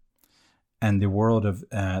 and the world of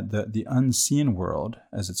the unseen world,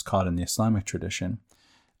 as it's called in the Islamic tradition,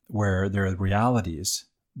 where there are realities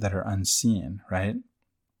that are unseen, right?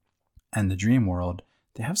 And the dream world,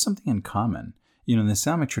 they have something in common. You know, in the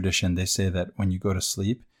Islamic tradition, they say that when you go to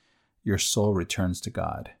sleep, your soul returns to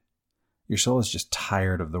God. Your soul is just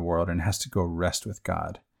tired of the world and has to go rest with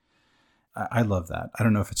God. I love that. I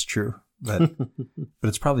don't know if it's true, but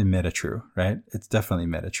it's probably meta-true, right? It's definitely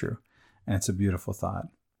meta-true. And it's a beautiful thought.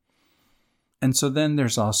 And so then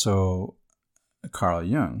there's also Carl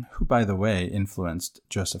Jung, who, by the way, influenced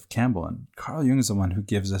Joseph Campbell. And Carl Jung is the one who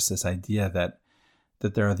gives us this idea that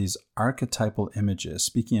there are these archetypal images.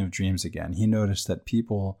 Speaking of dreams again, he noticed that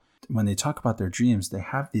people, when they talk about their dreams, they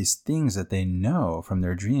have these things that they know from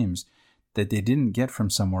their dreams that they didn't get from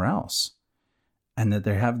somewhere else, and that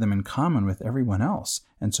they have them in common with everyone else.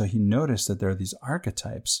 And so he noticed that there are these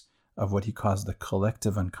archetypes of what he calls the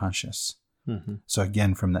collective unconscious. Mm-hmm. So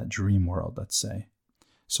again, from that dream world, let's say.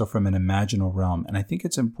 So from an imaginal realm. And I think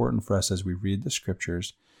it's important for us as we read the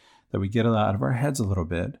scriptures that we get out of our heads a little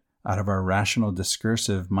bit, out of our rational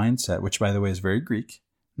discursive mindset, which, by the way, is very Greek,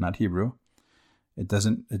 not Hebrew. It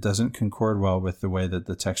doesn't concord well with the way that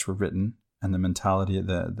the texts were written and the mentality,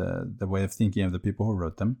 the way of thinking of the people who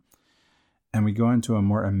wrote them. And we go into a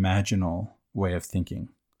more imaginal way of thinking.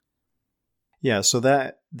 Yeah, so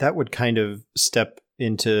that would kind of step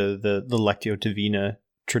into the Lectio Divina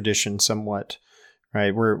tradition somewhat,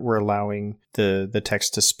 right? We're allowing the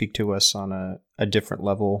text to speak to us on a different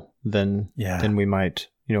level than we might,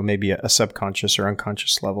 maybe a subconscious or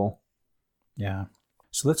unconscious level. Yeah.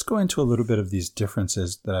 So let's go into a little bit of these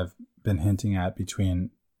differences that I've been hinting at between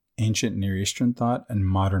ancient Near Eastern thought and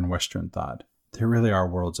modern Western thought. They really are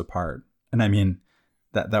worlds apart. And I mean,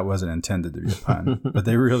 that wasn't intended to be a pun, but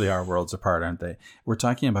they really are worlds apart, aren't they? We're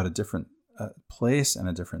talking about a different place and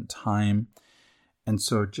a different time. And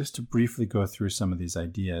so just to briefly go through some of these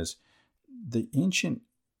ideas, the ancient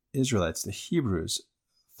Israelites, the Hebrews,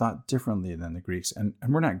 thought differently than the Greeks. And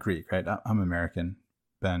we're not Greek, right? I'm American.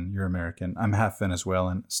 Ben, you're American. I'm half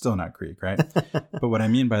Venezuelan, still not Greek, right? But what I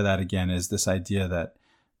mean by that, again, is this idea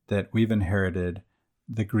that we've inherited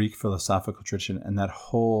the Greek philosophical tradition and that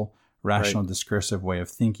whole rational discursive way of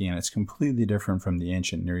thinking, and it's completely different from the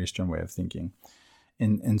ancient Near Eastern way of thinking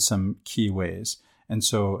in some key ways. And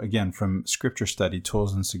so, again, from Scripture Study,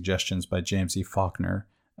 Tools and Suggestions by James E. Faulkner,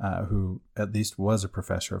 who at least was a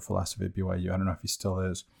professor of philosophy at BYU. I don't know if he still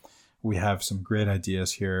is. We have some great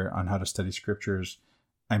ideas here on how to study scriptures.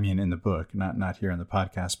 I mean, in the book, not here in the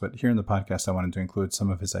podcast, but here in the podcast, I wanted to include some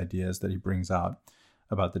of his ideas that he brings out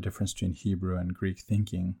about the difference between Hebrew and Greek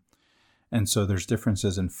thinking. And so there's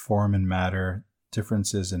differences in form and matter,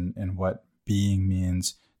 differences in what being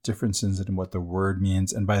means, differences in what the word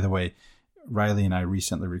means. And by the way, Riley and I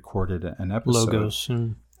recently recorded an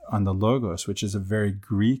episode on the logos, which is a very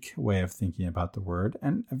Greek way of thinking about the word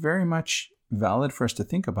and very much valid for us to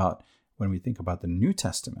think about when we think about the New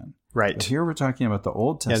Testament. Right. But here we're talking about the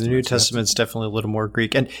Old Testament. Yeah, the New Testament's definitely a little more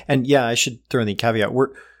Greek. And yeah, I should throw in the caveat.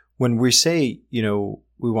 When we say,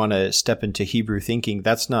 we want to step into Hebrew thinking,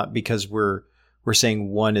 that's not because we're saying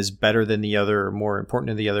one is better than the other or more important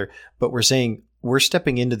than the other, but we're saying we're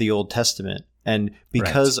stepping into the Old Testament. And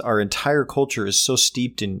because our entire culture is so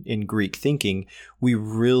steeped in Greek thinking,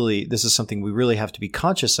 this is something we really have to be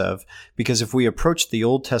conscious of, because if we approach the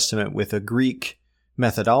Old Testament with a Greek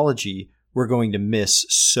methodology, we're going to miss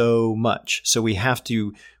so much. So we have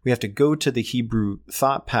to go to the Hebrew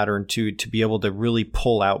thought pattern to be able to really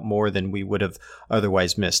pull out more than we would have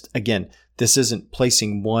otherwise missed. Again, this isn't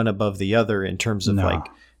placing one above the other in terms of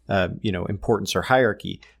importance or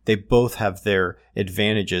hierarchy. They both have their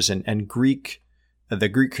advantages, and the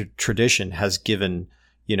Greek tradition has given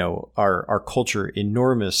our culture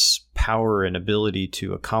enormous power and ability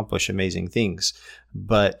to accomplish amazing things.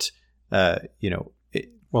 But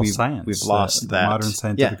science. We've lost that. The modern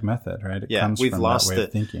scientific method, right? It comes we've from lost that way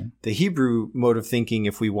of thinking. The Hebrew mode of thinking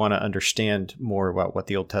if we want to understand more about what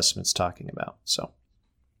the Old Testament's talking about. So,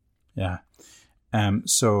 yeah. And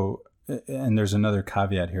there's another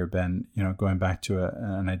caveat here, Ben, going back to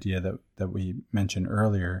an idea that we mentioned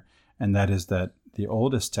earlier, and that is that the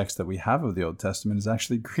oldest text that we have of the Old Testament is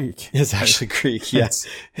actually Greek. It's actually Greek, yes.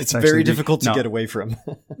 It's very difficult to get away from.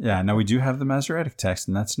 Yeah, now we do have the Masoretic text,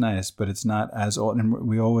 and that's nice, but it's not as old, and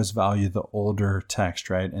we always value the older text,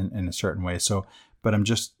 right, in a certain way. So, but I'm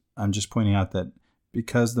just pointing out that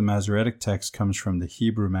because the Masoretic text comes from the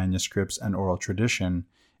Hebrew manuscripts and oral tradition,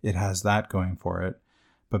 it has that going for it.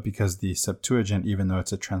 But because the Septuagint, even though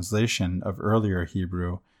it's a translation of earlier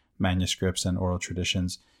Hebrew manuscripts and oral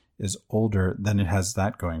traditions, is older, then it has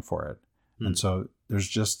that going for it. And so there's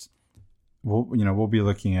just, we'll be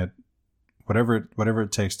looking at whatever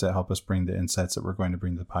it takes to help us bring the insights that we're going to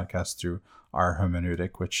bring to the podcast through our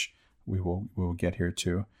hermeneutic, which we will get here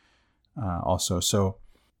to also. So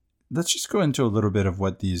let's just go into a little bit of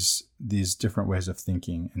what these different ways of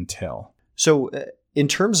thinking entail. So in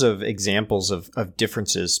terms of examples of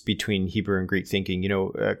differences between Hebrew and Greek thinking,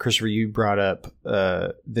 Christopher, you brought up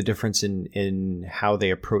the difference in how they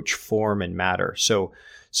approach form and matter. So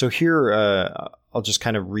here, I'll just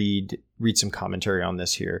kind of read some commentary on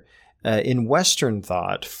this here. In Western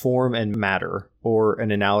thought, form and matter, or an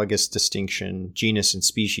analogous distinction, genus and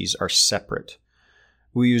species, are separate.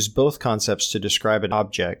 We use both concepts to describe an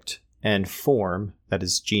object, and form, that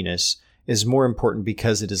is genus, is more important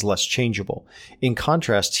because it is less changeable. In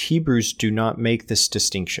contrast, Hebrews do not make this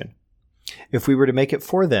distinction. If we were to make it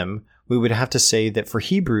for them, we would have to say that for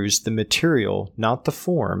Hebrews, the material, not the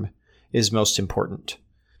form, is most important.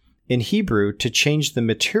 In Hebrew, to change the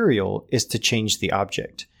material is to change the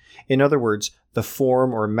object. In other words, the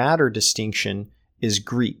form or matter distinction is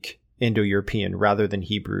Greek, Indo-European, rather than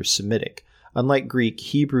Hebrew, Semitic. Unlike Greek,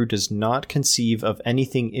 Hebrew does not conceive of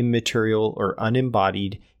anything immaterial or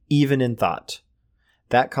unembodied, even in thought.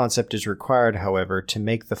 That concept is required, however, to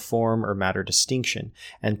make the form or matter distinction,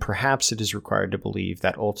 and perhaps it is required to believe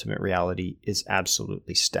that ultimate reality is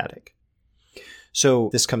absolutely static. So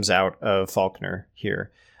this comes out of Faulkner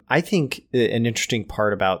here. I think an interesting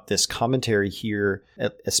part about this commentary here,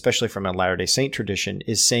 especially from a Latter-day Saint tradition,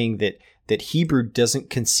 is saying that Hebrew doesn't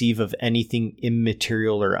conceive of anything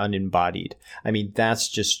immaterial or unembodied. I mean, that's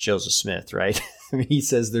just Joseph Smith, right? I mean, he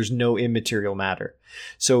says there's no immaterial matter.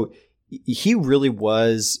 So he really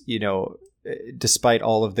was, despite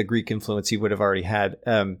all of the Greek influence he would have already had,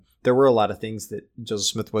 there were a lot of things that Joseph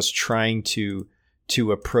Smith was trying to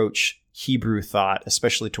approach Hebrew thought,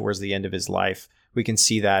 especially towards the end of his life. We can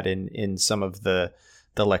see that in some of the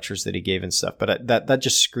lectures that he gave and stuff. But that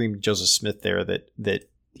just screamed Joseph Smith there, that the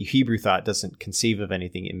Hebrew thought doesn't conceive of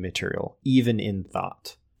anything immaterial, even in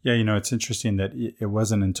thought. Yeah, it's interesting that it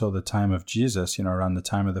wasn't until the time of Jesus, around the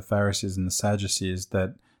time of the Pharisees and the Sadducees,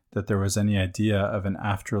 that there was any idea of an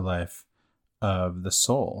afterlife of the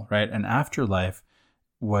soul, right? An afterlife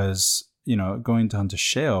was, going down to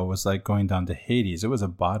Sheol was like going down to Hades. It was a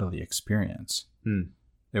bodily experience.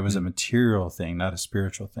 It was a material thing, not a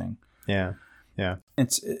spiritual thing. Yeah. Yeah.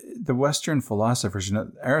 It's the Western philosophers,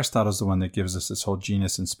 Aristotle's the one that gives us this whole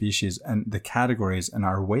genus and species and the categories and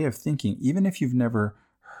our way of thinking. Even if you've never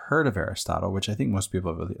heard of Aristotle, which I think most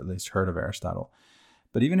people have at least heard of Aristotle,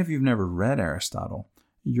 but even if you've never read Aristotle,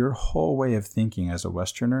 your whole way of thinking as a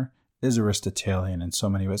Westerner is Aristotelian in so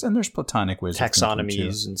many ways. And there's Platonic ways of thinking too.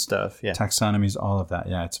 Taxonomies and stuff. Yeah. Taxonomies, all of that.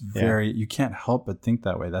 Yeah. It's you can't help but think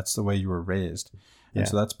that way. That's the way you were raised. And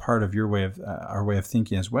so that's part of your way of our way of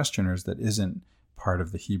thinking as Westerners that isn't part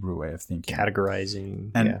of the Hebrew way of thinking.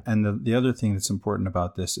 Categorizing. And the other thing that's important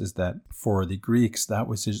about this is that for the Greeks, that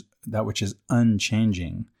which is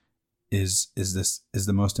unchanging is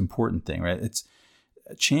the most important thing, right? It's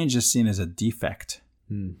change is seen as a defect.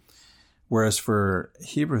 Whereas for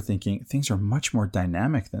Hebrew thinking, things are much more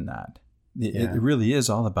dynamic than that. It really is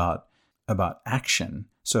all about action.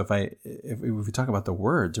 So if we talk about the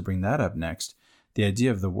word, to bring that up next, the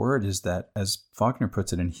idea of the word is that, as Faulkner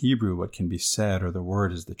puts it in Hebrew, what can be said, or the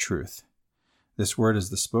word, is the truth. This word is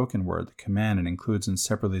the spoken word, the command, and includes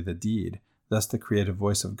inseparably the deed, thus the creative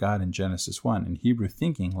voice of God in Genesis 1. In Hebrew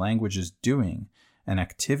thinking, language is doing, an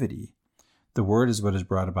activity. The word is what is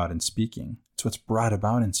brought about in speaking. It's what's brought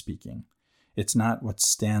about in speaking. It's not what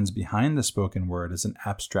stands behind the spoken word as an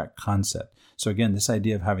abstract concept. So again, this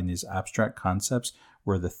idea of having these abstract concepts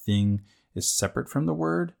where the thing is separate from the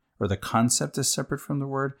word, or the concept is separate from the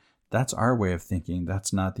word, that's our way of thinking.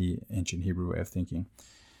 That's not the ancient Hebrew way of thinking.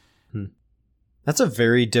 That's a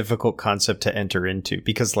very difficult concept to enter into,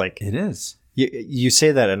 because it is. You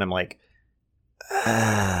say that and I'm like,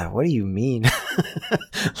 what do you mean?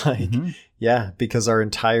 Yeah, because our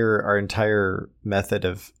entire method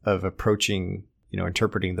of approaching,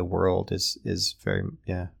 interpreting the world is very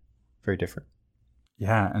different.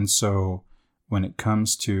 Yeah. And so when it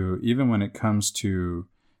comes to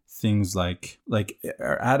things like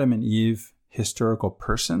are Adam and Eve historical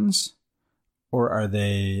persons, or are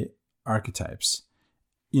they archetypes?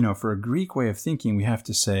 For a Greek way of thinking, we have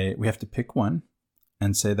to pick one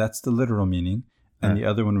and say that's the literal meaning, and the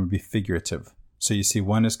other one would be figurative. So you see,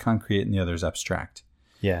 one is concrete and the other is abstract.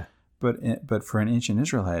 Yeah. But for an ancient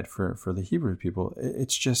Israelite, for the Hebrew people,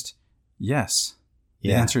 it's just yes.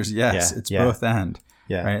 The answer is yes. It's both and.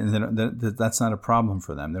 Yeah. Right. And that's not a problem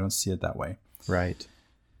for them. They don't see it that way. Right.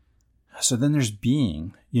 So then there's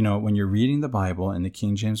being. When you're reading the Bible in the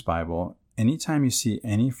King James Bible, anytime you see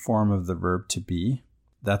any form of the verb to be,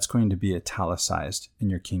 that's going to be italicized in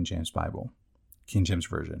your King James Bible, King James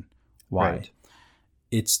Version. Why? Right.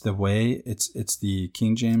 It's the way, it's the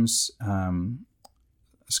King James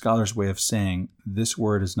scholar's way of saying this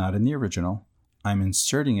word is not in the original. I'm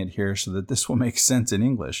inserting it here so that this will make sense in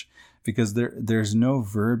English, because there's no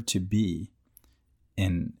verb to be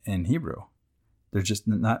in Hebrew. They're just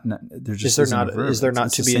not there just is there not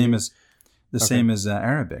it's to the be same as the same as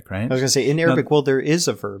Arabic, right? I was going to say in Arabic, there is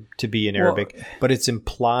a verb to be in Arabic, but it's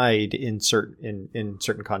implied in certain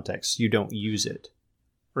contexts. You don't use it.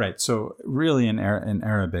 Right. So really in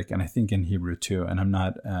Arabic, and I think in Hebrew too, and I'm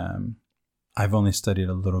not, I've only studied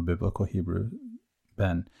a little biblical Hebrew,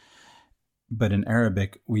 Ben, but in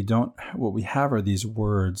Arabic, what we have are these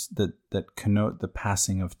words that connote the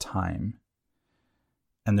passing of time.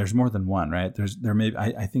 And there's more than one, right?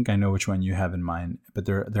 I think I know which one you have in mind, but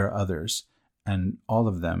there are others. And all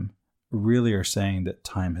of them really are saying that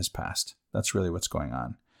time has passed. That's really what's going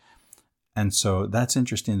on. And so that's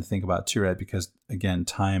interesting to think about too, right? Because again,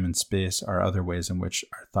 time and space are other ways in which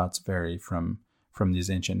our thoughts vary from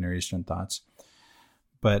these ancient Near Eastern thoughts.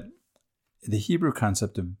 But the Hebrew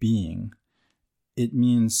concept of being, it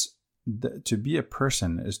means that to be a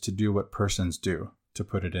person is to do what persons do, to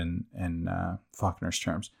put it in Faulkner's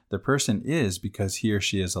terms. The person is because he or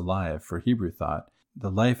she is alive. For Hebrew thought, the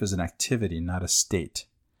life is an activity, not a state.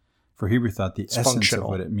 For Hebrew thought, the essence functional.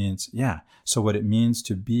 Of what it means. Yeah. So what it means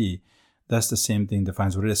to be, that's the same thing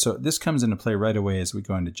defines what it is. So this comes into play right away as we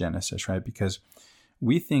go into Genesis, right? Because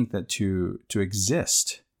we think that to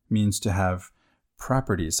exist means to have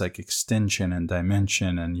properties like extension and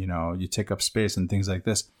dimension, and you take up space and things like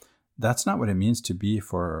this. That's not what it means to be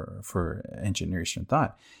for ancient Near Eastern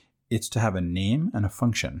thought. It's to have a name and a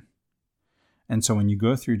function. And so when you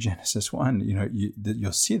go through Genesis 1,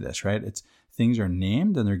 you'll see this, right? It's things are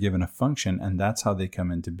named and they're given a function, and that's how they come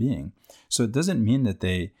into being. So it doesn't mean that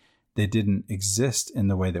they didn't exist in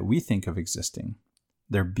the way that we think of existing.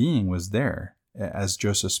 Their being was there. As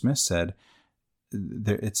Joseph Smith said,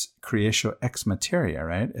 it's creatio ex materia,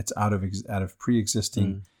 right? It's out of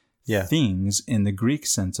pre-existing things in the Greek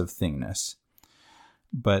sense of thingness.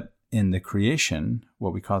 But in the creation,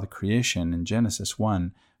 what we call the creation in Genesis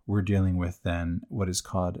 1, we're dealing with then what is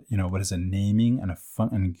called, what is a naming and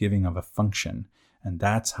and giving of a function. And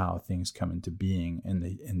that's how things come into being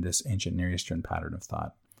in this ancient Near Eastern pattern of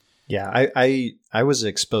thought. Yeah, I was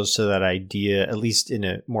exposed to that idea, at least in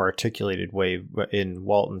a more articulated way, in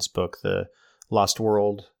Walton's book, The Lost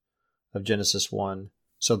World of Genesis 1.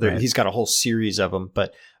 So he's got a whole series of them,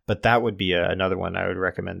 but that would be another one I would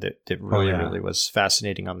recommend that really was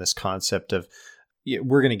fascinating on this concept of,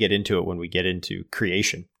 we're going to get into it when we get into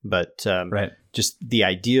creation, but just the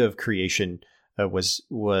idea of creation was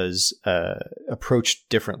approached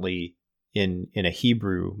differently in a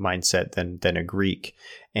Hebrew mindset than a Greek.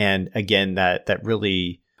 And again, that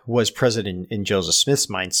really was present in Joseph Smith's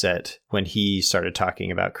mindset when he started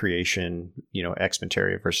talking about creation, ex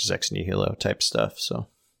materia versus ex nihilo type stuff. So,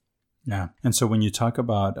 yeah. And so when you talk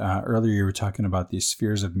about, earlier you were talking about these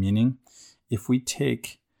spheres of meaning, if we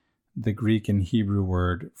take the Greek and Hebrew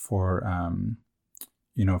word for,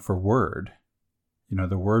 for word,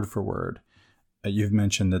 the word for word, you've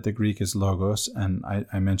mentioned that the Greek is logos, and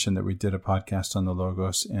I mentioned that we did a podcast on the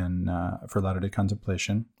logos for Latter-day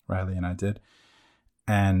Contemplation. Riley and I did.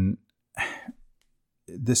 And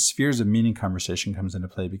this spheres of meaning conversation comes into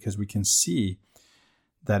play because we can see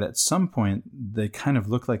that at some point they kind of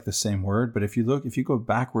look like the same word, but if you go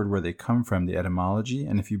backward where they come from, the etymology,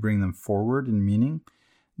 and if you bring them forward in meaning,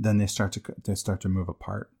 then they start to move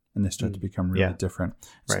apart and they start to become really different.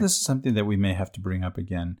 So this is something that we may have to bring up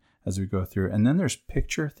again as we go through. And then there's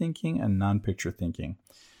picture thinking and non-picture thinking.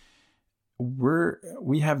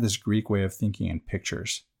 We have this Greek way of thinking in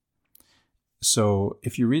pictures. So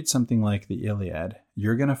if you read something like the Iliad,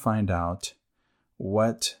 you're going to find out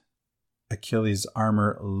what Achilles'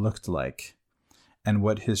 armor looked like and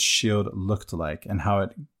what his shield looked like and how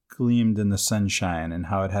it gleamed in the sunshine and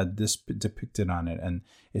how it had this depicted on it. And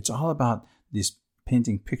it's all about these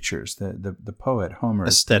painting pictures. The poet Homer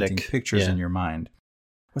aesthetic. Is painting pictures in your mind.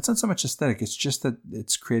 Well, it's not so much aesthetic. It's just that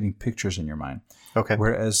it's creating pictures in your mind. Okay.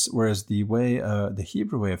 Whereas the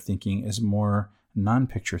Hebrew way of thinking is more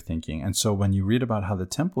non-picture thinking. And so when you read about how the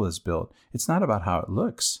temple is built, it's not about how it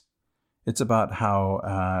looks. It's about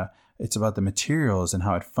how it's about the materials and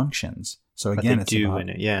how it functions. So again, it's about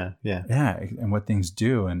and what things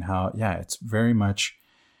do and how it's very much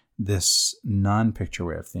this non-picture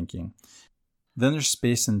way of thinking. Then there's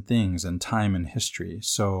space and things and time and history.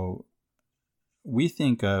 So we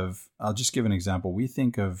think of, I'll just give an example. We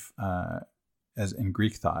think of, as in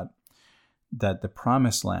Greek thought, that the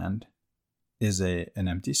promised land is an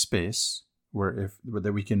empty space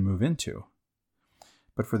that we can move into.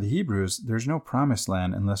 But for the Hebrews, there's no promised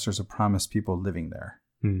land unless there's a promised people living there.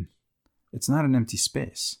 It's not an empty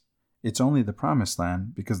space. It's only the promised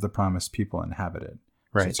land because the promised people inhabit it.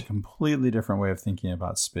 Right. So it's a completely different way of thinking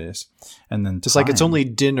about space. And then just like it's only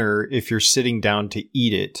dinner if you're sitting down to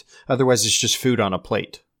eat it. Otherwise, it's just food on a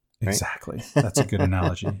plate. Right? Exactly. That's a good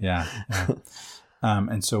analogy. Yeah.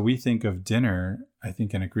 And so we think of dinner, I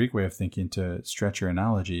think in a Greek way of thinking, to stretch your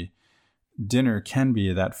analogy, dinner can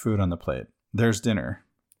be that food on the plate. There's dinner.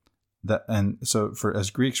 And so as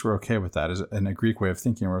Greeks, we're okay with that. As in a Greek way of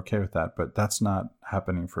thinking, we're okay with that. But that's not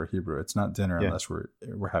happening for Hebrew. It's not dinner unless we're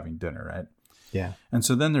having dinner, right? Yeah. And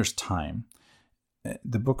so then there's time.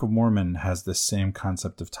 The Book of Mormon has this same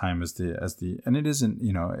concept of time as and it isn't,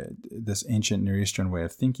 this ancient Near Eastern way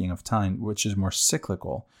of thinking of time, which is more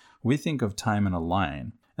cyclical. We think of time in a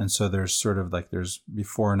line. And so there's sort of like there's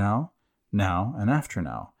before now, and after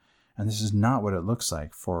now. And this is not what it looks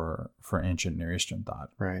like for ancient Near Eastern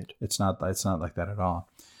thought. Right. It's not like that at all.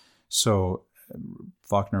 So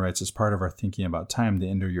Faulkner writes, as part of our thinking about time, the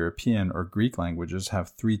Indo-European or Greek languages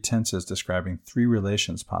have 3 tenses describing 3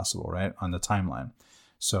 relations possible, right, on the timeline.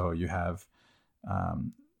 So you have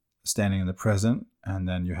standing in the present, and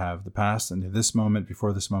then you have the past, and this moment,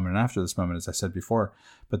 before this moment, and after this moment, as I said before.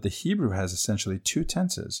 But the Hebrew has essentially 2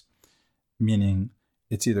 tenses, meaning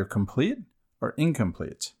it's either complete or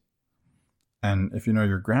incomplete. And if you know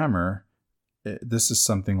your grammar, this is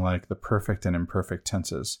something like the perfect and imperfect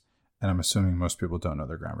tenses. And I'm assuming most people don't know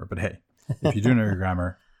their grammar. But hey, if you do know your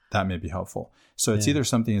grammar, that may be helpful. So it's either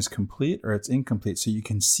something is complete or it's incomplete. So you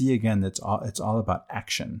can see again that it's all about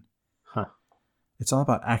action. Huh. It's all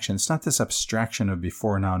about action. It's not this abstraction of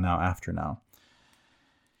before now, after now.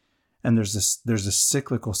 And there's a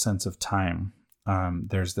cyclical sense of time.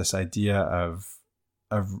 There's this idea of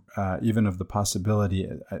even of the possibility.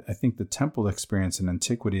 I think the temple experience in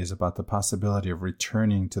antiquity is about the possibility of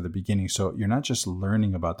returning to the beginning. So you're not just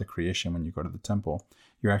learning about the creation when you go to the temple.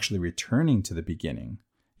 You're actually returning to the beginning.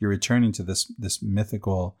 You're returning to this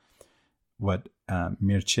mythical, what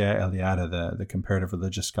Mircea Eliade, the comparative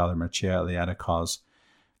religious scholar Mircea Eliade, calls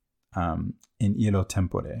in illo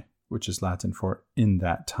tempore, which is Latin for in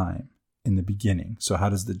that time, in the beginning. So how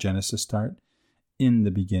does the Genesis start? In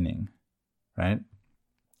the beginning, right?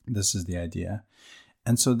 This is the idea.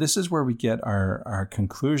 And so this is where we get our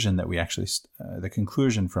conclusion that we actually, the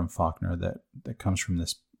conclusion from Faulkner that comes from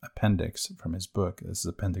this appendix from his book. This is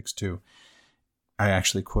Appendix 2. I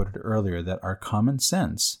actually quoted earlier that our common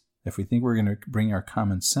sense, if we think we're going to bring our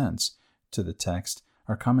common sense to the text,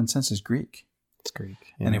 our common sense is Greek. It's Greek.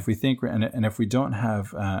 Yeah. And if we think, and if we don't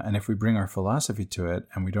have, and if we bring our philosophy to it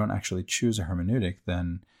and we don't actually choose a hermeneutic,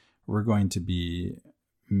 then we're going to be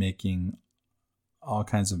making all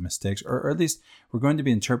kinds of mistakes, or at least we're going to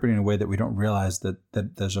be interpreting in a way that we don't realize that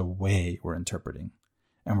there's a way we're interpreting,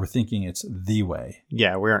 and we're thinking it's the way.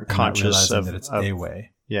 Yeah, we aren't conscious of that it's a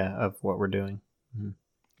way. Yeah, of what we're doing. Mm-hmm.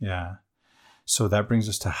 Yeah. So that brings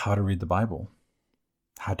us to how to read the Bible.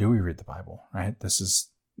 How do we read the Bible, right? This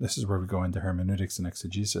is where we go into hermeneutics and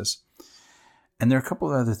exegesis. And there are a couple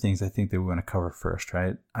of other things I think that we want to cover first,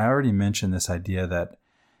 right? I already mentioned this idea that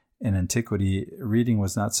in antiquity, reading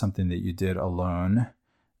was not something that you did alone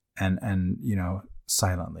and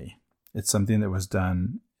silently. It's something that was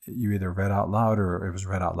done, you either read out loud or it was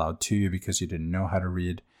read out loud to you because you didn't know how to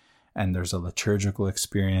read. And there's a liturgical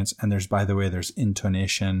experience. And there's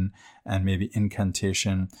intonation and maybe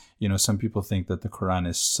incantation. Some people think that the Quran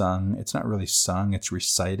is sung. It's not really sung, it's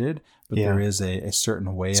recited, but there is a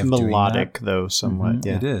certain way of doing that. It's melodic, though, somewhat. Mm-hmm.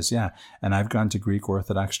 Yeah. It is, yeah. And I've gone to Greek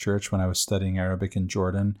Orthodox Church when I was studying Arabic in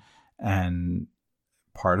Jordan. And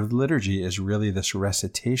part of the liturgy is really this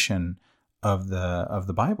recitation of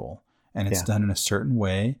the Bible. And it's done in a certain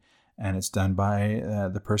way. And it's done by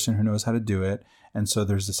the person who knows how to do it. And so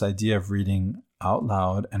there's this idea of reading out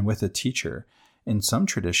loud and with a teacher. In some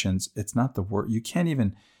traditions, it's not the word. You can't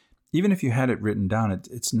even if you had it written down,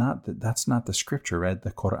 it's not that's not the scripture, right?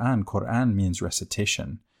 The Quran means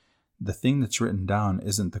recitation. The thing that's written down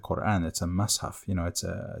isn't the Quran. It's a mushaf.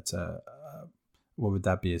 It's a what would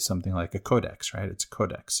that be? Something like a codex, right? It's a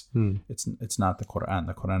codex. It's not the Quran.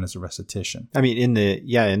 The Quran is a recitation. I mean, in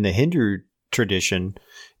the Hindu tradition,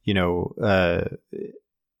 the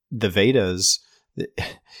Vedas,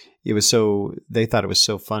 they thought it was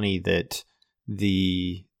so funny that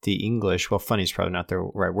the English, well, funny is probably not the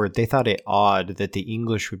right word. They thought it odd that the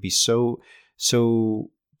English would be so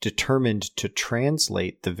determined to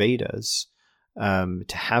translate the Vedas, to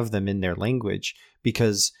have them in their language,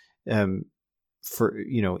 because in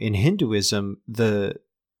Hinduism,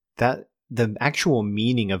 that the actual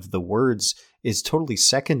meaning of the words is totally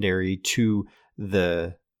secondary to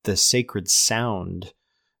the sacred sound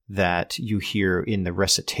that you hear in the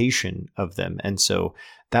recitation of them. And so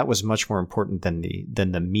that was much more important than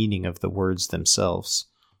the meaning of the words themselves.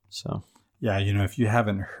 So yeah, if you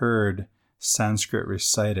haven't heard Sanskrit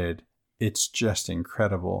recited, it's just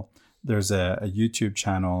incredible. There's a YouTube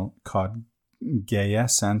channel called Gaia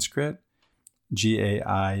Sanskrit,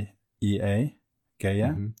 Gaia,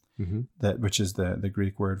 Gaia, which is the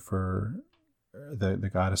Greek word for the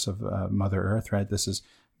goddess of Mother Earth, right? This is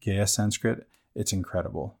Gaia Sanskrit. It's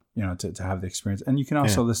incredible, to have the experience. And you can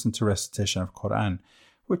also listen to recitation of Quran,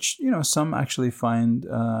 which, some actually find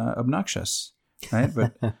obnoxious, right?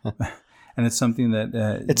 But and it's something that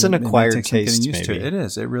it's an acquired taste. Used to. It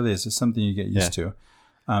is. It really is. It's something you get used to.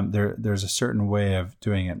 There's a certain way of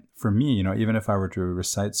doing it. For me, even if I were to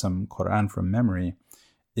recite some Quran from memory,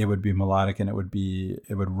 it would be melodic and it would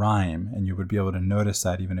rhyme, and you would be able to notice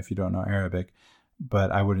that even if you don't know Arabic.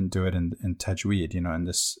 But I wouldn't do it in tajweed, in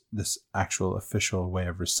this actual official way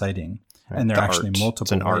of reciting. Right. And there are actually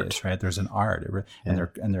multiple ways, art. Right? There's an art, and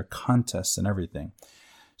there are contests and everything.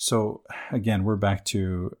 So again, we're back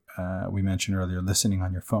to we mentioned earlier, listening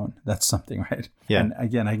on your phone. That's something, right? Yeah. And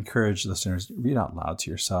again, I encourage listeners, read out loud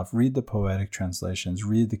to yourself, read the poetic translations,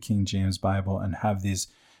 read the King James Bible, and have these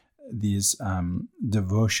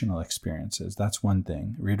devotional experiences. That's one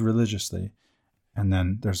thing. Read religiously. And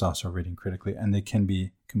then there's also reading critically, and they can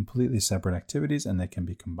be completely separate activities, and they can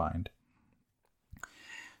be combined.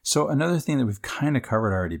 So another thing that we've kind of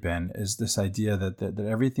covered already, Ben, is this idea that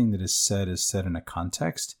everything that is said in a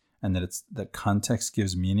context, and that context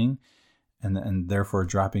gives meaning, and therefore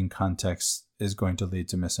dropping context is going to lead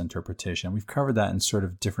to misinterpretation. We've covered that in sort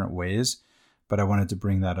of different ways, but I wanted to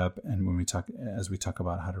bring that up. And as we talk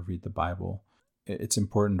about how to read the Bible, it's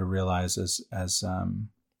important to realize as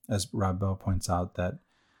Rob Bell points out, that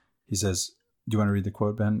he says, do you want to read the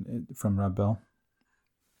quote, Ben, from Rob Bell?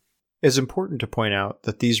 It's important to point out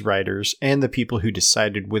that these writers and the people who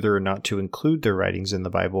decided whether or not to include their writings in the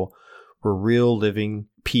Bible were real living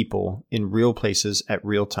people in real places at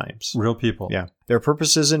real times. Real people. Yeah. Their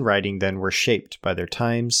purposes in writing then were shaped by their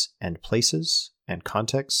times and places and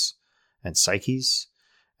contexts and psyches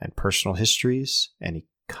and personal histories and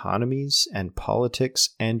economies and politics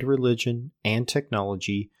and religion and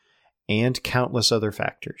technology and countless other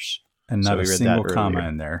factors. And not a single comma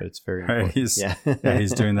in there. It's very important.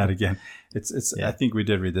 He's doing that again. It's. Yeah. I think we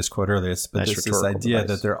did read this quote earlier. But it's this idea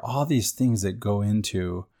that there are all these things that go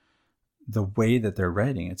into the way that they're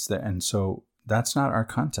writing. And so that's not our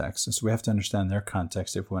context. And so we have to understand their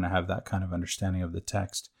context if we want to have that kind of understanding of the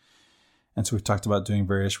text. And so we've talked about doing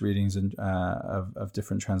various readings of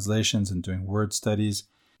different translations and doing word studies.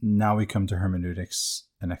 Now we come to hermeneutics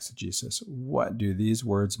and exegesis. What do these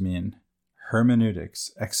words mean?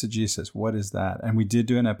 Hermeneutics, exegesis, what is that? And we did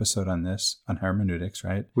do an episode on this, on hermeneutics,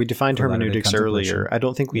 right? We defined hermeneutics earlier. I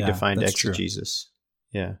don't think we defined exegesis.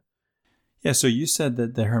 True. Yeah. Yeah, so you said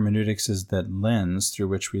that the hermeneutics is that lens through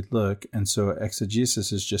which we look, and so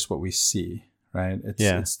exegesis is just what we see, right?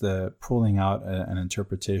 It's the pulling out an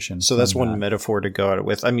interpretation. So that's one metaphor to go at it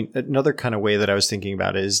with. I mean, another kind of way that I was thinking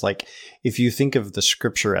about it is like, if you think of the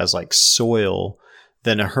scripture as like soil,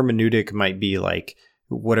 then a hermeneutic might be like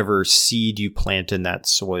whatever seed you plant in that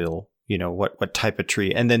soil, what type of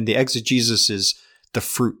tree. And then the exegesis is the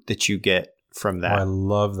fruit that you get from that. Oh, I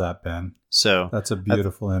love that, Ben. So that's a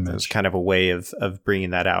beautiful image. It's kind of a way of bringing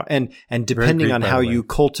that out. And depending on how you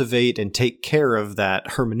cultivate and take care of that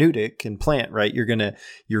hermeneutic and plant, right,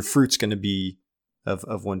 your fruit's going to be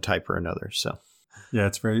of one type or another. So yeah,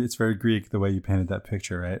 it's very Greek the way you painted that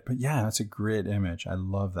picture, right? But yeah, that's a great image. I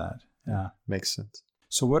love that. Yeah. Makes sense.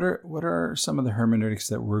 So what are some of the hermeneutics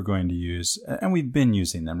that we're going to use? And we've been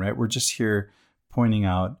using them, right? We're just here pointing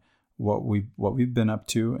out what we've been up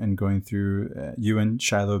to and going through. You and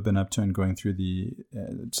Shiloh have been up to and going through the.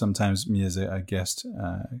 Sometimes me as a guest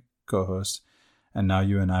co-host, and now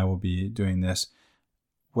you and I will be doing this.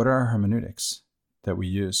 What are our hermeneutics that we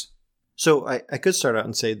use? So I could start out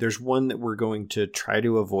and say there's one that we're going to try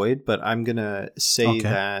to avoid, but I'm gonna say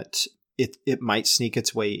that it might sneak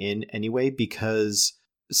its way in anyway, because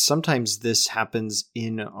sometimes this happens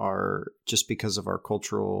just because of our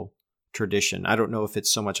cultural tradition. I don't know if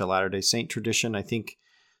it's so much a Latter-day Saint tradition. I think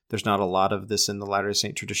there's not a lot of this in the Latter-day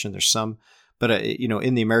Saint tradition. There's some, but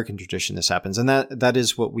in the American tradition, this happens. And that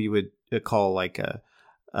is what we would call like a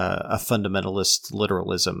fundamentalist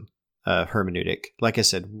literalism hermeneutic. Like I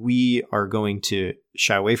said, we are going to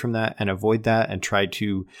shy away from that and avoid that and try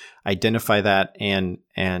to identify that and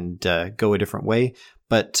go a different way.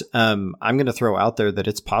 But I'm going to throw out there that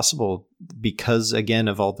it's possible because again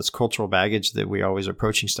of all this cultural baggage that we always are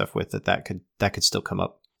approaching stuff with, that could still come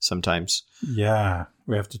up sometimes. Yeah,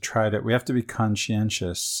 we have to be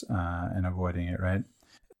conscientious in avoiding it, right?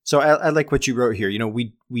 So I like what you wrote here.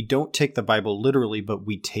 We don't take the Bible literally, but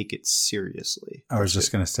we take it seriously. I was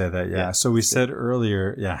just going to say that. Yeah. So we said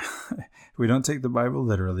earlier, we don't take the Bible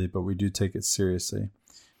literally, but we do take it seriously.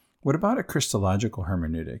 What about a Christological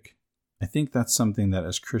hermeneutic? I think that's something that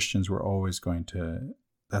as Christians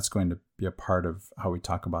that's going to be a part of how we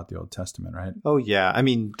talk about the Old Testament, right? Oh yeah. I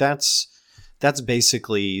mean, that's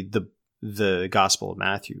basically the Gospel of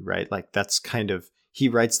Matthew, right? Like that's kind of, he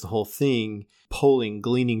writes the whole thing,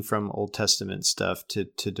 gleaning from Old Testament stuff to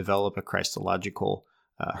develop a Christological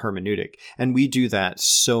hermeneutic. And we do that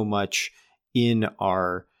so much in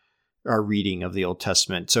our reading of the Old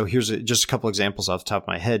Testament. So here's just a couple examples off the top of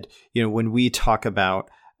my head. When we talk about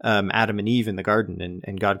Adam and Eve in the garden,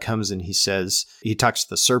 and God comes and he talks to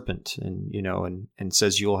the serpent and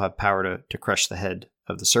says, you'll have power to crush the head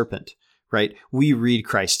of the serpent, right? We read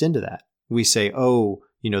Christ into that. We say, oh,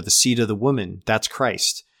 the seed of the woman, that's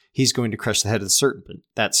Christ. He's going to crush the head of the serpent.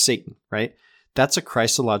 That's Satan, right? That's a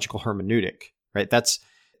Christological hermeneutic, right? That's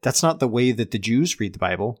not the way that the Jews read the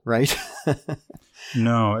Bible, right?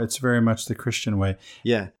 No, it's very much the Christian way.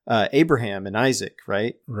 Yeah. Abraham and Isaac,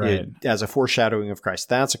 right? Right. As a foreshadowing of Christ.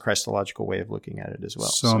 That's a Christological way of looking at it as well.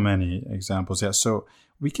 So many examples. Yeah. So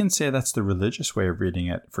we can say that's the religious way of reading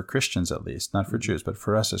it for Christians, at least, not for Jews, but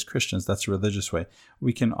for us as Christians, that's the religious way.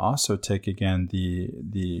 We can also take again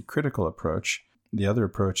the critical approach, the other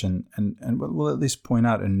approach, and we'll at least point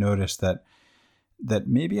out and notice that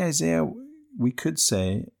maybe Isaiah, we could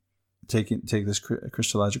say, take this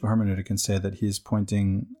Christological hermeneutic and say that he's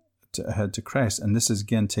pointing ahead to Christ. And this is,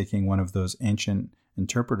 again, taking one of those ancient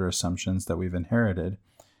interpreter assumptions that we've inherited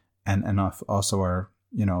and also our,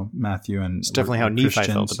 Matthew and... It's definitely how Nephi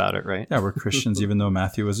felt about it, right? Yeah, we're Christians, even though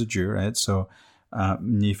Matthew was a Jew, right? So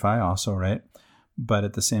Nephi also, right? But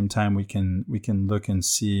at the same time, we can look and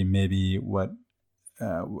see maybe what...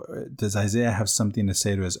 does Isaiah have something to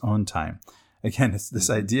say to his own time? Again, it's this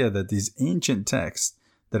idea that these ancient texts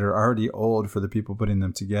that are already old for the people putting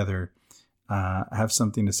them together have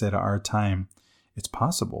something to say to our time. It's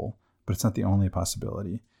possible, but it's not the only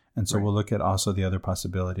possibility. And so We'll look at also the other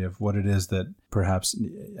possibility of what it is that perhaps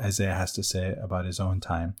Isaiah has to say about his own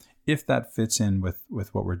time. If that fits in with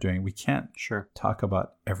what we're doing, we can't talk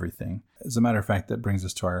about everything. As a matter of fact, that brings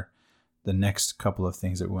us to the next couple of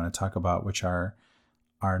things that we want to talk about, which are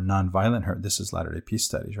our nonviolent, this is Latter-day Peace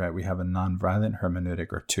studies, right? We have a nonviolent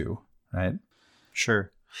hermeneutic or two, right?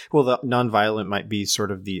 Sure. Well, the nonviolent might be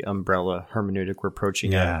sort of the umbrella hermeneutic we're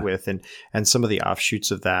approaching it with. And some of the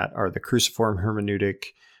offshoots of that are the cruciform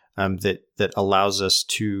hermeneutic that allows us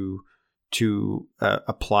to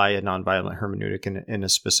apply a nonviolent hermeneutic in a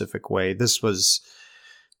specific way. This was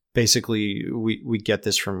basically, we get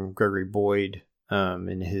this from Gregory Boyd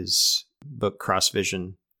in his book Cross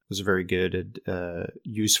Vision. It was very good and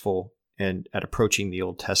useful and at approaching the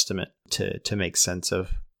Old Testament to make sense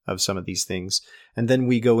of some of these things. And then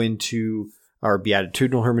we go into our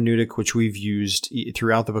beatitudinal hermeneutic, which we've used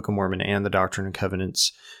throughout the Book of Mormon and the Doctrine and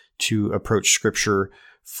Covenants to approach Scripture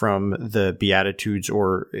from the Beatitudes,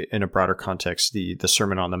 or in a broader context, the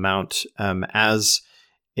Sermon on the Mount, as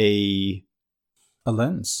a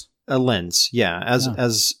lens. A lens, yeah.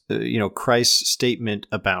 As Christ's statement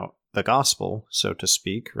about the gospel, so to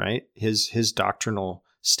speak, right? His doctrinal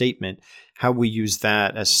statement, how we use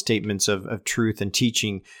that as statements of truth and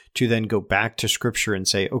teaching to then go back to Scripture and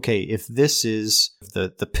say, okay, if this is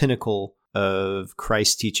the pinnacle of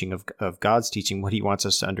Christ's teaching, of God's teaching, what he wants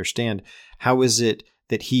us to understand, how is it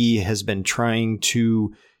that he has been trying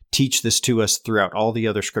to teach this to us throughout all the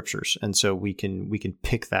other scriptures? And so we can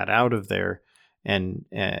pick that out of there, and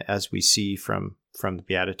as we see from the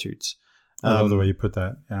Beatitudes. I love the way you put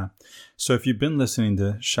that. Yeah. So if you've been listening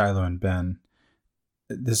to Shiloh and Ben,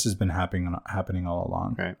 this has been happening all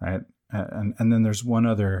along, right? And then there's one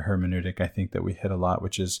other hermeneutic I think that we hit a lot,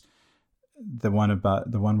 which is the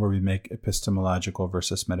one where we make epistemological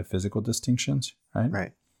versus metaphysical distinctions,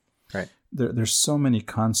 right? Right. There's so many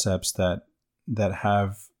concepts that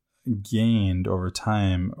have gained over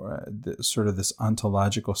time sort of this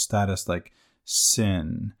ontological status, like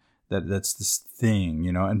sin. That's this thing,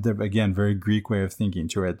 and again, very Greek way of thinking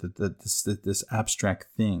too, right? This abstract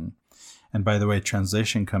thing. And by the way,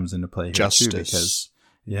 translation comes into play here Justice. Too, because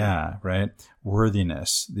right?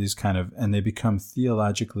 Worthiness, these kind of, and they become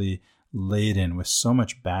theologically laden with so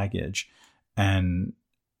much baggage. And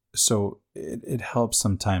so it helps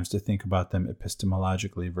sometimes to think about them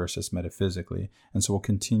epistemologically versus metaphysically. And so we'll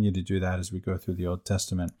continue to do that as we go through the Old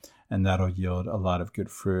Testament, and that'll yield a lot of good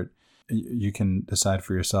fruit. you can decide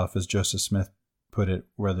for yourself, as Joseph Smith put it,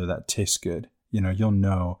 whether that tastes good. You'll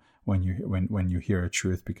know when you hear a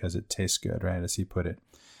truth because it tastes good, right? As he put it,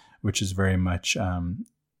 which is very much,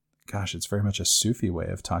 it's very much a Sufi way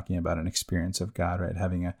of talking about an experience of God, right?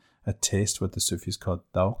 Having a taste, what the Sufis call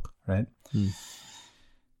dhawq, right?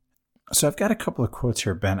 So I've got a couple of quotes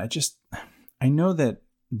here, Ben. I know that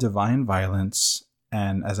divine violence,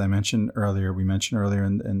 and as we mentioned earlier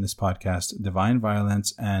in this podcast, divine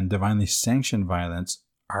violence and divinely sanctioned violence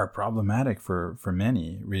are problematic for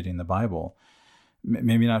many reading the Bible.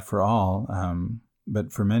 Maybe not for all,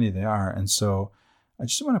 but for many they are. And so I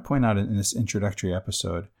just want to point out in this introductory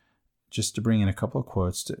episode, just to bring in a couple of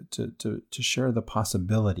quotes to share the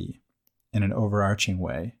possibility in an overarching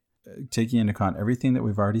way, taking into account everything that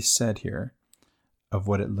we've already said here of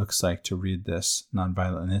what it looks like to read this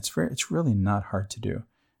nonviolent. And it's really not hard to do.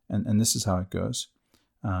 And this is how it goes.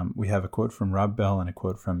 We have a quote from Rob Bell and a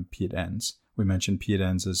quote from Pete Enns. We mentioned Pete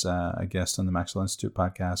Enns as a guest on the Maxwell Institute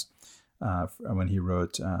podcast when he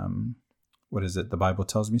wrote, The Bible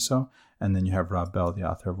Tells Me So. And then you have Rob Bell, the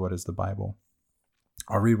author of What is the Bible?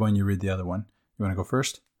 I'll read one, you read the other one. You want to go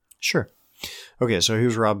first? Sure. Okay, so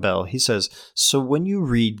here's Rob Bell. He says, so when you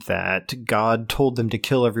read that God told them to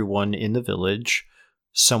kill everyone in the village,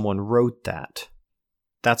 someone wrote that.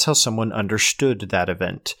 That's how someone understood that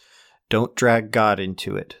event. Don't drag God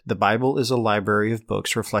into it. The Bible is a library of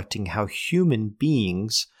books reflecting how human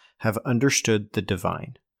beings have understood the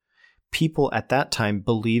divine. People at that time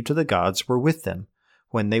believed the gods were with them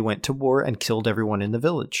when they went to war and killed everyone in the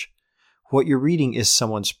village. What you're reading is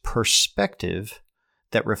someone's perspective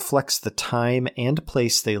that reflects the time and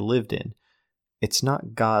place they lived in. It's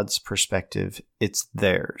not God's perspective, it's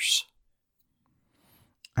theirs.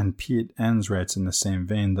 And Pete Enns writes in the same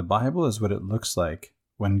vein, the Bible is what it looks like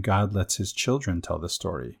when God lets his children tell the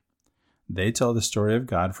story. They tell the story of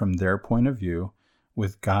God from their point of view,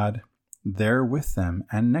 with God there with them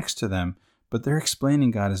and next to them, but they're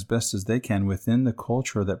explaining God as best as they can within the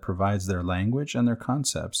culture that provides their language and their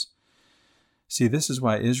concepts. See, this is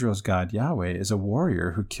why Israel's God, Yahweh, is a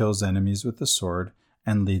warrior who kills enemies with the sword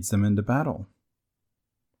and leads them into battle.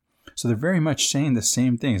 So they're very much saying the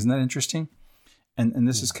same thing. Isn't that interesting? And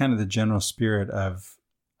this is kind of the general spirit of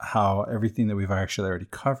how everything that we've actually already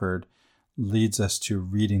covered leads us to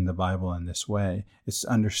reading the Bible in this way. It's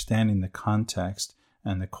understanding the context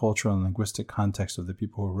and the cultural and linguistic context of the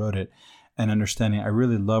people who wrote it, and understanding. I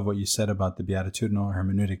really love what you said about the beatitudinal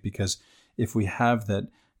hermeneutic, because if we have that,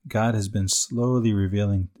 God has been slowly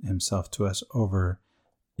revealing himself to us over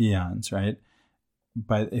eons, right?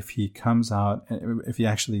 But if he comes out, if he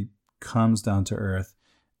actually comes down to earth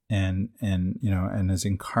and is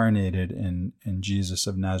incarnated in Jesus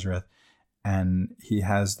of Nazareth, and he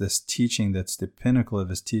has this teaching that's the pinnacle of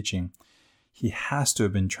his teaching, he has to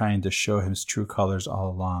have been trying to show his true colors all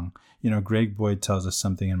along. Greg Boyd tells us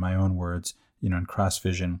something in my own words, in Cross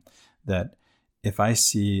Vision, that if I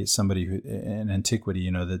see somebody who, in antiquity,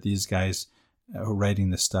 that these guys who are writing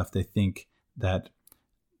this stuff, they think that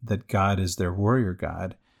God is their warrior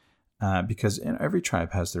God, because every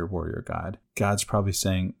tribe has their warrior God. God's probably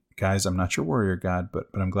saying, guys, I'm not your warrior God, but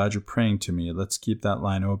I'm glad you're praying to me. Let's keep that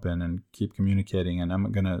line open and keep communicating. And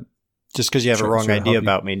I'm going to... Just because you have a wrong idea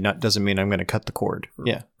about me doesn't mean I'm going to cut the cord.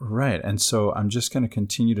 Yeah. Right. And so I'm just going to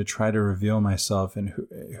continue to try to reveal myself and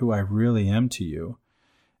who I really am to you.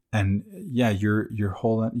 And yeah, your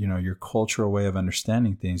whole, your cultural way of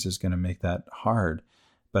understanding things is going to make that hard,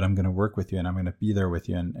 but I'm going to work with you and I'm going to be there with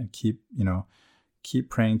you and keep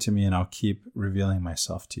praying to me, and I'll keep revealing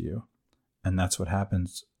myself to you. And that's what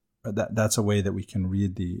happens. That's a way that we can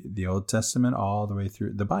read the Old Testament all the way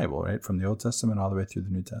through the Bible, right? From the Old Testament all the way through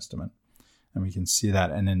the New Testament. And we can see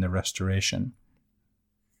that. And in the restoration.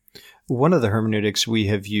 One of the hermeneutics we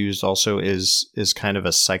have used also is kind of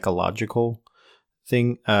a psychological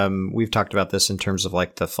thing. We've talked about this in terms of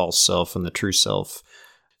like the false self and the true self.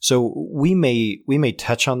 So we may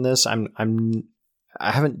touch on this.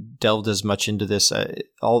 I haven't delved as much into this.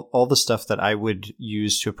 All the stuff that I would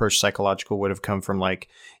use to approach psychological would have come from like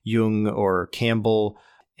Jung or Campbell,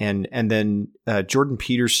 and then Jordan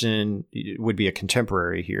Peterson would be a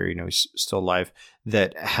contemporary here. He's still alive,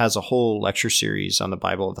 that has a whole lecture series on the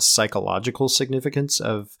Bible, the psychological significance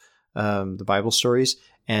of the Bible stories.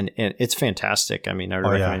 And it's fantastic. I mean, I would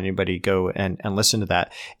recommend anybody go and listen to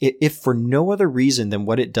that. If for no other reason than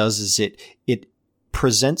what it does is it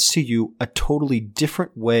presents to you a totally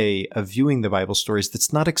different way of viewing the Bible stories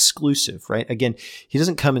that's not exclusive, right? Again, he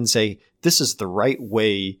doesn't come and say, this is the right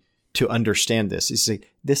way to understand this. He says,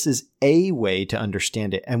 this is a way to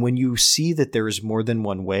understand it. And when you see that there is more than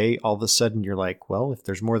one way, all of a sudden you're like, well, if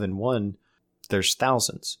there's more than one, there's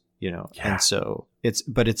thousands. Yeah. Yeah. And so it's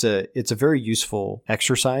a very useful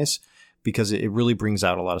exercise because it really brings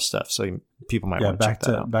out a lot of stuff. So people might want to check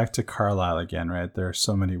that out. Back to Carlyle again, right? There are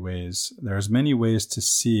so many ways. There are as many ways to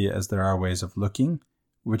see as there are ways of looking,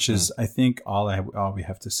 which is, I think, all we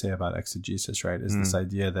have to say about exegesis, right? Is this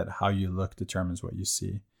idea that how you look determines what you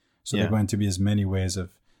see. So there are going to be as many ways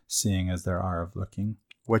of seeing as there are of looking.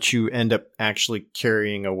 What you end up actually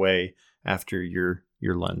carrying away after your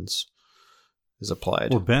lens is applied.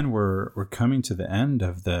 Well, Ben, we're coming to the end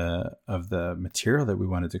of the material that we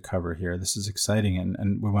wanted to cover here. This is exciting,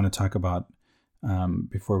 and we want to talk about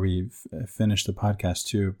before we finish the podcast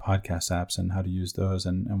too, podcast apps and how to use those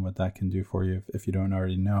and what that can do for you if you don't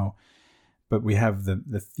already know. But we have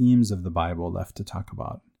the themes of the Bible left to talk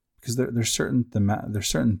about, because there's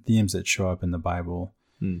certain themes that show up in the Bible,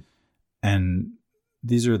 and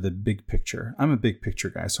these are the big picture. I'm a big picture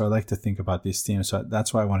guy, so I like to think about these themes. So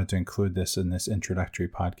that's why I wanted to include this in this introductory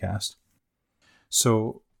podcast.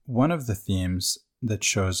 So one of the themes that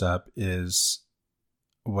shows up is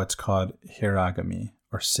what's called hierogamy,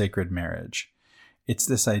 or sacred marriage. It's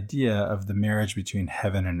this idea of the marriage between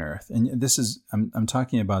heaven and earth. And this is, I'm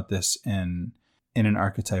talking about this in an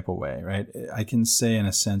archetypal way, right? I can say in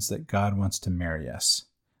a sense that God wants to marry us.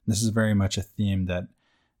 This is very much a theme that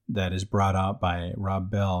is brought out by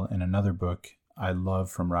Rob Bell in another book I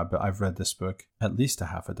love from Rob Bell. I've read this book at least a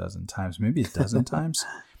half a dozen times, maybe a dozen times.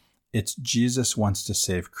 It's Jesus Wants to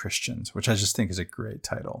Save Christians, which I just think is a great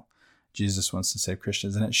title. Jesus Wants to Save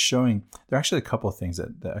Christians. And it's showing, there are actually a couple of themes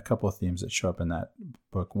that show up in that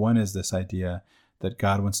book. One is this idea that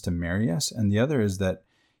God wants to marry us. And the other is that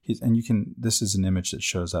this is an image that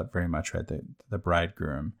shows up very much, right? The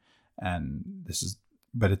bridegroom. And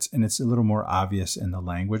it's a little more obvious in the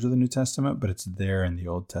language of the New Testament, but it's there in the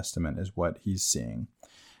Old Testament is what he's seeing.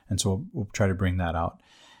 And so we'll try to bring that out.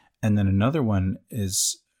 And then another one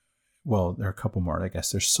is, well, there are a couple more, I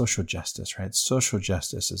guess. There's social justice, right? Social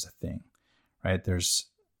justice is a thing, right?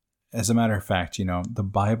 As a matter of fact, the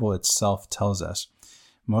Bible itself tells us,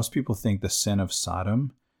 most people think the sin of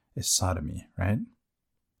Sodom is sodomy, right?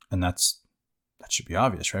 And that should be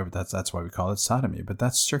obvious, right? But that's why we call it sodomy. But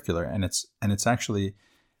that's circular, and it's actually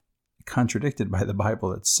contradicted by the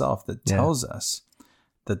Bible itself that tells us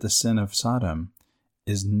that the sin of Sodom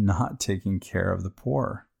is not taking care of the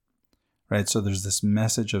poor, right? So there's this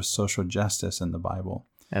message of social justice in the Bible.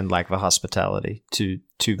 And lack of hospitality to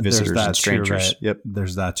visitors and strangers. Too, right? Yep.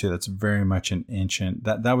 There's that too. That's very much an ancient,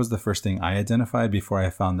 that was the first thing I identified before I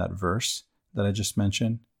found that verse that I just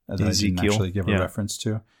mentioned, that Ezekiel. I didn't actually give a reference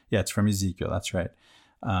to. Yeah, it's from Ezekiel. That's right.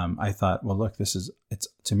 I thought, well, look,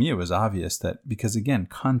 to me, it was obvious that, because again,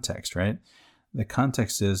 context, right? The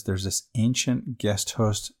context is there's this ancient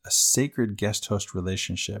a sacred guest host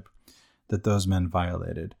relationship that those men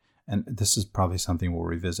violated. And this is probably something we'll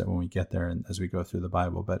revisit when we get there and as we go through the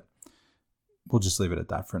Bible, but we'll just leave it at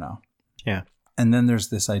that for now. Yeah. And then there's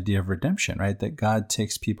this idea of redemption, right? That God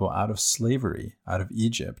takes people out of slavery, out of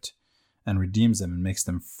Egypt, and redeems them and makes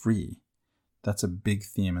them free. That's a big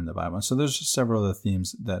theme in the Bible. And so there's several other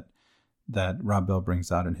themes that Rob Bell brings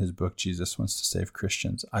out in his book, Jesus Wants to Save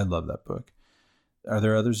Christians. I love that book. Are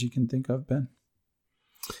there others you can think of, Ben?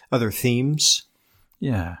 Other themes?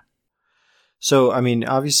 Yeah. So, I mean,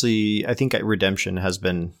 obviously, I think redemption has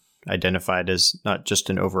been identified as not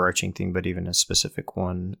just an overarching thing, but even a specific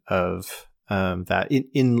one of that.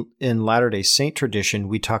 In Latter-day Saint tradition,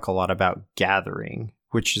 we talk a lot about gathering,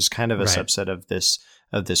 which is kind of a subset of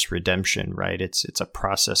this redemption, right? It's a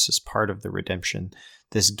process as part of the redemption,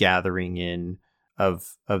 this gathering in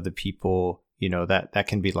of the people, that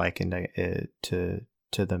can be likened to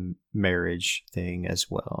the marriage thing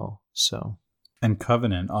as well. So. And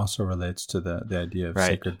covenant also relates to the idea of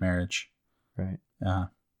sacred marriage. Right. Yeah.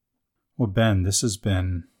 Well, Ben, this has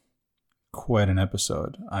been quite an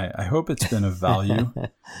episode. I hope it's been of value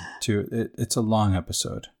to it. It's a long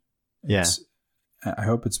episode. I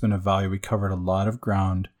hope it's been of value. We covered a lot of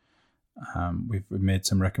ground. We've made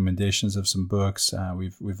some recommendations of some books.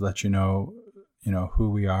 We've let you know who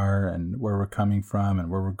we are and where we're coming from and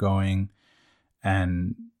where we're going.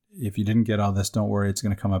 And if you didn't get all this, don't worry. It's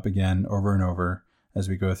going to come up again over and over as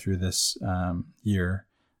we go through this year,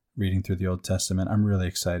 reading through the Old Testament. I'm really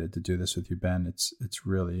excited to do this with you, Ben. It's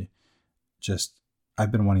really just,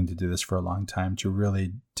 I've been wanting to do this for a long time, to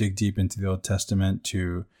really dig deep into the Old Testament,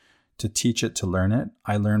 to teach it, to learn it.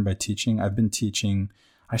 I learn by teaching.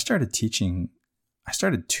 I started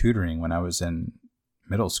tutoring when I was in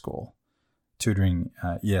middle school. Tutoring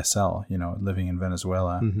ESL, living in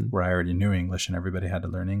Venezuela, where I already knew English and everybody had to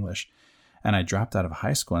learn English. And I dropped out of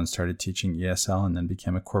high school and started teaching ESL and then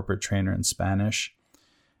became a corporate trainer in Spanish.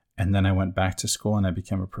 And then I went back to school and I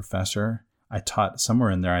became a professor. I taught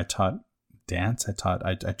dance.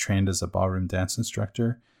 I trained as a ballroom dance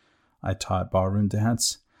instructor. I taught ballroom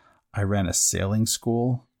dance. I ran a sailing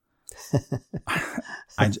school.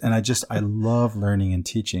 I love learning and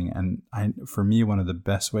teaching. And for me, one of the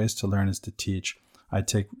best ways to learn is to teach. I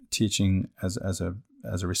take teaching as a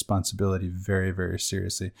responsibility very, very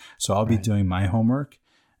seriously. So I'll be doing my homework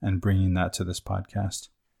and bringing that to this podcast.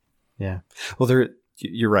 Yeah. Well,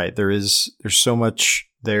 you're right. There's so much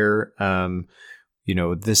there.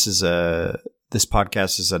 This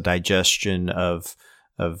podcast is a digestion of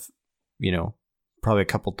probably a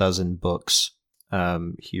couple dozen books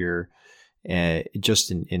here, just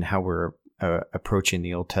in how we're approaching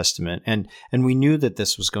the Old Testament, and we knew that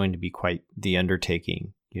this was going to be quite the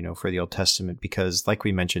undertaking, for the Old Testament, because, like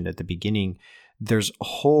we mentioned at the beginning, there's a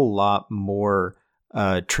whole lot more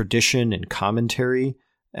tradition and commentary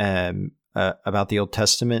about the Old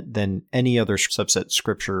Testament than any other subset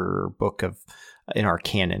scripture or book in our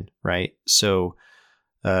canon, right? So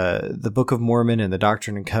the Book of Mormon and the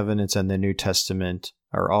Doctrine and Covenants and the New Testament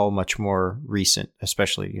are all much more recent,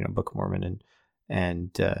 especially, Book of Mormon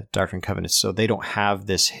and Doctrine and Covenants. So they don't have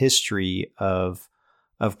this history of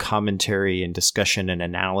commentary and discussion and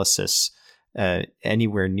analysis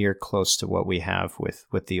anywhere near close to what we have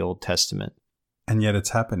with the Old Testament. And yet it's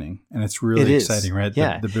happening, and it's really exciting, right?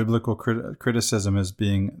 Yeah. The biblical criticism is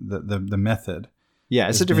being the method. Yeah,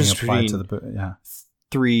 it's a difference between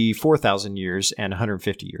 4,000 years and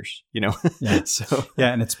 150 years, Yeah. So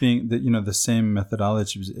and it's being the same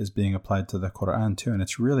methodology is being applied to the Quran too, and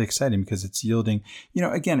it's really exciting because it's yielding.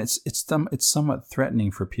 Again, it's somewhat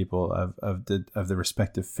threatening for people of the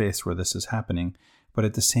respective faiths where this is happening, but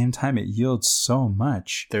at the same time, it yields so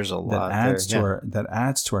much. There's a lot that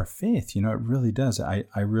adds to our faith. It really does. I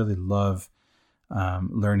really love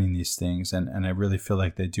learning these things, and I really feel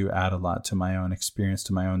like they do add a lot to my own experience,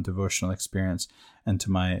 to my own devotional experience, and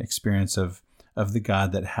to my experience of the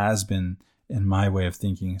God that has been, in my way of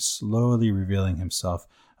thinking, slowly revealing himself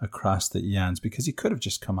across the eons, because he could have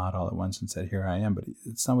just come out all at once and said, "Here I am," but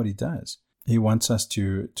it's not what he does. He wants us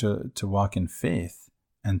to walk in faith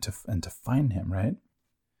and to find him, right?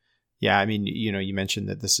 Yeah, I mean, you mentioned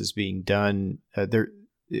that this is being done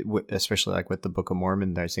especially like with the Book of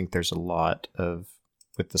Mormon. I think there's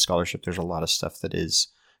with the scholarship, there's a lot of stuff that is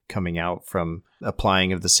coming out from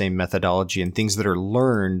applying of the same methodology and things that are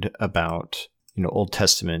learned about, Old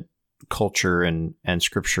Testament culture and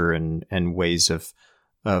scripture and ways of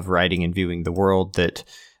writing and viewing the world, that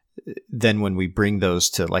then when we bring those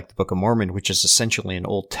to like the Book of Mormon, which is essentially an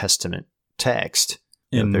Old Testament text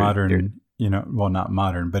in modern, not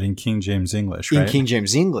modern, but in King James English, right? In King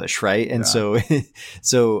James English, right? And so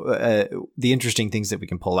the interesting things that we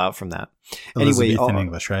can pull out from that. Elizabethan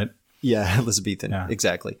English, right? Yeah, Elizabethan,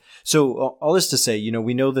 exactly. So all this to say,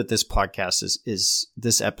 we know that this podcast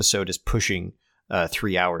this episode is pushing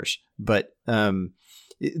 3 hours, but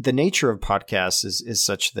the nature of podcasts is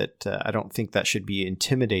such that I don't think that should be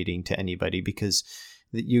intimidating to anybody, because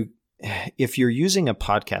if you're using a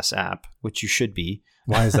podcast app, which you should be.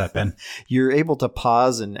 Why is that, Ben? You're able to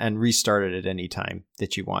pause and restart it at any time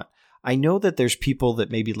that you want. I know that there's people that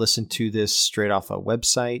maybe listen to this straight off a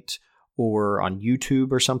website or on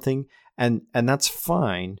YouTube or something, and that's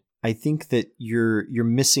fine. I think that you're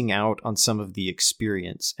missing out on some of the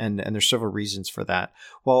experience, and there's several reasons for that.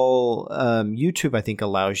 While YouTube, I think,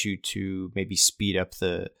 allows you to maybe speed up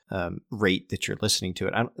the rate that you're listening to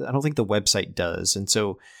it, I don't think the website does, and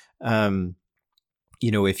so.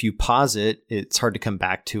 If you pause it, it's hard to come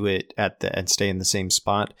back to it and stay in the same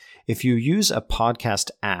spot. If you use a podcast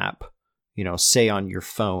app, say on your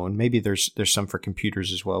phone, maybe there's some for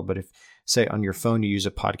computers as well, but if say on your phone you use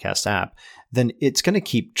a podcast app, then it's going to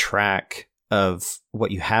keep track of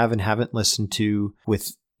what you have and haven't listened to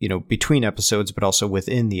with, between episodes, but also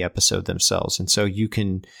within the episode themselves. And so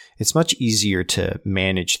it's much easier to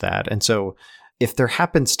manage that. And so if there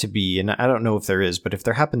happens to be, and I don't know if there is, but if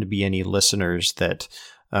there happen to be any listeners that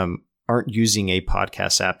aren't using a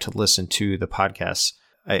podcast app to listen to the podcasts,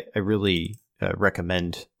 I really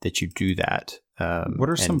recommend that you do that. What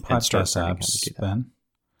are some podcast apps, Ben?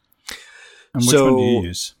 And which one do you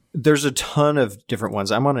use? There's a ton of different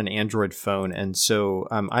ones. I'm on an Android phone, and so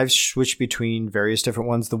I've switched between various different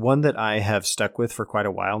ones. The one that I have stuck with for quite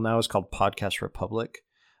a while now is called Podcast Republic.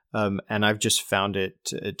 And I've just found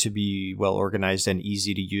it to be well organized and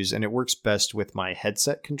easy to use. And it works best with my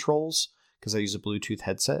headset controls because I use a Bluetooth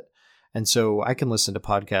headset. And so I can listen to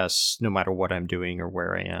podcasts no matter what I'm doing or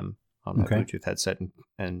where I am on my Bluetooth headset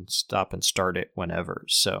and stop and start it whenever.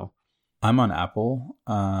 So I'm on Apple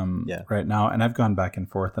Yeah. right now, and I've gone back and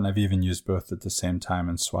forth, and I've even used both at the same time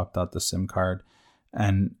and swapped out the SIM card.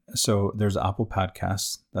 And so there's Apple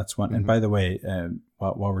Podcasts. That's one. And by the way,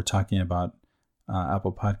 while we're talking about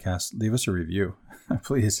Apple Podcasts, leave us a review,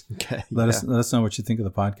 please. Okay. Let us know what you think of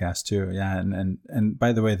the podcast too. Yeah, and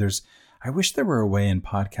by the way, I wish there were a way in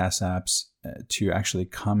podcast apps to actually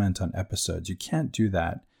comment on episodes. You can't do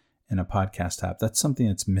that in a podcast app. That's something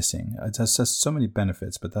that's missing. It has so many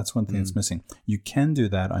benefits, but that's one thing that's missing. You can do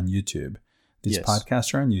that on YouTube. These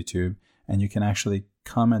podcasts are on YouTube, and you can actually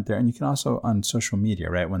comment there. And you can also on social media,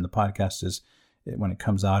 right? When the podcast when it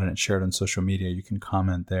comes out and it's shared on social media, you can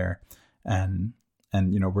comment there. And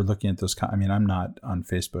we're looking at those. I mean, I'm not on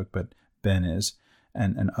Facebook, but Ben is,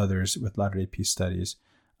 and others with Latter-day Peace Studies.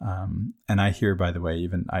 And I hear, by the way,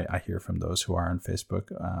 even I hear from those who are on Facebook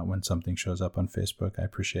when something shows up on Facebook. I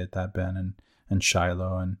appreciate that, Ben and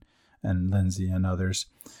Shiloh and Lindsay and others,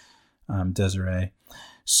 Desiree,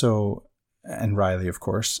 and Riley, of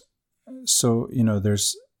course. So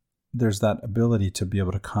there's that ability to be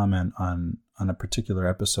able to comment on a particular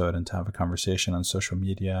episode and to have a conversation on social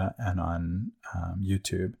media and on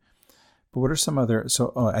YouTube. But what are some other?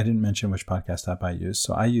 I didn't mention which podcast app I use.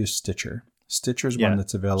 So I use Stitcher. Stitcher's one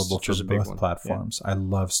that's available for both platforms. Yeah. I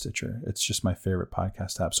love Stitcher. It's just my favorite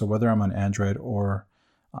podcast app. So whether I'm on Android or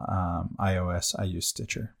iOS, I use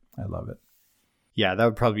Stitcher. I love it. Yeah, that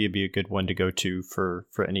would probably be a good one to go to for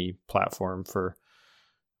any platform for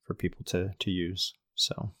people to use.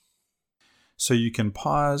 So you can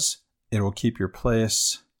pause. It will keep your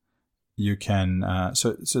place. You can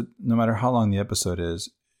so no matter how long the episode is,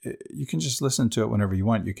 you can just listen to it whenever you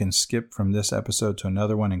want. You can skip from this episode to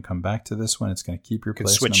another one and come back to this one. It's going to keep your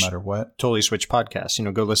place no matter what. Totally switch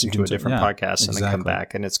podcasts. Go listen to a different podcast and then come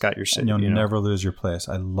back, and it's got your. And you'll never lose your place.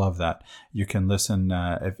 I love that. You can listen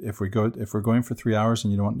if we're going for 3 hours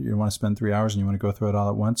and you want to spend 3 hours and you want to go through it all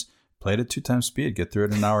at once. Play it at 2 times speed. Get through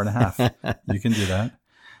it in an hour and a half. You can do that.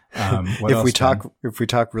 If we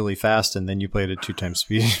talk really fast and then you play it at 2 times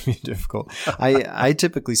speed, it'd be difficult. I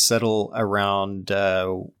typically settle around,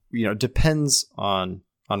 depends on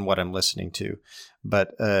what I'm listening to,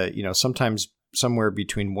 but sometimes somewhere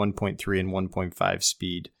between 1.3 and 1.5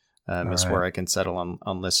 speed is where I can settle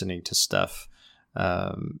on listening to stuff,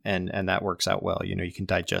 and that works out well. You can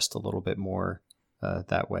digest a little bit more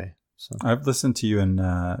that way. So I've listened to you in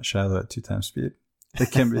Shiloh at 2 times speed. It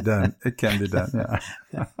can be done. It can be done.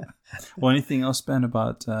 Yeah. Well, anything else, Ben,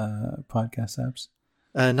 about podcast apps?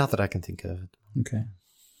 Not that I can think of. Okay.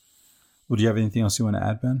 Well, do you have anything else you want to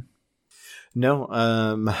add, Ben? No.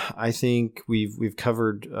 I think we've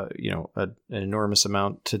covered an enormous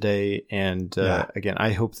amount today, and again,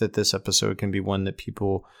 I hope that this episode can be one that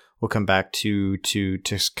people will come back to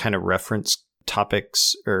kind of reference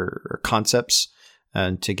topics or concepts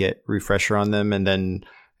and to get refresher on them, and then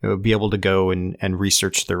be able to go and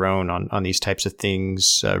research their own on these types of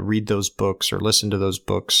things, read those books or listen to those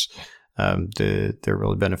books. They're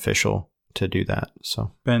really beneficial to do that.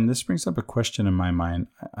 So, Ben, this brings up a question in my mind.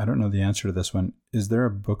 I don't know the answer to this one. Is there a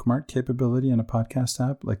bookmark capability in a podcast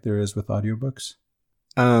app like there is with audiobooks?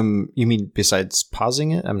 You mean besides pausing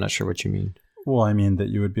it? I'm not sure what you mean. Well, I mean that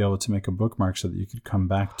you would be able to make a bookmark so that you could come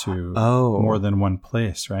back to more than one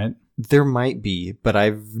place, right? There might be, but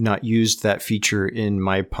I've not used that feature in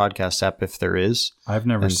my podcast app if there is. I've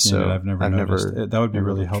never seen it. I've never noticed it. That would be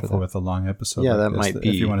really helpful with a long episode. Yeah, that might be.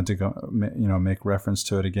 If you wanted to go, make reference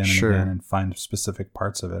to it again and again and find specific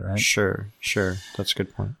parts of it, right? Sure. That's a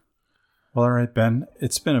good point. Well, all right, Ben.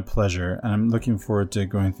 It's been a pleasure, and I'm looking forward to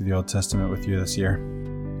going through the Old Testament with you this year.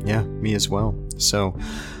 Yeah, me as well. So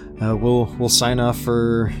we'll sign off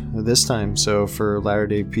for this time. So for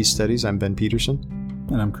Latter-day Peace Studies, I'm Ben Peterson.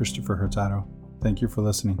 And I'm Christopher Hurtado. Thank you for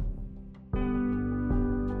listening.